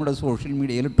അതെല്ലാവരും കൂടെ സോഷ്യൽ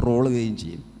മീഡിയയിൽ ട്രോൾ ചെയ്യുകയും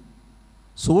ചെയ്യും.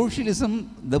 Socialism,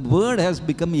 the word has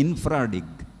become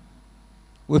ഇൻഫ്രാഡിക്.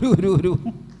 ഒരു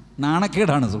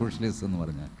നാണക്കേടാണ് സോഷ്യലിസം എന്ന്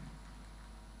പറഞ്ഞാൽ.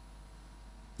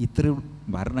 ഇത്ര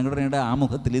ഭരണഘടനയുടെ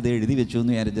ആമുഖത്തിൽ ഇത് എഴുതി വെച്ചു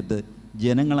എന്ന് വിചാരിച്ചിട്ട്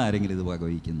ജനങ്ങളാരെങ്കിലും ഇത്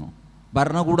വകവയ്ക്കുന്നു?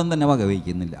 ഭരണകൂടം തന്നെ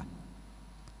വകവയ്ക്കുന്നില്ല.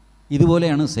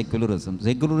 ഇതുപോലെയാണ് സെക്യുലറിസം.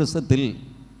 സെക്യുലറിസത്തിൽ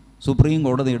സുപ്രീം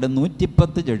കോടതിയുടെ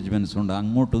 110 ജഡ്ജ്മെൻറ്റ്സ് ഉണ്ട്,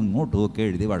 അങ്ങോട്ടും ഇങ്ങോട്ടും ഒക്കെ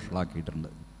എഴുതി വഷളാക്കിയിട്ടുണ്ട്.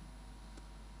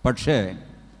 പക്ഷേ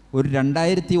ഒരു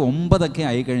 2009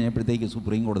 ആയി കഴിഞ്ഞപ്പോഴത്തേക്ക്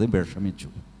സുപ്രീം കോടതി വിഷമിച്ചു.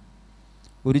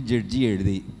 ഒരു ജഡ്ജി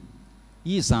എഴുതി,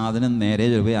 ഈ സാധനം നേരെ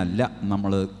ചൊവ്വയല്ല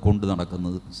നമ്മൾ കൊണ്ടു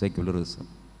നടക്കുന്നത് secularism.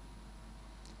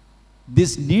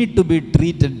 This need to be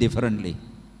treated differently.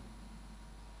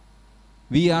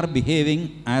 V R behaving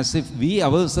as if we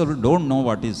ourself don't know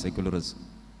what is secularism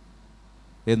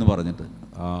എന്ന് പറഞ്ഞിട്ട്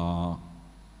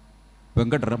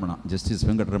വെങ്കട്ടരമണ, ജസ്റ്റിസ്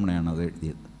വെങ്കട്ടരമണയാണ് അത്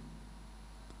എഴുതിയത്.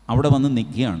 അവിടെ വന്ന്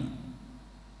നിൽക്കുകയാണ്.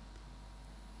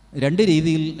 2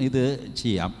 രീതിയിൽ ഇത്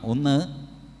ചെയ്യാം. ഒന്ന്,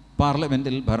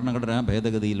 പാർലമെൻറ്റിൽ ഭരണഘടനാ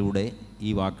ഭേദഗതിയിലൂടെ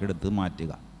ഈ വാക്കെടുത്ത്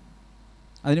മാറ്റുക.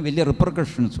 അതിന് വലിയ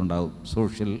റിപ്പർക്കഷൻസ് ഉണ്ടാകും,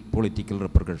 സോഷ്യൽ പൊളിറ്റിക്കൽ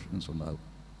റിപ്പർക്കഷൻസ് ഉണ്ടാകും.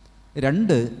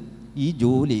 2, ഈ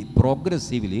ജോലി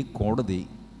പ്രോഗ്രസീവ്ലി കോടതി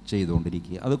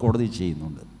ചെയ്തുകൊണ്ടിരിക്കുക. അത് കോടതി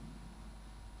ചെയ്യുന്നുണ്ട്.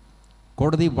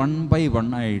 കോടതി 1 by 1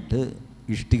 ആയിട്ട്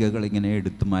ഇഷ്ടികകൾ ഇങ്ങനെ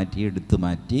എടുത്തു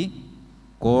മാറ്റി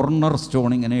കോർണർ സ്റ്റോൺ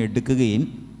ഇങ്ങനെ എടുക്കുകയും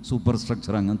സൂപ്പർ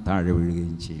സ്ട്രക്ചർ അങ്ങ് താഴെ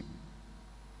വീഴുകയും ചെയ്യും.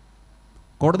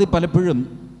 കോടതി പലപ്പോഴും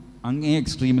അങ്ങേ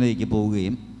എക്സ്ട്രീമിലേക്ക്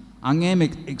പോവുകയും അങ്ങേ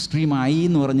എക്സ്ട്രീമായി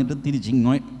എന്ന് പറഞ്ഞിട്ട്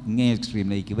ഇങ്ങേ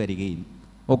എക്സ്ട്രീമിലേക്ക് വരികയും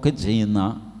ഒക്കെ ചെയ്യുന്ന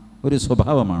ഒരു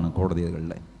സ്വഭാവമാണ്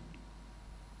കോടതികളുടെ.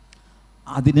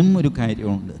 അതിനും ഒരു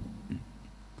കാര്യമുണ്ട്.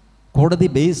 കോടതി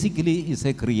basically is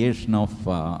A creation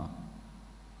of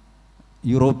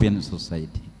European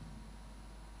society.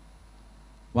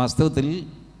 വാസ്തവത്തിൽ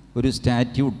ഒരു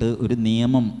സ്റ്റാറ്റ്യൂട്ട്, ഒരു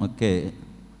നിയമം ഒക്കെ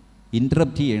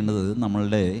ഇൻറ്ററപ്റ്റ് ചെയ്യേണ്ടത്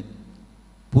നമ്മളുടെ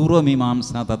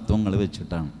പൂർവമീമാംസാ തത്വങ്ങൾ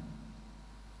വെച്ചിട്ടാണ്.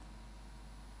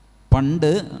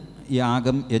 പണ്ട്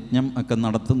യാഗം, യജ്ഞം ഒക്കെ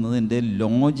നടത്തുന്നതിൻ്റെ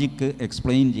ലോജിക്ക്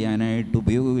എക്സ്പ്ലെയിൻ ചെയ്യാനായിട്ട്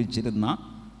ഉപയോഗിച്ചിരുന്ന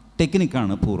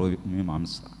ടെക്നിക്കാണ്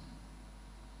പൂർവമീമാംസ.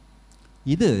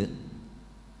 ഇത്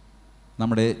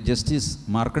നമ്മുടെ ജസ്റ്റിസ്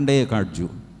മാർക്കണ്ഡേയ കാട്ജു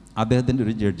അദ്ദേഹത്തിൻ്റെ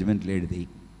ഒരു ജഡ്ജ്മെൻറ്റിൽ എഴുതി,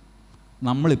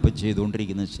 നമ്മളിപ്പോൾ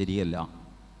ചെയ്തുകൊണ്ടിരിക്കുന്നത് ശരിയല്ല.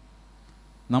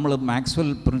 നമ്മൾ മാക്സ്വെൽ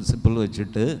പ്രിൻസിപ്പിൾ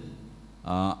വെച്ചിട്ട്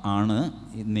ആണ്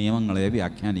ഈ നിയമങ്ങളെ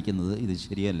വ്യാഖ്യാനിക്കുന്നത്, ഇത്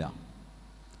ശരിയല്ല.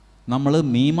 നമ്മൾ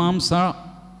മീമാംസ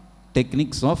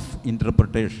ടെക്നിക്സ് ഓഫ്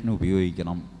ഇൻ്റർപ്രിട്ടേഷൻ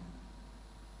ഉപയോഗിക്കണം.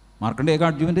 മാർക്കണ്ഡേയ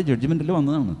കാട്ജുവിൻ്റെ ജഡ്ജ്മെൻറ്റിൽ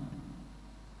വന്നതാണ്.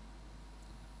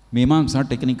 മീമാംസ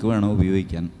ടെക്നിക്ക് വേണം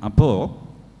ഉപയോഗിക്കാൻ. അപ്പോൾ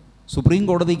സുപ്രീം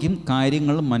കോടതിക്കും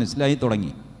കാര്യങ്ങൾ മനസ്സിലായി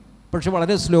തുടങ്ങി. പക്ഷെ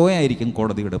വളരെ സ്ലോ ആയിരിക്കും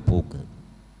കോടതിയുടെ പോക്ക്.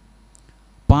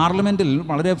 പാർലമെൻറ്റിൽ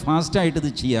വളരെ ഫാസ്റ്റായിട്ട് ഇത്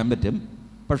ചെയ്യാൻ പറ്റും,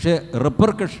 പക്ഷേ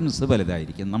റിപ്പർക്കഷൻസ്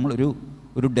വലുതായിരിക്കും.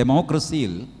 ഒരു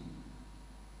ഡെമോക്രസിയിൽ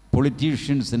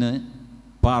പൊളിറ്റീഷ്യൻസിന്,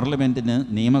 പാർലമെൻറ്റിന്,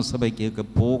 നിയമസഭയ്ക്കൊക്കെ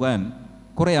പോകാൻ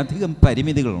കുറേ അധികം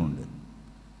പരിമിതികളുണ്ട്.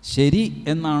 ശരി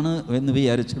എന്ന്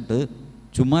വിചാരിച്ചിട്ട്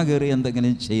ചുമ്മാ കയറി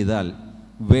എന്തെങ്കിലും ചെയ്താൽ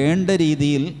വേണ്ട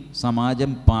രീതിയിൽ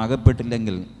സമാജം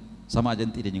പാകപ്പെട്ടില്ലെങ്കിൽ സമാജം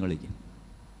തിരിഞ്ഞു കളിക്കും.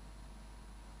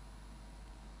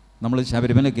 നമ്മൾ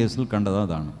ശബരിമല കേസിൽ കണ്ടത്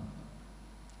അതാണ്.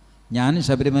 ഞാൻ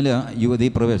ശബരിമല യുവതീ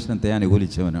പ്രവേശനത്തെ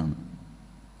അനുകൂലിച്ചവനാണ്,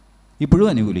 ഇപ്പോഴും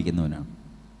അനുകൂലിക്കുന്നവനാണ്.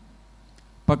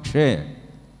 പക്ഷേ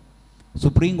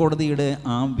സുപ്രീം കോടതിയുടെ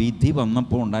ആ വിധി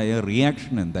വന്നപ്പോൾ ഉണ്ടായ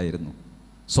റിയാക്ഷൻ എന്തായിരുന്നു?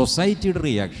 സൊസൈറ്റിയുടെ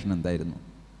റിയാക്ഷൻ എന്തായിരുന്നു?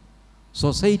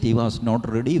 Society was not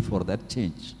ready for that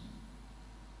change.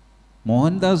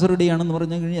 Mohandas റെഡിയാണെന്ന്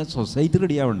പറഞ്ഞു കഴിഞ്ഞാൽ സൊസൈറ്റി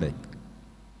റെഡിയാവണ്ടേ?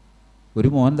 ഒരു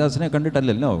മോഹൻദാസിനെ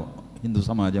കണ്ടിട്ടല്ലല്ലോ ഹിന്ദു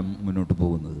സമാജം മുന്നോട്ട്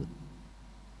പോകുന്നത്.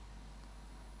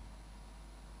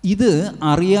 ഇത്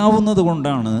അറിയാവുന്നത്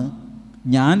കൊണ്ടാണ്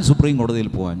ഞാൻ സുപ്രീം കോടതിയിൽ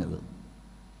പോകാഞ്ഞത്.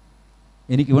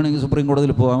 എനിക്ക് വേണമെങ്കിൽ സുപ്രീം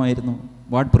കോടതിയിൽ പോകാമായിരുന്നു.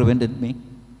 What prevented me?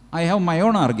 I have my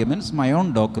own arguments, my own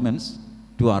documents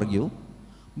to argue,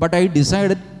 but I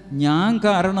decided ഞാൻ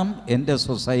കാരണം എൻ്റെ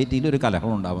സൊസൈറ്റിയിൽ ഒരു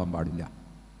കലഹം ഉണ്ടാവാൻ പാടില്ല.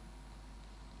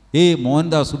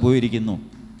 മോഹൻദാസ് പോയിരിക്കുന്നു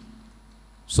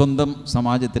സ്വന്തം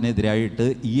സമാജത്തിനെതിരായിട്ട്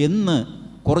എന്ന്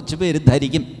കുറച്ച് പേര്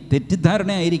ധരിക്കും.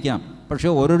 തെറ്റിദ്ധാരണയായിരിക്കാം, പക്ഷേ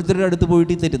ഓരോരുത്തരുടെ അടുത്ത്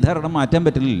പോയിട്ട് ഈ തെറ്റിദ്ധാരണ മാറ്റാൻ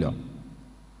പറ്റില്ലല്ലോ.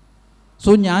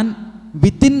 സോ ഞാൻ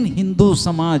വിത്തിൻ ഹിന്ദു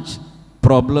സമാജ്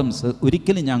പ്രോബ്ലംസ്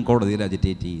ഒരിക്കലും ഞാൻ കോടതിയിൽ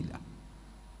അജിറ്റേറ്റ് ചെയ്യില്ല.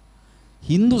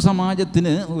 ഹിന്ദു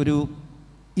സമാജത്തിന്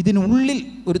ഇതിനുള്ളിൽ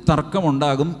ഒരു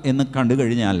തർക്കമുണ്ടാകും എന്ന് കണ്ടു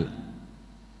കഴിഞ്ഞാൽ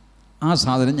ആ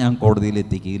സാധനം ഞാൻ കോടതിയിൽ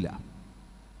എത്തിക്കുകയില്ല.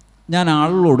 ഞാൻ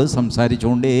ആളുകളോട്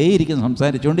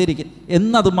സംസാരിച്ചുകൊണ്ടേയിരിക്കും.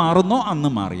 എന്നത് മാറുന്നോ അന്ന്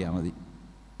മാറിയാൽ മതി,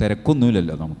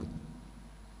 തിരക്കൊന്നുമില്ലല്ലോ നമുക്ക്.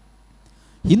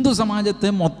 ഹിന്ദു സമാജത്തെ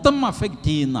മൊത്തം അഫക്റ്റ്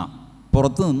ചെയ്യുന്ന,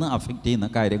 പുറത്തു നിന്ന് അഫക്റ്റ് ചെയ്യുന്ന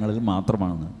കാര്യങ്ങളിൽ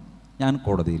മാത്രമാണ് ഞാൻ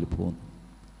കോടതിയിൽ പോകുന്നത്.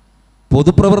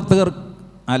 പൊതുപ്രവർത്തകർ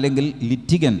അല്ലെങ്കിൽ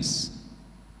ലിറ്റിഗൻസ്,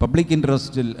 പബ്ലിക്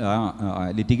ഇൻട്രസ്റ്റിൽ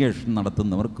ലിറ്റിഗേഷൻ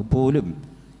നടത്തുന്നവർക്ക് പോലും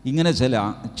ഇങ്ങനെ ചില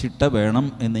ചിട്ട വേണം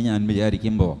എന്ന് ഞാൻ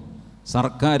വിചാരിക്കുമ്പോൾ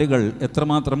സർക്കാരുകൾ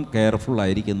എത്രമാത്രം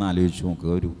കെയർഫുള്ളായിരിക്കുന്ന ആലോചിച്ച്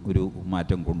നോക്കുക ഒരു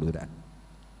മാറ്റം കൊണ്ടുവരാൻ.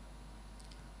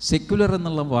 സെക്യുലർ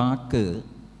എന്നുള്ള വാക്ക്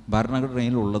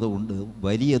ഭരണഘടനയിലുള്ളത് കൊണ്ട്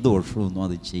വലിയ ദോഷമൊന്നും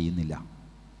അത് ചെയ്യുന്നില്ല.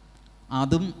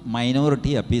 അതും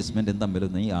മൈനോറിറ്റി അപ്പീസ്മെൻറ്റും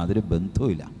തമ്മിലൊന്നും യാതൊരു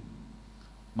ബന്ധവുമില്ല.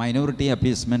 മൈനോറിറ്റി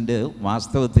അപ്പീസ്മെൻറ്റ്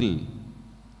വാസ്തവത്തിൽ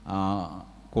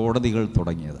കോടതികൾ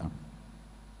തുടങ്ങിയതാണ്.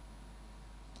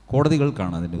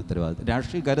 കോടതികൾക്കാണ് അതിൻ്റെ ഉത്തരവാദിത്വം.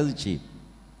 രാഷ്ട്രീയക്കാരത് ചെയ്യും.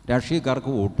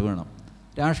 രാഷ്ട്രീയക്കാർക്ക് വോട്ട് വേണം.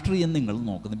 രാഷ്ട്രീയം നിങ്ങൾ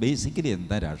നോക്കുന്നത് ബേസിക്കലി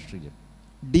എന്താ? രാഷ്ട്രീയം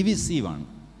ഡിവിസീവാണ്.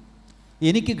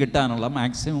 എനിക്ക് കിട്ടാനുള്ള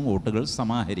മാക്സിമം വോട്ടുകൾ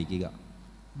സമാഹരിക്കുക,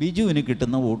 ബിജുവിന്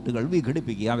കിട്ടുന്ന വോട്ടുകൾ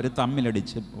വിഘടിപ്പിക്കുക, അവർ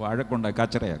തമ്മിലടിച്ച് വഴക്കുണ്ടാക്കി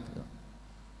കച്ചറയാക്കുക.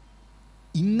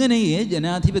 ഇങ്ങനെയേ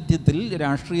ജനാധിപത്യത്തിൽ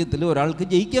രാഷ്ട്രീയത്തിൽ ഒരാൾക്ക്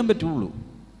ജയിക്കാൻ പറ്റുള്ളൂ.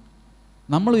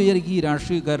 നമ്മൾ വിചാരിക്കും ഈ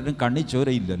രാഷ്ട്രീയക്കാരന്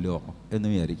കണ്ണിച്ചോരയില്ലല്ലോ എന്ന്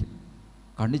വിചാരിക്കും.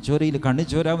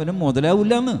 കണ്ണിച്ചോര അവനും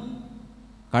മുതലാവില്ല എന്ന്.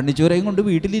 കണ്ണിച്ചോരയും കൊണ്ട്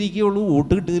വീട്ടിലിരിക്കുകയുള്ളൂ,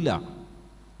 വോട്ട് കിട്ടില്ല.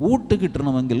 വോട്ട്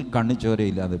കിട്ടണമെങ്കിൽ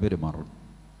കണ്ണിച്ചോരയില്ലാതെ പെരുമാറും.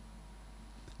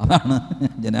 അതാണ്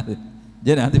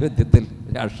ജനാധിപത്യത്തിൽ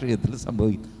രാഷ്ട്രീയത്തിൽ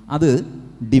സംഭവിക്കും. അത്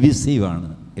ഡിവിസീവാണ്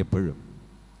എപ്പോഴും.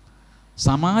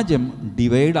 സമാജം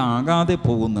ഡിവൈഡ് ആകാതെ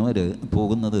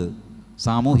പോകുന്നത്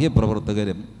സാമൂഹ്യ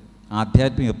പ്രവർത്തകരും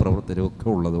ആധ്യാത്മിക പ്രവർത്തകരും ഒക്കെ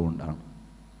ഉള്ളതുകൊണ്ടാണ്.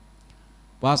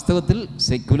 വാസ്തവത്തിൽ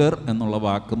സെക്യുലർ എന്നുള്ള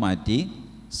വാക്ക് മാറ്റി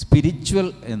സ്പിരിച്വൽ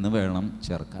എന്ന് വേണം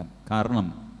ചേർക്കാൻ. കാരണം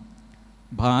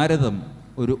ഭാരതം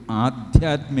ഒരു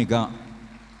ആധ്യാത്മിക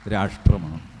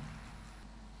രാഷ്ട്രമാണ്.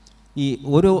 ഈ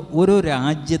ഓരോ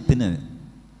രാജ്യത്തിന്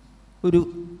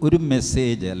ഒരു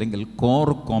മെസ്സേജ് അല്ലെങ്കിൽ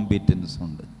കോർ കോമ്പീറ്റൻസ്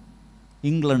ഉണ്ട്.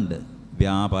 ഇംഗ്ലണ്ട്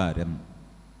വ്യാപാരം,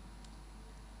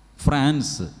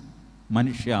 ഫ്രാൻസ്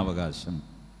മനുഷ്യാവകാശം,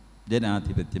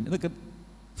 ജനാധിപത്യം, ഇതൊക്കെ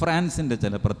ഫ്രാൻസിൻ്റെ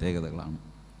ചില പ്രത്യേകതകളാണ്.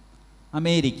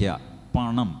 അമേരിക്ക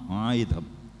പണം, ആയുധം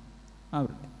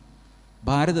അവരുടെ.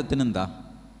 ഭാരതത്തിനെന്താ?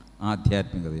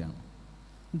 ആധ്യാത്മികതയാണ്,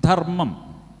 ധർമ്മം.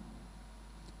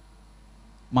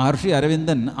 മഹർഷി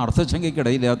അരവിന്ദൻ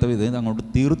അർത്ഥശങ്കയ്ക്കിടയില്ലാത്ത വിധം അങ്ങോട്ട്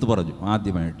തീർത്തു പറഞ്ഞു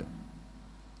ആദ്യമായിട്ട്.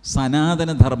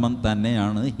 സനാതനധർമ്മം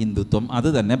തന്നെയാണ് ഹിന്ദുത്വം, അത്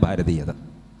തന്നെ ഭാരതീയത.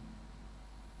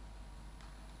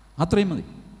 അത്രയും മതി.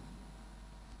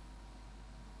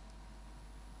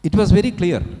 It was very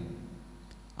clear.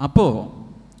 അപ്പോൾ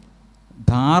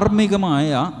ധാർമ്മികമായ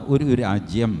ഒരു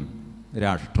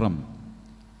രാഷ്ട്രം,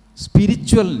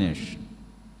 സ്പിരിച്വൽ നേഷൻ.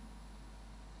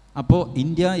 അപ്പോൾ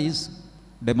India is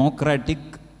democratic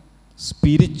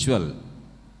spiritual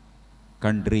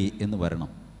country എന്ന്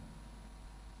വരണം.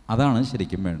 അതാണ്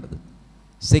ശരിക്കും വേണ്ടത്.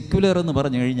 സെക്യുലർ എന്ന്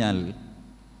പറഞ്ഞു കഴിഞ്ഞാൽ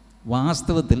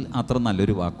വാസ്തവത്തിൽ അത്ര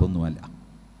നല്ലൊരു വാക്കൊന്നുമല്ല.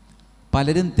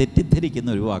 പലരും തെറ്റിദ്ധരിക്കുന്ന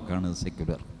ഒരു വാക്കാണ്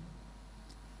സെക്യുലർ.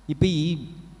 ഇപ്പോൾ ഈ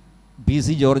PC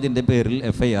ജോർജിൻ്റെ പേരിൽ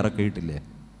FIR ഒക്കെ ഇട്ടില്ലേ,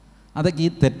 അതൊക്കെ ഈ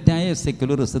തെറ്റായ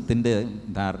സെക്യുലറിസത്തിൻ്റെ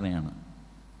ധാരണയാണ്.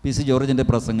 PC ജോർജിൻ്റെ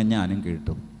പ്രസംഗം ഞാനും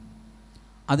കേട്ടു.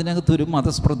 അതിനകത്തൊരു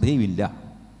മതസ്പർദ്ധയും ഇല്ല.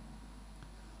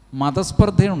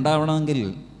 മതസ്പർദ്ധ ഉണ്ടാവണമെങ്കിൽ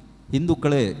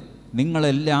ഹിന്ദുക്കളെ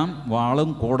നിങ്ങളെല്ലാം വാളും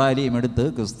കോടാലിയും എടുത്ത്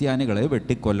ക്രിസ്ത്യാനികളെ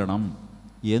വെട്ടിക്കൊല്ലണം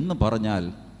എന്ന് പറഞ്ഞാൽ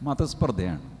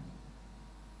മതസ്പർദ്ധയാണ്.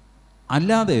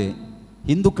 അല്ലാതെ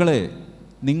ഹിന്ദുക്കളെ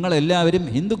നിങ്ങളെല്ലാവരും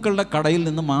ഹിന്ദുക്കളുടെ കടയിൽ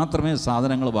നിന്ന് മാത്രമേ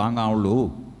സാധനങ്ങൾ വാങ്ങാവുള്ളൂ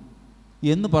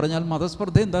എന്ന് പറഞ്ഞാൽ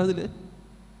മതസ്പർദ്ധ എന്താ?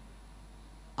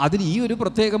 അതിൽ ഈ ഒരു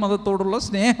പ്രത്യേക മതത്തോടുള്ള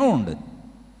സ്നേഹമുണ്ട്,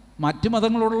 മറ്റു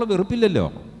മതങ്ങളോടുള്ള വെറുപ്പില്ലല്ലോ.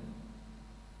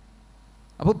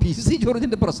 അപ്പോൾ PC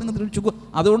ജോർജിൻ്റെ പ്രസംഗത്തിൽ ചുക്കും.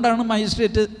 അതുകൊണ്ടാണ്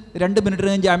മജിസ്ട്രേറ്റ് 2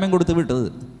 മിനിറ്റിനകം ജാമ്യം കൊടുത്ത് വിട്ടത്.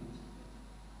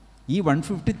 ഈ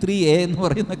 153A എന്ന്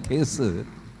പറയുന്ന കേസ്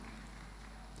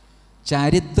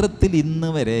ചരിത്രത്തിൽ ഇന്ന്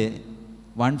വരെ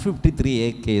 153A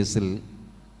കേസിൽ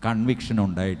കൺവിക്ഷൻ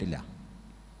ഉണ്ടായിട്ടില്ല.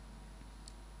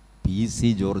 PC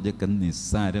ജോർജൊക്കെ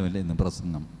നിസ്സാരമല്ല ഇന്ന്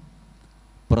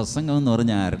പ്രസംഗം എന്ന്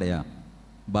പറഞ്ഞാൽ ആരുടെയാ?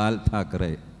 ബാൽ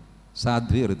താക്കറെ,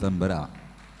 സാധ്വി റിതംബര,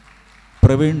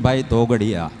 പ്രവീൺ ഭായ്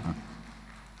തോഗഡിയ,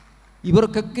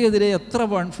 ഇവർക്കൊക്കെ എതിരെ എത്ര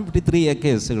 153A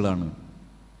കേസുകളാണ്.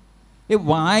 ഈ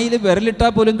വായിൽ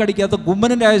വിരലിട്ടാൽ പോലും കടിക്കാത്ത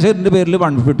കുമ്മനം രാജശേഖരൻ്റെ പേരിൽ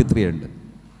 153 ഉണ്ട്.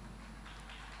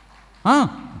 ആ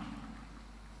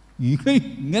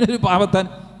ഇങ്ങനൊരു പാവത്താൻ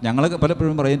ഞങ്ങളൊക്കെ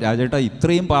പലപ്പോഴും പറയും, രാജേട്ടാ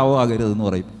ഇത്രയും പാവമാകരുതെന്ന്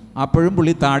പറയും. അപ്പോഴും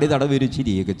പുള്ളി താടി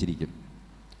തടവിരിച്ചിരിയൊക്കെ ചിരിക്കും.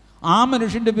 ആ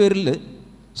മനുഷ്യൻ്റെ പേരിൽ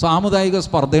സാമുദായിക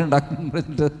സ്പർദ്ധ ഉണ്ടാക്കുന്ന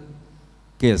പറഞ്ഞിട്ട്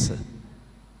കേസ്.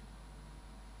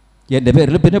 എൻ്റെ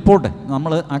പേരിൽ പിന്നെ പോട്ടെ,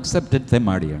 നമ്മൾ അക്സെപ്റ്റഡ്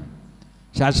തെമ്മാടിയാണ്.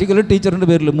 ശശികല ടീച്ചറിൻ്റെ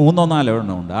പേരിൽ 3-4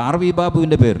 എണ്ണം ഉണ്ട്. RV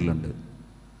ബാബുവിൻ്റെ പേരിലുണ്ട്.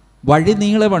 വഴി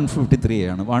നീളെ 153A.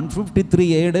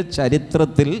 153Aയുടെ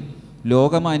ചരിത്രത്തിൽ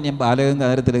ലോകമാന്യം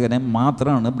ബാലഗംഗാധര തിലകനെ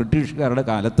മാത്രമാണ് ബ്രിട്ടീഷുകാരുടെ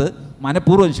കാലത്ത്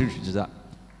മനഃപൂർവ്വം ശിക്ഷിച്ചത്.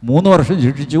 3 വർഷം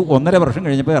ശിക്ഷിച്ചു, 1.5 വർഷം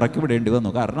കഴിഞ്ഞപ്പോൾ ഇറക്കി വിടേണ്ടി വന്നു.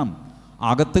 കാരണം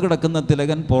അകത്ത് കിടക്കുന്ന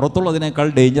തിലകൻ പുറത്തുള്ളതിനേക്കാൾ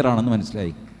ഡേഞ്ചറാണെന്ന്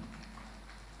മനസ്സിലായി.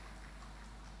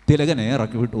 തിലകനെ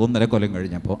ഇറക്കി വിട്ടു 1.5 കൊല്ലം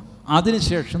കഴിഞ്ഞപ്പോൾ.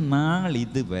 അതിനുശേഷം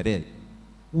നാളിതുവരെ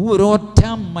ഒരൊറ്റ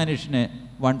മനുഷ്യനെ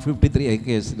 153A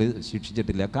കേസിൽ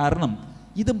ശിക്ഷിച്ചിട്ടില്ല. കാരണം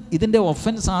ഇതിൻ്റെ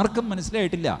ഒഫൻസ് ആർക്കും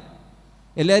മനസ്സിലായിട്ടില്ല.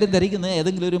 എല്ലാവരും ധരിക്കുന്നത്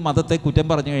ഏതെങ്കിലും ഒരു മതത്തെ കുറ്റം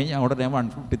പറഞ്ഞു കഴിഞ്ഞാൽ ഉടനെ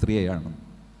 153A ആണ്.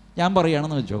 ഞാൻ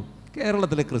പറയുകയാണെന്ന് വെച്ചോ,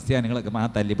 കേരളത്തിലെ ക്രിസ്ത്യാനികളൊക്കെ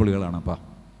തല്ലിപ്പൊളികളാണ്. അപ്പം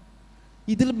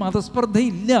ഇതിൽ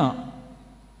മതസ്പർദ്ധയില്ല.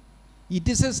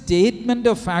 It is A statement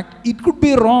of fact. It could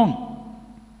be wrong.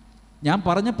 ഞാൻ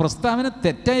പറഞ്ഞ പ്രസ്താവന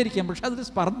തെറ്റായിരിക്കാം, പക്ഷെ അതിൽ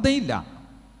സ്പർദ്ധയില്ല.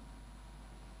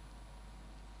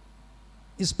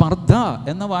 ഈ സ്പർദ്ധ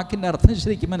എന്ന വാക്കിൻ്റെ അർത്ഥം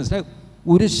ശരിക്കും മനസ്സിലാകും.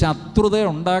 ഒരു ശത്രുത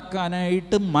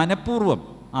ഉണ്ടാക്കാനായിട്ട് മനഃപൂർവ്വം,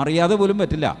 അറിയാതെ പോലും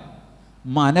പറ്റില്ല,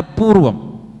 മനഃപൂർവ്വം,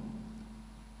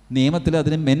 നിയമത്തിൽ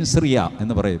അതിന് മെൻസറിയ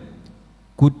എന്ന് പറയും,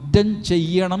 കുറ്റം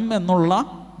ചെയ്യണം എന്നുള്ള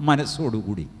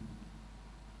മനസ്സോടുകൂടി.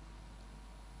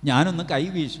 ഞാനൊന്ന് കൈ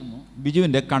വീശുന്നു,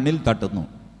 ബിജുവിൻ്റെ കണ്ണിൽ തട്ടുന്നു,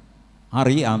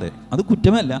 അറിയാതെ, അത്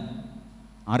കുറ്റമല്ല.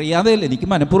 അറിയാതെയല്ല, എനിക്ക്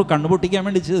മനഃപൂർവ്വം കണ്ണുപൊട്ടിക്കാൻ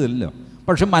വേണ്ടി ചെയ്തില്ലല്ലോ.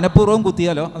 പക്ഷെ മനഃപൂർവ്വം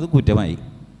കുത്തിയാലോ അത് കുറ്റമായി.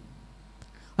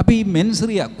 അപ്പോൾ ഈ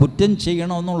മെൻസറിയ, കുറ്റം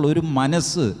ചെയ്യണമെന്നുള്ളൊരു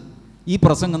മനസ്സ് ഈ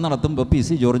പ്രസംഗം നടത്തുമ്പോൾ PC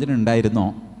ജോർജിന് ഉണ്ടായിരുന്നോ?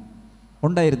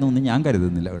 ഉണ്ടായിരുന്നു എന്ന് ഞാൻ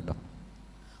കരുതുന്നില്ല കേട്ടോ.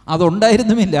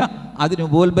 അതുണ്ടായിരുന്നുമില്ല. അതിന്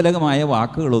ഉപോത്ബലകമായ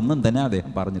വാക്കുകളൊന്നും തന്നെ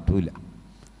അദ്ദേഹം പറഞ്ഞിട്ടുമില്ല.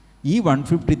 ഈ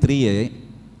 153A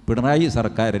പിണറായി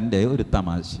സർക്കാരിൻ്റെ ഒരു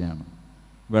തമാശയാണ്.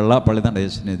 വെള്ളാപ്പള്ളി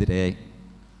നടേശനെതിരെ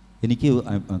എനിക്ക്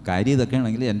കാര്യം ഇതൊക്കെ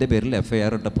ആണെങ്കിൽ എൻ്റെ പേരിൽ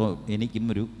FIR ഇട്ടപ്പോൾ എനിക്കും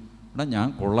ഞാൻ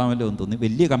കൊള്ളാമല്ലോ എന്ന് തോന്നി.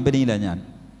 വലിയ കമ്പനിയിലാണ് ഞാൻ.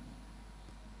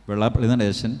 വെള്ളാപ്പള്ളി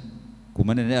നടേശൻ,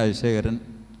 കുമ്മനം രാജശേഖരൻ,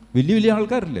 വലിയ വലിയ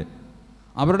ആൾക്കാരല്ലേ,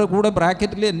 അവരുടെ കൂടെ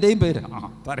ബ്രാക്കറ്റിൽ എൻ്റെയും പേര്.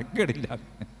 തരക്കേടില്ല.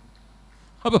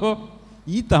 അപ്പോൾ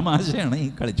ഈ തമാശയാണ് ഈ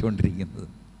കളിച്ചുകൊണ്ടിരിക്കുന്നത്.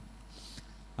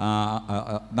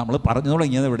 നമ്മൾ പറഞ്ഞു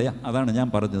തുടങ്ങിയത് എവിടെയാണ്? അതാണ് ഞാൻ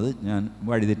പറഞ്ഞത്. ഞാൻ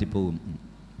വഴിതെറ്റിപ്പോകും.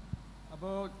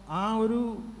 അപ്പോൾ ആ ഒരു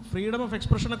ഫ്രീഡം ഓഫ്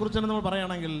എക്സ്പ്രഷനെ കുറിച്ച് തന്നെ നമ്മൾ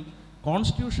പറയുകയാണെങ്കിൽ,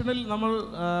 കോൺസ്റ്റിറ്റ്യൂഷനിൽ നമ്മൾ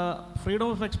ഫ്രീഡം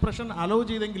ഓഫ് എക്സ്പ്രഷൻ അലോ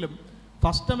ചെയ്തെങ്കിലും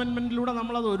ഫസ്റ്റ് അമെൻമെൻറ്റിലൂടെ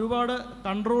നമ്മളത് ഒരുപാട്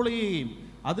കൺട്രോൾ ചെയ്യുകയും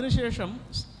അതിനുശേഷം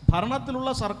ഭരണത്തിലുള്ള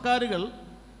സർക്കാരുകൾ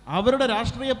അവരുടെ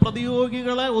രാഷ്ട്രീയ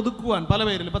പ്രതിയോഗികളെ ഒതുക്കുവാൻ പല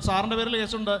പേരിൽ, ഇപ്പോൾ സാറിൻ്റെ പേരിൽ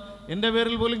കേസുണ്ട്, എൻ്റെ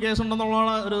പേരിൽ പോലും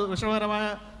കേസുണ്ടെന്നുള്ളതാണ് ഒരു വിഷമകരമായ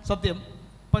സത്യം.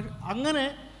 പക്ഷെ അങ്ങനെ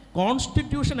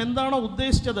കോൺസ്റ്റിറ്റ്യൂഷൻ എന്താണോ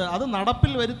ഉദ്ദേശിച്ചത് അത്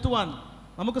നടപ്പിൽ വരുത്തുവാൻ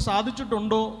നമുക്ക്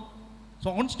സാധിച്ചിട്ടുണ്ടോ?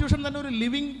 കോൺസ്റ്റിറ്റ്യൂഷൻ തന്നെ ഒരു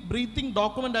ലിവിങ് ബ്രീത്തിങ്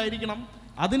ഡോക്യുമെൻ്റ് ആയിരിക്കണം.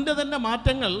 അതിൻ്റെ തന്നെ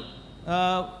മാറ്റങ്ങൾ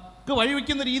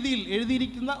വഴിവെക്കുന്ന രീതിയിൽ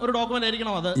എഴുതിയിരിക്കുന്ന ഒരു ഡോക്യുമെൻ്റ്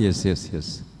ആയിരിക്കണം അത്.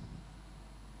 യെസ്.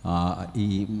 ഈ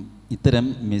ഇത്തരം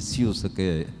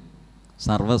മിസ്യൂസൊക്കെ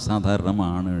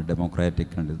സർവ്വസാധാരണമാണ്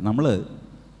ഡെമോക്രാറ്റിക് കൺട്രി. നമ്മൾ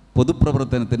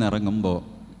പൊതുപ്രവർത്തനത്തിന് ഇറങ്ങുമ്പോൾ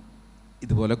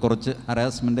ഇതുപോലെ കുറച്ച്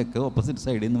ഹറാസ്മെൻ്റൊക്കെ ഓപ്പോസിറ്റ്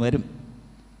സൈഡിൽ നിന്ന് വരും.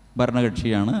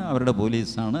 ഭരണകക്ഷിയാണ്, അവരുടെ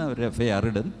പോലീസാണ്, അവർ FIR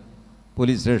ഇടും,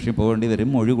 പോലീസ് സ്റ്റേഷനിൽ പോകേണ്ടി വരും,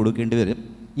 മൊഴി കൊടുക്കേണ്ടി വരും.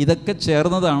 ഇതൊക്കെ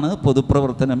ചേർന്നതാണ്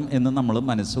പൊതുപ്രവർത്തനം എന്ന് നമ്മൾ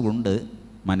മനസ്സുകൊണ്ട്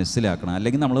മനസ്സിലാക്കണം.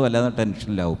 അല്ലെങ്കിൽ നമ്മൾ വല്ലാതെ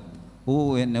ടെൻഷനിലാവും.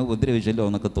 എന്നെ ഉപദ്രവിച്ചല്ലോ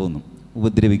എന്നൊക്കെ തോന്നും.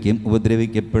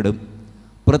 ഉപദ്രവിക്കപ്പെടും.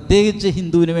 പ്രത്യേകിച്ച്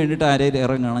ഹിന്ദുവിന് വേണ്ടിയിട്ട് ആരെങ്കിലും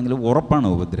ഇറങ്ങുകയാണെങ്കിൽ ഉറപ്പാണ്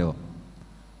ഉപദ്രവം.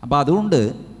 അപ്പോൾ അതുകൊണ്ട്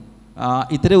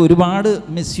ഇത്തരം ഒരുപാട്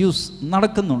മിസ്യൂസ്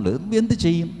നടക്കുന്നുണ്ട്. എന്ത്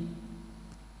ചെയ്യും?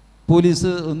 പോലീസ്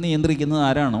നിയന്ത്രിക്കുന്നത്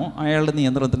ആരാണോ അയാളുടെ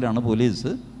നിയന്ത്രണത്തിലാണ്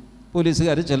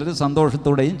പോലീസുകാർ. ചിലർ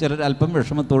സന്തോഷത്തോടെയും ചിലർ അല്പം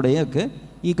വിഷമത്തോടെയും ഒക്കെ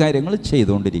ഈ കാര്യങ്ങൾ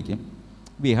ചെയ്തുകൊണ്ടിരിക്കും.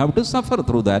 We have to suffer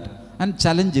through that and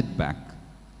challenge it back.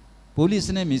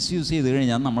 പോലീസിനെ മിസ്യൂസ് ചെയ്ത്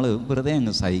കഴിഞ്ഞാൽ നമ്മൾ വെറുതെ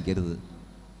അങ്ങ് സഹിക്കരുത്.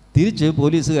 തിരിച്ച്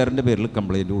പോലീസുകാരൻ്റെ പേരിൽ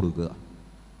കംപ്ലയിൻറ്റ് കൊടുക്കുക.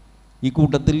 ഈ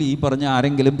കൂട്ടത്തിൽ ഈ പറഞ്ഞ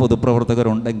ആരെങ്കിലും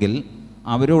പൊതുപ്രവർത്തകരുണ്ടെങ്കിൽ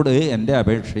അവരോട് എൻ്റെ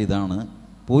അപേക്ഷ ഇതാണ്: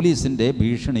 പോലീസിൻ്റെ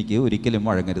ഭീഷണിക്ക് ഒരിക്കലും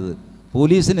വഴങ്ങരുത്.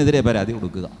 പോലീസിനെതിരെ പരാതി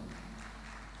കൊടുക്കുക,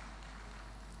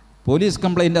 പോലീസ്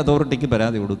കംപ്ലയിൻ്റ് അതോറിറ്റിക്ക്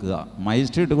പരാതി കൊടുക്കുക,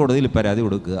 മജിസ്ട്രേറ്റ് കോടതിയിൽ പരാതി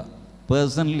കൊടുക്കുക.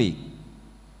 പേഴ്സണലി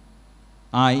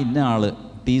ഇന്ന ആൾ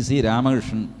TC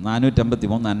രാമകൃഷ്ണൻ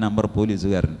 453 നമ്പർ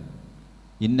പോലീസുകാരൻ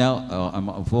ഇന്ന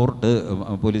ഫോർട്ട്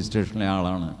പോലീസ് സ്റ്റേഷനിലെ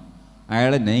ആളാണ്,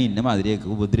 അയാളെന്നെ ഇന്ന മാതിരിയൊക്കെ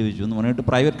ഉപദ്രവിച്ചു എന്ന് പറഞ്ഞിട്ട്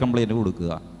പ്രൈവറ്റ് കംപ്ലയിൻറ്റ്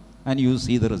കൊടുക്കുക. And you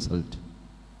see the result.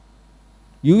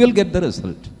 You will get the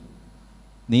result.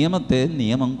 നിയമത്തെ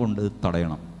നിയമം കൊണ്ട്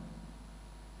തടയണം.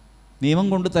 നിയമം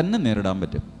കൊണ്ട് തന്നെ നേരിടാൻ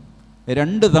പറ്റും.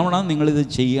 2 തവണ നിങ്ങളിത്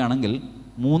ചെയ്യുകയാണെങ്കിൽ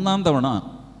 3-ാം തവണ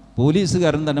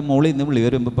പോലീസുകാരൻ തന്നെ മുകളിൽ നിന്ന് വിളി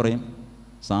വരുമ്പോൾ പറയും,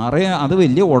 സാറേ അത്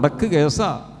വലിയ ഉടക്ക്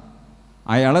കേസാണ്,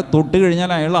 അയാളെ തൊട്ട്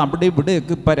കഴിഞ്ഞാൽ അയാൾ അവിടെ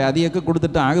ഇവിടെയൊക്കെ പരാതിയൊക്കെ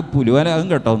കൊടുത്തിട്ട് ആകെ പുലുവാലാകും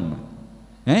കേട്ടോ എന്ന്.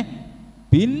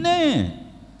 പിന്നെ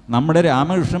നമ്മുടെ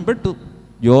രാമകൃഷ്ണൻ പെട്ടു,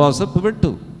 ജോസഫ്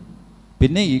പെട്ടു,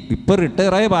 പിന്നെ ഇപ്പോൾ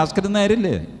റിട്ടയറായ ഭാസ്കരൻ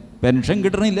നായരില്ലേ, പെൻഷൻ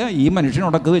കിട്ടണില്ല, ഈ മനുഷ്യൻ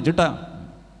ഉടക്ക് വെച്ചിട്ടാ.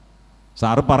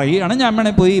 സാറ് പറയുകയാണ് ഞാൻ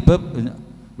വേണേൽ പോയി ഇപ്പം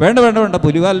വേണ്ട വേണ്ട വേണ്ട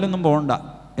പുലിവാലിനൊന്നും പോകണ്ട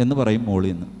എന്ന് പറയും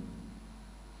മോളിൽ നിന്ന്.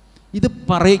 ഇത്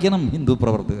പറയിക്കണം ഹിന്ദു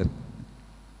പ്രവർത്തകർ,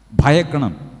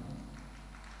 ഭയക്കണം.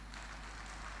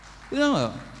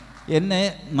 എന്നെ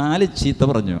 4 ചീത്ത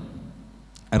പറഞ്ഞു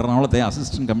എറണാകുളത്തെ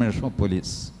അസിസ്റ്റൻറ്റ് കമ്മീഷണർ ഓഫ്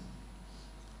പോലീസ്.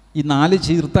 ഈ 4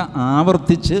 ചീത്ത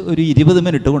ആവർത്തിച്ച് ഒരു 20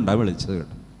 മിനിറ്റ് കൊണ്ടാണ് വിളിച്ചത്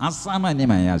കേട്ടോ.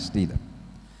 അസാമാന്യമായ അശ്ലീലം.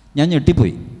 ഞാൻ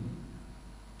ഞെട്ടിപ്പോയി.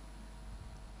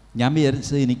 ഞാൻ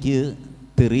വിചാരിച്ചത് എനിക്ക്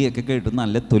തെറിയൊക്കെ കേട്ട്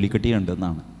നല്ല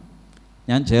തൊലിക്കെട്ടിയുണ്ടെന്നാണ്.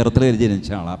 ഞാൻ ചേർത്തലയിൽ ജനിച്ച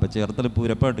ആളാണ്. അപ്പോൾ ചേർത്തല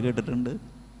പൂരപ്പാട്ട് കേട്ടിട്ടുണ്ട്,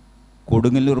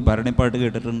 കൊടുങ്ങല്ലൂർ ഭരണിപ്പാട്ട്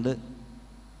കേട്ടിട്ടുണ്ട്.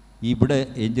 ഇവിടെ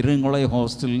എഞ്ചിനീയറിംഗ് കോളേജ്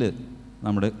ഹോസ്റ്റലിൽ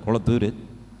നമ്മുടെ കുളത്തൂർ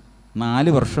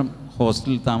 4 വർഷം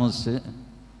ഹോസ്റ്റലിൽ താമസിച്ച്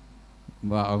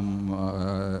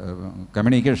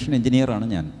കമ്മ്യൂണിക്കേഷൻ എഞ്ചിനീയറാണ്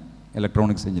ഞാൻ,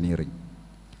 ഇലക്ട്രോണിക്സ് എഞ്ചിനീയറിങ്.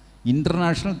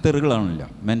 International തെറികളാണല്ലോ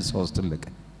men's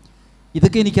ഹോസ്റ്റലിലൊക്കെ.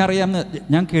 ഇതൊക്കെ എനിക്കറിയാമെന്ന്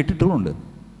ഞാൻ കേട്ടിട്ടുമുണ്ട്.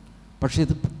 പക്ഷേ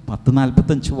ഇത്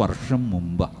 40-45 വർഷം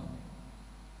മുമ്പാണ്.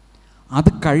 അത്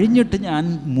കഴിഞ്ഞിട്ട് ഞാൻ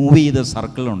മൂവ് ചെയ്ത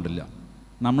സർക്കിളുണ്ടല്ലോ,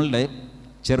 നമ്മളുടെ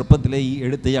ചെറുപ്പത്തിലെ ഈ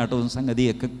എഴുത്തുചാട്ടവും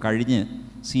സംഗതിയൊക്കെ കഴിഞ്ഞ്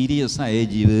സീരിയസ് ആയ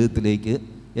ജീവിതത്തിലേക്ക്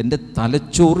എൻ്റെ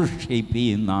തലച്ചോറ് ഷേപ്പ്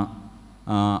ചെയ്യുന്ന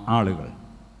ആളുകൾ,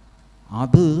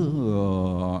 അത്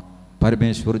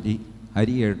Parameshwarji,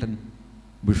 ഹരിയേട്ടൻ,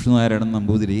 Vishnunarayanan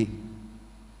Namboothiri,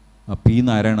 P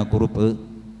Narayana Kurup,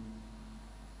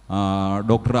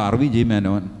 doctor RV G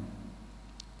Menon,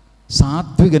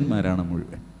 സാത്വികന്മാരാണ്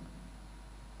മുഴുവൻ.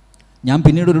 ഞാൻ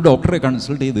പിന്നീട് ഒരു ഡോക്ടറെ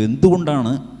കൺസൾട്ട് ചെയ്തു,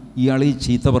 എന്തുകൊണ്ടാണ് ഇയാൾ ഈ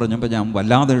ചീത്ത പറഞ്ഞപ്പോൾ ഞാൻ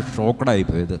വല്ലാതെ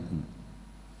ഷോക്കഡായിപ്പോയത്.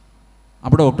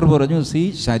 അപ്പോൾ ഡോക്ടർ പറഞ്ഞു,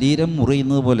 ശരീരം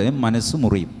മുറിയുന്നത് പോലെ മനസ്സ്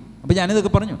മുറിയും. അപ്പോൾ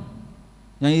ഞാനിതൊക്കെ പറഞ്ഞു,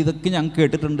 ഇതൊക്കെ ഞാൻ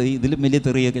കേട്ടിട്ടുണ്ട്, ഇതിലും വലിയ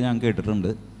തെറിയൊക്കെ ഞാൻ കേട്ടിട്ടുണ്ട്.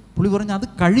 പുള്ളി പറഞ്ഞു അത്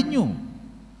കഴിഞ്ഞു,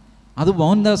 അത്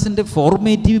മോഹൻദാസിൻ്റെ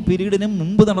ഫോർമേറ്റീവ് പീരീഡിന്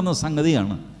മുമ്പ് നടന്ന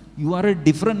സംഗതിയാണ്. You are A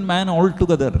different man all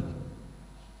together.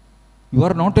 You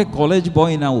are not A college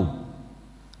boy now.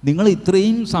 നിങ്ങൾ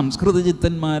ഇത്രയും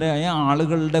സംസ്കൃതചിത്തന്മാരായ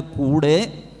ആളുകളുടെ കൂടെ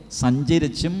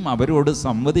സഞ്ചരിച്ചും അവരോട്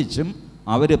സംവദിച്ചും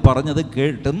അവർ പറഞ്ഞത്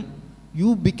കേട്ടും U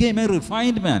became A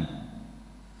refined man.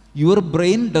 Your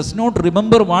brain does not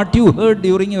remember what you heard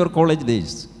during your college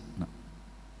days.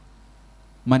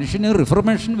 മനുഷ്യന്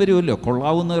reformation വരുമല്ലോ,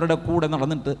 കൊള്ളാവുന്നവരുടെ കൂടെ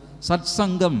നടന്നിട്ട്.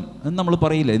 സത്സംഗം എന്ന് നമ്മൾ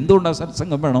പറയില്ല. എന്തുകൊണ്ടാണ്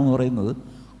സത്സംഗം വേണമെന്ന് പറയുന്നത്?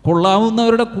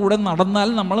 കൊള്ളാവുന്നവരുടെ കൂടെ നടന്നാൽ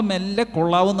നമ്മൾ മെല്ലെ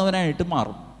കൊള്ളാവുന്നവനായിട്ട്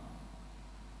മാറും.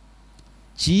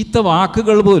 ചീത്ത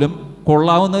വാക്കുകൾ പോലും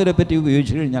കൊള്ളാവുന്നവരെ പറ്റി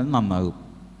ഉപയോഗിച്ച് കഴിഞ്ഞാൽ നന്നാകും.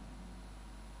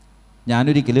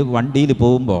 ഞാനൊരിക്കൽ വണ്ടിയിൽ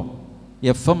പോകുമ്പോൾ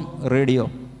FM റേഡിയോ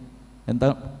എന്താ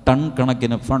ടൺ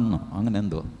കണക്കിന് ഫണ്ണോ അങ്ങനെ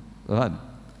എന്തോ,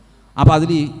 അപ്പോൾ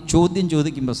അതിൽ ചോദ്യം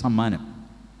ചോദിക്കുമ്പോൾ സമ്മാനം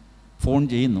ഫോൺ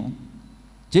ചെയ്യുന്നു.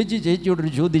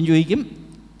 ചേച്ചിയോടൊരു ചോദ്യം ചോദിക്കും,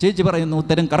 ചേച്ചി പറയുന്നു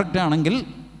ഉത്തരം കറക്റ്റാണെങ്കിൽ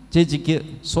ചേച്ചിക്ക്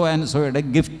സോ ആൻഡ് സോയുടെ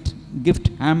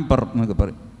ഗിഫ്റ്റ് ഹാമ്പർ എന്നൊക്കെ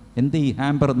പറയും. എന്ത് ഈ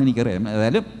ഹാമ്പർ എന്ന് എനിക്കറിയാം.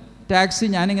 ഏതായാലും ടാക്സി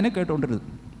ഞാനിങ്ങനെ കേട്ടുകൊണ്ടിരുന്നു.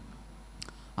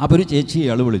 അപ്പോൾ ഒരു ചേച്ചി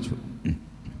ഇയാൾ വിളിച്ചു.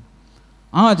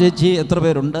 ചേച്ചി എത്ര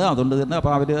പേരുണ്ട്? അതുകൊണ്ട് തന്നെ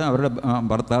അപ്പോൾ അവരുടെ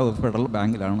ഭർത്താവ് ഫെഡറൽ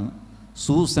ബാങ്കിലാണ്,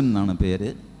 സൂസൻ എന്നാണ് പേര്,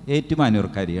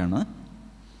 ഏറ്റുമാനൂർക്കാരിയാണ്.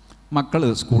 മക്കൾ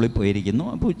സ്കൂളിൽ പോയിരിക്കുന്നു.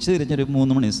 അപ്പോൾ ഉച്ചതിരിഞ്ഞൊരു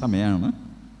 3 മണി സമയമാണ്.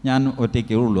 ഞാൻ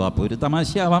ഒറ്റയ്ക്കേ ഉള്ളൂ. അപ്പോൾ ഒരു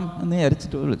തമാശയാവാം എന്ന്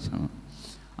വിചാരിച്ചിട്ട് വിളിച്ചാണ്.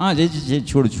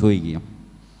 ചേച്ചിയോട് ചോദിക്കുക,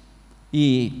 ഈ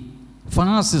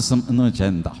ഫാസിസം എന്ന് വെച്ചാൽ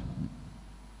എന്താ?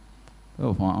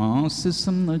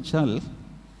 ഫാസിസം എന്ന് വെച്ചാൽ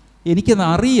എനിക്കത്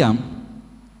അറിയാം,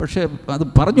 പക്ഷേ അത്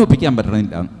പറഞ്ഞൊപ്പിക്കാൻ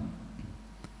പറ്റണില്ല.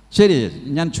 ശരി,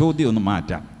 ഞാൻ ചോദ്യം ഒന്ന്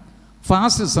മാറ്റാം.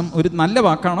 ഫാസിസം ഒരു നല്ല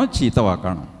വാക്കാണോ ചീത്ത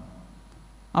വാക്കാണോ?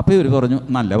 അപ്പോൾ ഇവർ പറഞ്ഞു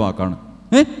നല്ല വാക്കാണ്.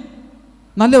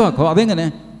 നല്ല വാക്കോ? അതെങ്ങനെ?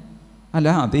 അല്ല,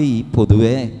 അത് ഈ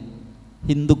പൊതുവേ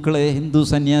ഹിന്ദുക്കളെ, ഹിന്ദു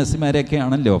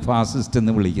സന്യാസിമാരെയൊക്കെയാണല്ലോ ഫാസിസ്റ്റ്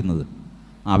എന്ന് വിളിക്കുന്നത്.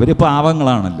 അവർ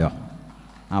പാവങ്ങളാണല്ലോ.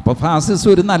 അപ്പോൾ ഫാസിസ്റ്റ്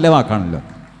ഒരു നല്ല വാക്കാണല്ലോ.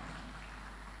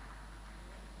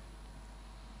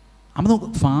 അപ്പം നോക്ക്,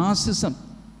 ഫാസിസം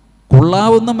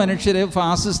കൊള്ളാവുന്ന മനുഷ്യരെ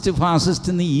ഫാസിസ്റ്റ്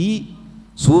എന്ന് ഈ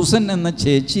സൂസൻ എന്ന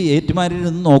ചേച്ചി ഏറ്റുമാരിൽ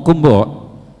നിന്ന് നോക്കുമ്പോൾ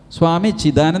സ്വാമി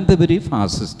ചിദാനന്ദപുരി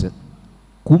ഫാസിസ്റ്റ്,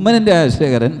 കുമ്മനം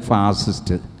രാജശേഖരൻ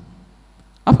ഫാസിസ്റ്റ്.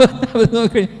 അപ്പോൾ അവർ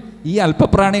നോക്കി ഈ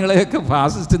അല്പപ്രാണികളെയൊക്കെ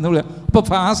ഫാസിസ്റ്റ് എന്ന് വിളിക്കുക. അപ്പോൾ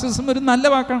ഫാസിസം ഒരു നല്ല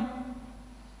വാക്കാണ്,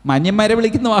 മാന്യന്മാരെ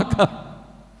വിളിക്കുന്ന വാക്കാണ്.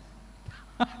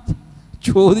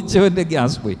 ചോദിച്ചവൻ്റെ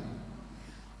ഗ്യാസ് പോയി.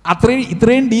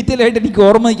 ഇത്രയും ഡീറ്റെയിൽ ആയിട്ട് എനിക്ക്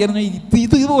ഓർമ്മ വയ്ക്കായിരുന്നു.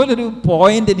 ഇതുപോലൊരു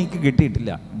പോയിന്റ് എനിക്ക്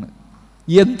കിട്ടിയിട്ടില്ല.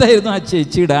 എന്തായിരുന്നു ആ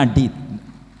ചേച്ചിയുടെ അടി?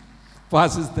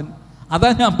 ഫാസിസ്റ്റൻ. അതാ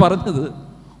ഞാൻ പറഞ്ഞത്,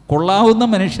 കൊള്ളാവുന്ന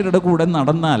മനുഷ്യരുടെ കൂടെ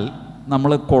നടന്നാൽ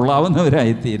നമ്മൾ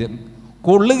കൊള്ളാവുന്നവരായിത്തീരും.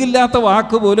 കൊള്ളുകില്ലാത്ത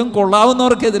വാക്ക് പോലും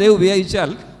കൊള്ളാവുന്നവർക്കെതിരെ ഉപയോഗിച്ചാൽ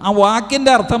ആ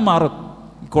വാക്കിൻ്റെ അർത്ഥം മാറും.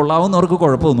 കൊള്ളാവുന്നവർക്ക്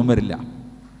കുഴപ്പമൊന്നും വരില്ല.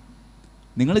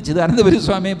 നിങ്ങൾ ചിദാനന്ദപുരി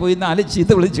സ്വാമിയെ പോയി 4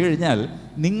 ചീത്ത വിളിച്ചു കഴിഞ്ഞാൽ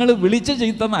നിങ്ങൾ വിളിച്ച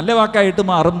ചീത്ത നല്ല വാക്കായിട്ട്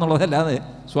മാറും എന്നുള്ളതല്ലാതെ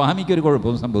സ്വാമിക്കൊരു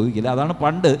കുഴപ്പവും സംഭവിക്കില്ല. അതാണ്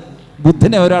പണ്ട്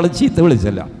ബുദ്ധനെ ഒരാൾ ചീത്ത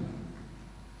വിളിച്ചല്ല,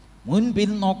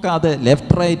 മുൻപിൻ നോക്കാതെ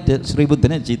ലെഫ്റ്റ് റൈറ്റ്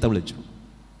ശ്രീബുദ്ധനെ ചീത്ത വിളിച്ചു.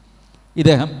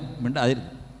 ഇദ്ദേഹം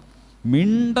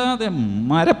മിണ്ടാതെ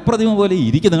മരപ്രതിമ പോലെ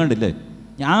ഇരിക്കുന്ന കണ്ടില്ലേ?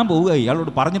 ഞാൻ പോവുക,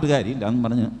 ഇയാളോട് പറഞ്ഞിട്ട് കാര്യമില്ല എന്ന്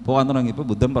പറഞ്ഞ് പോകാൻ തുടങ്ങിയപ്പോൾ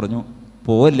ബുദ്ധൻ പറഞ്ഞു,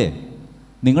 പോവല്ലേ,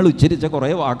 നിങ്ങൾ ഉച്ചരിച്ച കുറേ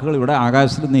വാക്കുകൾ ഇവിടെ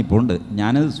ആകാശത്തിൽ നിന്ന് ഇപ്പോൾ ഉണ്ട്,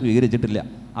 ഞാനത് സ്വീകരിച്ചിട്ടില്ല,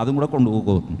 അതും കൂടെ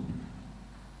കൊണ്ടുപോകും.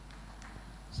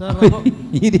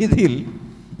 ഈ രീതിയിൽ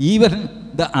even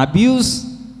the abuse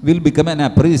will become an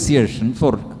appreciation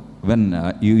four when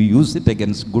you use it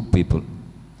against good people.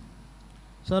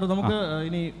 Sir, നമുക്ക്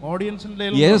ഇനി ഓഡിയൻസിൻ്റെ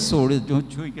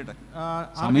ചോദിക്കട്ടെ,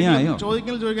 സമയമായോ?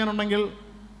 ചോദിക്കാനുണ്ടെങ്കിൽ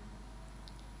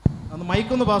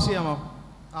മൈക്കൊന്ന് പാസ് ചെയ്യാമോ?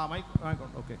 Mic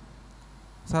okay.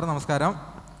 സാർ നമസ്കാരം.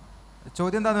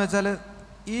 ചോദ്യം എന്താണെന്ന് വെച്ചാൽ,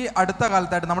 ഈ അടുത്ത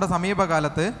കാലത്തായിട്ട് നമ്മുടെ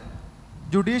സമീപകാലത്ത്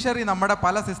ജുഡീഷ്യറി നമ്മുടെ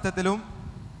പല സിസ്റ്റത്തിലും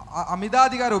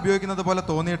അമിതാധികാരം ഉപയോഗിക്കുന്നത് പോലെ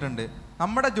തോന്നിയിട്ടുണ്ട്.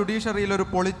 നമ്മുടെ ജുഡീഷ്യറിയിൽ ഒരു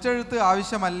പൊളിച്ചെഴുത്ത്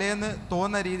ആവശ്യമല്ലേ എന്ന്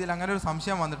തോന്നുന്ന രീതിയിൽ അങ്ങനെ ഒരു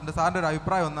സംശയം വന്നിട്ടുണ്ട്. സാറിൻ്റെ ഒരു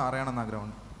അഭിപ്രായം ഒന്ന് അറിയണമെന്ന്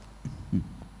ആഗ്രഹമുണ്ട്.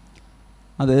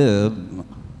 അത്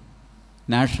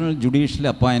national judicial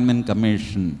appointment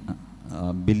commission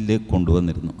bill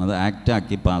കൊണ്ടുവന്നിരുന്നു. അത്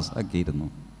ആക്റ്റാക്കി പാസ്സാക്കിയിരുന്നു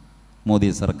മോദി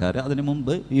സർക്കാർ. അതിനു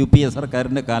മുമ്പ് UPA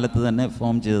സർക്കാരിൻ്റെ കാലത്ത് തന്നെ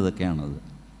ഫോം ചെയ്തതൊക്കെയാണത്.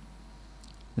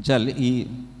 വെച്ചാൽ ഈ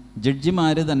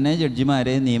ജഡ്ജിമാർ തന്നെ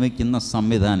ജഡ്ജിമാരെ നിയമിക്കുന്ന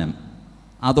സംവിധാനം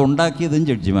അതുണ്ടാക്കിയതും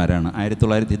ജഡ്ജിമാരാണ്.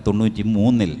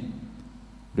 1993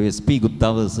 ഒരു SP ഗുപ്ത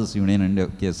വേഴ്സസ് യൂണിയനിൻ്റെ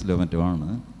കേസിലോ മറ്റുമാണ്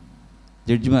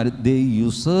ജഡ്ജിമാർ ദേ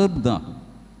യൂസേർഡ് the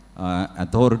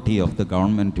authority of the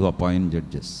government to appoint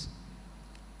judges.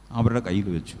 അവരുടെ കയ്യിൽ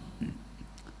വെച്ചു.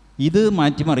 ഇത്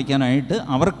മാറ്റിമറിക്കാനായിട്ട്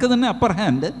അവർക്ക് തന്നെ അപ്പർ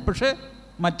ഹാൻഡ്, പക്ഷേ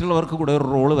മറ്റുള്ളവർക്ക് കൂടെ ഒരു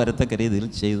റോള് വരത്തക്ക രീതിയിൽ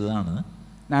ചെയ്തതാണ്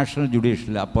national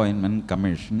judicial appointment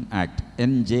commission act,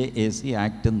 NJAC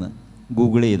act എന്ന്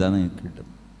ഗൂഗിൾ ചെയ്താൽ നിങ്ങൾക്ക് കിട്ടും.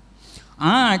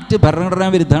 ആ ആക്ട് ഭരണഘടനാ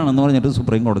വിരുദ്ധമാണെന്ന് പറഞ്ഞിട്ട്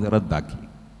സുപ്രീം കോടതി റദ്ദാക്കി.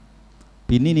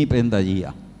 പിന്നെ ഇനിയിപ്പോൾ എന്താ ചെയ്യുക?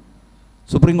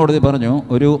 സുപ്രീം കോടതി പറഞ്ഞു,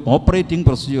 ഒരു ഓപ്പറേറ്റിംഗ്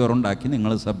പ്രൊസീജിയർ ഉണ്ടാക്കി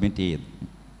നിങ്ങൾ സബ്മിറ്റ് ചെയ്തു.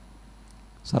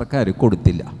 സർക്കാർ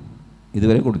കൊടുത്തില്ല,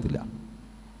 ഇതുവരെ കൊടുത്തില്ല.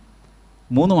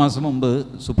 3 മാസം മുമ്പ്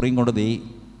സുപ്രീം കോടതി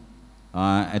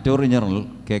അറ്റോർണി ജനറൽ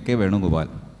KK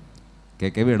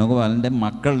വേണുഗോപാലിൻ്റെ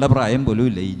മക്കളുടെ പ്രായം പോലും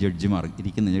ഇല്ല ഈ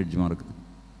ഇരിക്കുന്ന ജഡ്ജിമാർക്ക്.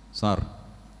 സാർ,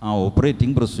 ആ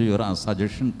ഓപ്പറേറ്റിംഗ് പ്രൊസീജിയർ ആ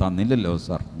സജഷൻ തന്നില്ലല്ലോ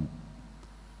സാർ.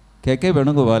 KK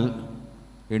വേണുഗോപാൽ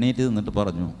എണീറ്റ് നിന്നിട്ട്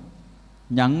പറഞ്ഞു,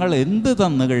 ഞങ്ങൾ എന്ത്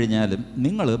തന്നു കഴിഞ്ഞാലും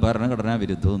നിങ്ങൾ ഭരണഘടനാ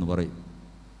വിരുദ്ധമെന്ന് പറയും,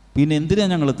 പിന്നെ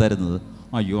എന്തിനാണ് ഞങ്ങൾ തരുന്നത്?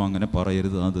 അയ്യോ അങ്ങനെ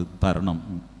പറയരുത്, അത് തരണം.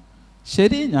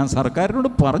 ശരി, ഞാൻ സർക്കാരിനോട്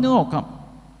പറഞ്ഞു നോക്കാം.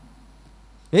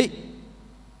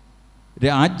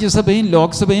 രാജ്യസഭയും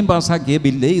ലോക്സഭയും പാസ്സാക്കിയ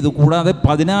ബില്ല് ഇത് കൂടാതെ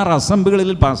 16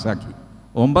 അസംബ്ലികളിൽ പാസ്സാക്കി.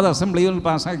 9 അസംബ്ലികളിൽ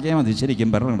പാസ്സാക്കിയാൽ മതി ശരിക്കും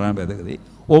ഭരണഘടനാ ഭേദഗതി.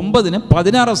 9-ന്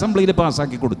 16 അസംബ്ലിയിൽ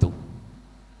പാസ്സാക്കി കൊടുത്തു.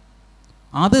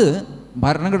 അത്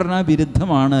ഭരണഘടനാ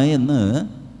വിരുദ്ധമാണ് എന്ന്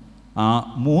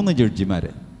 3 ജഡ്ജിമാർ,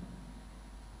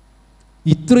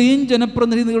 ഇത്രയും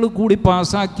ജനപ്രതിനിധികൾ കൂടി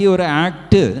പാസ്സാക്കിയ ഒരു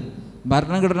ആക്ട്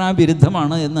ഭരണഘടനാ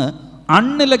വിരുദ്ധമാണ് എന്ന്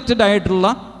അൺഇലക്റ്റഡ് ആയിട്ടുള്ള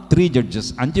 3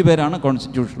 ജഡ്ജസ്, 5 പേരാണ്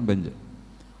കോൺസ്റ്റിറ്റ്യൂഷണൽ ബെഞ്ച്.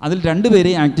 അതിൽ 2 പേരെ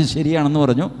ആക്ട് ശരിയാണെന്ന്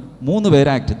പറഞ്ഞു, 3 പേര്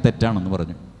ആക്ട് തെറ്റാണെന്ന്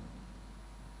പറഞ്ഞു.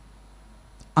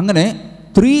 അങ്ങനെ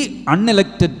 3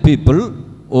 അൺഇലക്റ്റഡ് people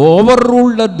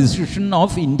overruled the decision of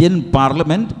Indian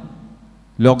Parliament,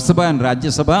 Lok Sabha and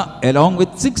Rajya Sabha along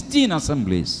with 16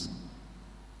 assemblies.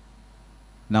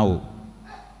 Now,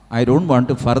 I don't want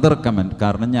to further comment,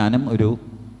 കാരണം ഞാനും ഒരു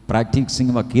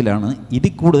പ്രാക്ടീസിങ് വക്കീലാണ്.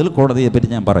 ഇതിൽ കൂടുതൽ കോടതിയെപ്പറ്റി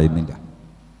ഞാൻ പറയുന്നില്ല.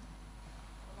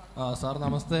 സാർ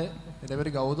നമസ്തേ, എൻ്റെ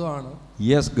പേര് ഗൗതമാണ്.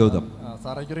 യെസ് ഗൗതം.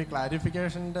 സാർ, എനിക്കൊരു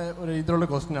ക്ലാരിഫിക്കേഷൻ്റെ ഒരു ഇതിലുള്ള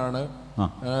ക്വസ്റ്റ്യൻ ആണ്.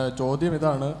 ചോദ്യം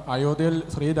ഇതാണ്: അയോധ്യയിൽ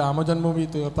ശ്രീരാമജന്മഭൂമി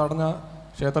തീർത്ഥാടന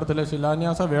ക്ഷേത്രത്തിലെ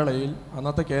ശിലാന്യാസ വേളയിൽ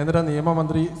അന്നത്തെ കേന്ദ്ര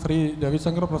നിയമമന്ത്രി ശ്രീ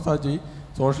രവിശങ്കർ പ്രസാദ്ജി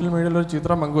സോഷ്യൽ മീഡിയയിൽ ഒരു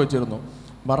ചിത്രം പങ്കുവച്ചിരുന്നു.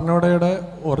 ഭരണഘടനയുടെ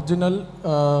ഒറിജിനൽ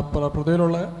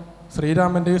പ്രതിയിലുള്ള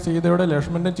ശ്രീരാമൻ്റെയും സീതയുടെ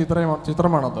ലക്ഷ്മണൻ്റെയും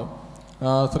ചിത്രമാണത്.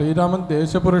 ശ്രീരാമൻ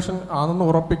ദേശപുരുഷൻ ആണെന്ന്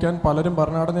ഉറപ്പിക്കാൻ പലരും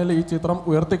ഭരണഘടനയിൽ ഈ ചിത്രം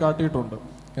ഉയർത്തിക്കാട്ടിയിട്ടുണ്ട്.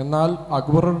 എന്നാൽ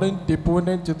അക്ബറുടെയും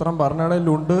ടിപ്പുവിൻ്റെയും ചിത്രം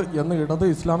ഭരണഘടനയിലുണ്ട് എന്ന് ഇടത്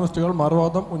ഇസ്ലാമിസ്റ്റുകൾ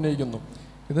മറുവാദം ഉന്നയിക്കുന്നു.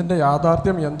 ഇതിൻ്റെ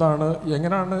യാഥാർത്ഥ്യം എന്താണ്?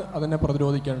 എങ്ങനെയാണ് അതിനെ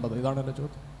പ്രതിരോധിക്കേണ്ടത്? ഇതാണ് എൻ്റെ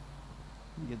ചോദ്യം.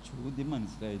 ചോദ്യം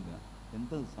മനസ്സിലായില്ല,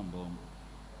 എന്താ സംഭവം?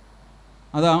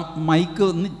 അതാ മൈക്ക്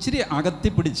ഒന്ന് ഇച്ചിരി അകത്തി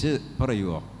പിടിച്ച്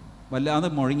പറയുമോ? വല്ലാതെ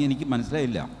മുഴങ്ങി, എനിക്ക്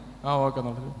മനസ്സിലായില്ല. ആ ഓക്കെ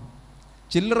നടക്കും.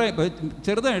 ചില്ലറ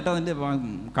ചെറുതായിട്ട് അതിൻ്റെ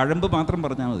കഴമ്പ് മാത്രം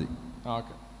പറഞ്ഞാൽ മതി.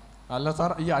 ഓക്കെ. അല്ല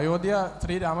സാർ, ഈ അയോധ്യ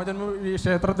ശ്രീ രാമജന്മഭൂമി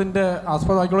ക്ഷേത്രത്തിൻ്റെ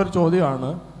ആസ്പദമാക്കിയുള്ളൊരു ചോദ്യമാണ്.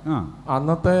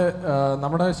 അന്നത്തെ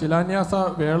നമ്മുടെ ശിലാന്യാസ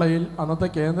വേളയിൽ അന്നത്തെ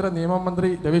കേന്ദ്ര നിയമമന്ത്രി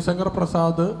രവിശങ്കർ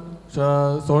പ്രസാദ്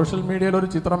സോഷ്യൽ മീഡിയയിൽ ഒരു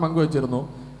ചിത്രം പങ്കുവച്ചിരുന്നു.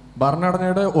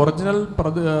 ഭരണഘടനയുടെ ഒറിജിനൽ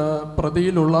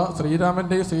പ്രതിയിലുള്ള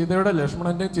ശ്രീരാമൻ്റെയും സീതയുടെ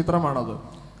ലക്ഷ്മണൻ്റെയും ചിത്രമാണത്.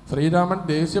 ശ്രീരാമൻ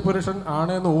ദേശീയ പുരുഷൻ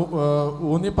ആണ് എന്ന്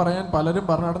ഊന്നി പറയാൻ പലരും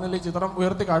ഭരണഘടനയിൽ ഈ ചിത്രം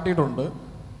ഉയർത്തി കാട്ടിയിട്ടുണ്ട്.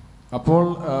 അപ്പോൾ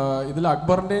ഇതിൽ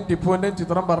അക്ബറിൻ്റെയും ടിപ്പുവിൻ്റെയും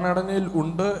ചിത്രം ഭരണഘടനയിൽ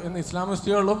ഉണ്ട് എന്ന്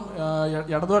ഇസ്ലാമിസ്റ്റുകളും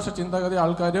ഇടതുപക്ഷ ചിന്താഗതി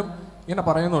ആൾക്കാരും ഇങ്ങനെ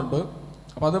പറയുന്നുണ്ട്.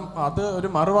 അപ്പോൾ അത് ഒരു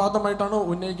മറുവാദമായിട്ടാണ്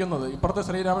ഉന്നയിക്കുന്നത്. ഇപ്പുറത്തെ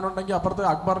ശ്രീരാമനുണ്ടെങ്കിൽ അപ്പുറത്തെ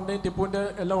അക്ബറിൻ്റെയും ടിപ്പുവിൻ്റെ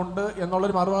എല്ലാം ഉണ്ട്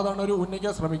എന്നുള്ളൊരു മറുവാദമാണ് അവർ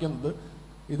ഉന്നയിക്കാൻ ശ്രമിക്കുന്നത്.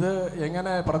 ഇത്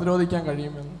എങ്ങനെ പ്രതിരോധിക്കാൻ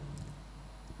കഴിയുമെന്ന്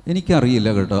എനിക്കറിയില്ല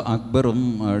കേട്ടോ. അക്ബറും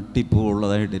ടിപ്പും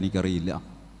ഉള്ളതായിട്ട് എനിക്കറിയില്ല.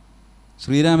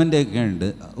 ശ്രീരാമൻ്റെയൊക്കെ ഉണ്ട്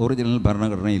ഒറിജിനൽ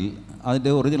ഭരണഘടനയിൽ.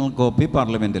 അതിൻ്റെ ഒറിജിനൽ കോപ്പി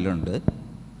പാർലമെൻറ്റിലുണ്ട്,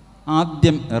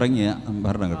 ആദ്യം ഇറങ്ങിയ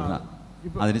ഭരണഘടന.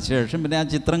 അതിനുശേഷം പിന്നെ ആ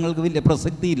ചിത്രങ്ങൾക്ക് വലിയ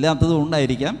പ്രസക്തി ഇല്ലാത്തത്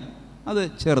കൊണ്ടായിരിക്കാം അത്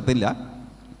ചേർത്തില്ല.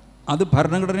 അത്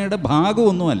ഭരണഘടനയുടെ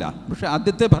ഭാഗമൊന്നുമല്ല. പക്ഷേ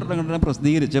ആദ്യത്തെ ഭരണഘടന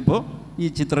പ്രസിദ്ധീകരിച്ചപ്പോൾ ഈ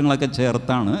ചിത്രങ്ങളൊക്കെ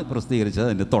ചേർത്താണ് പ്രസിദ്ധീകരിച്ചത്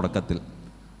അതിൻ്റെ തുടക്കത്തിൽ.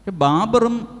 പക്ഷെ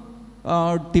ബാബറും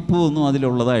ടിപ്പുവും ഒന്നും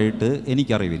അതിലുള്ളതായിട്ട്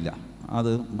എനിക്കറിവില്ല.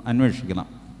 അത് അന്വേഷിക്കണം.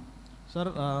 സർ,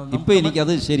 ഇപ്പോൾ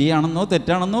എനിക്കത് ശരിയാണെന്നോ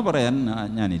തെറ്റാണെന്നോ പറയാൻ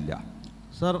ഞാനില്ല.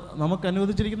 സർ, നമുക്ക്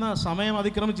അനുവദിച്ചിരിക്കുന്ന സമയം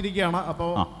അതിക്രമിച്ചിരിക്കുകയാണ്.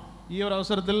 അപ്പോൾ ഈ ഒരു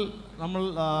അവസരത്തിൽ നമ്മൾ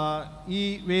ഈ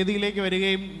വേദിയിലേക്ക്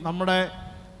വരികയും നമ്മുടെ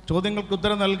ചോദ്യങ്ങൾക്ക്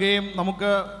ഉത്തരം നൽകുകയും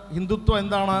നമുക്ക് ഹിന്ദുത്വം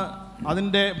എന്താണ്,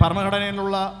 അതിൻ്റെ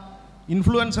ഭരണഘടനയിലുള്ള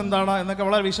ഇൻഫ്ലുവൻസ് എന്താണ് എന്നൊക്കെ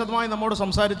വളരെ വിശദമായി നമ്മോട്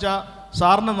സംസാരിച്ച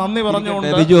സാറിന് നന്ദി പറഞ്ഞുകൊണ്ട്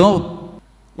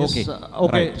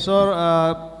okay sir,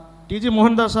 T G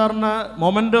Mohandas സാറിന്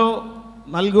മൊമെൻറ്റോ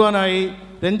നൽകുവാനായി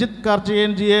രഞ്ജിത്ത്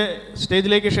കാർത്തികേയൻജിയെ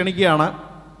സ്റ്റേജിലേക്ക് ക്ഷണിക്കുകയാണ്.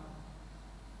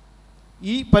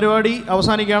 ഈ പരിപാടി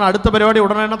അവസാനിക്കുകയാണ്. അടുത്ത പരിപാടി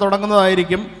ഉടനെ തന്നെ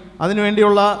തുടങ്ങുന്നതായിരിക്കും.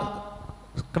 അതിനുവേണ്ടിയുള്ള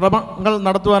ക്രമങ്ങൾ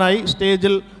നടത്തുവാനായി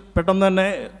സ്റ്റേജിൽ പെട്ടെന്ന് തന്നെ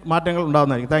മാറ്റങ്ങൾ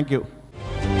ഉണ്ടാകുന്നതായിരിക്കും. Thank you.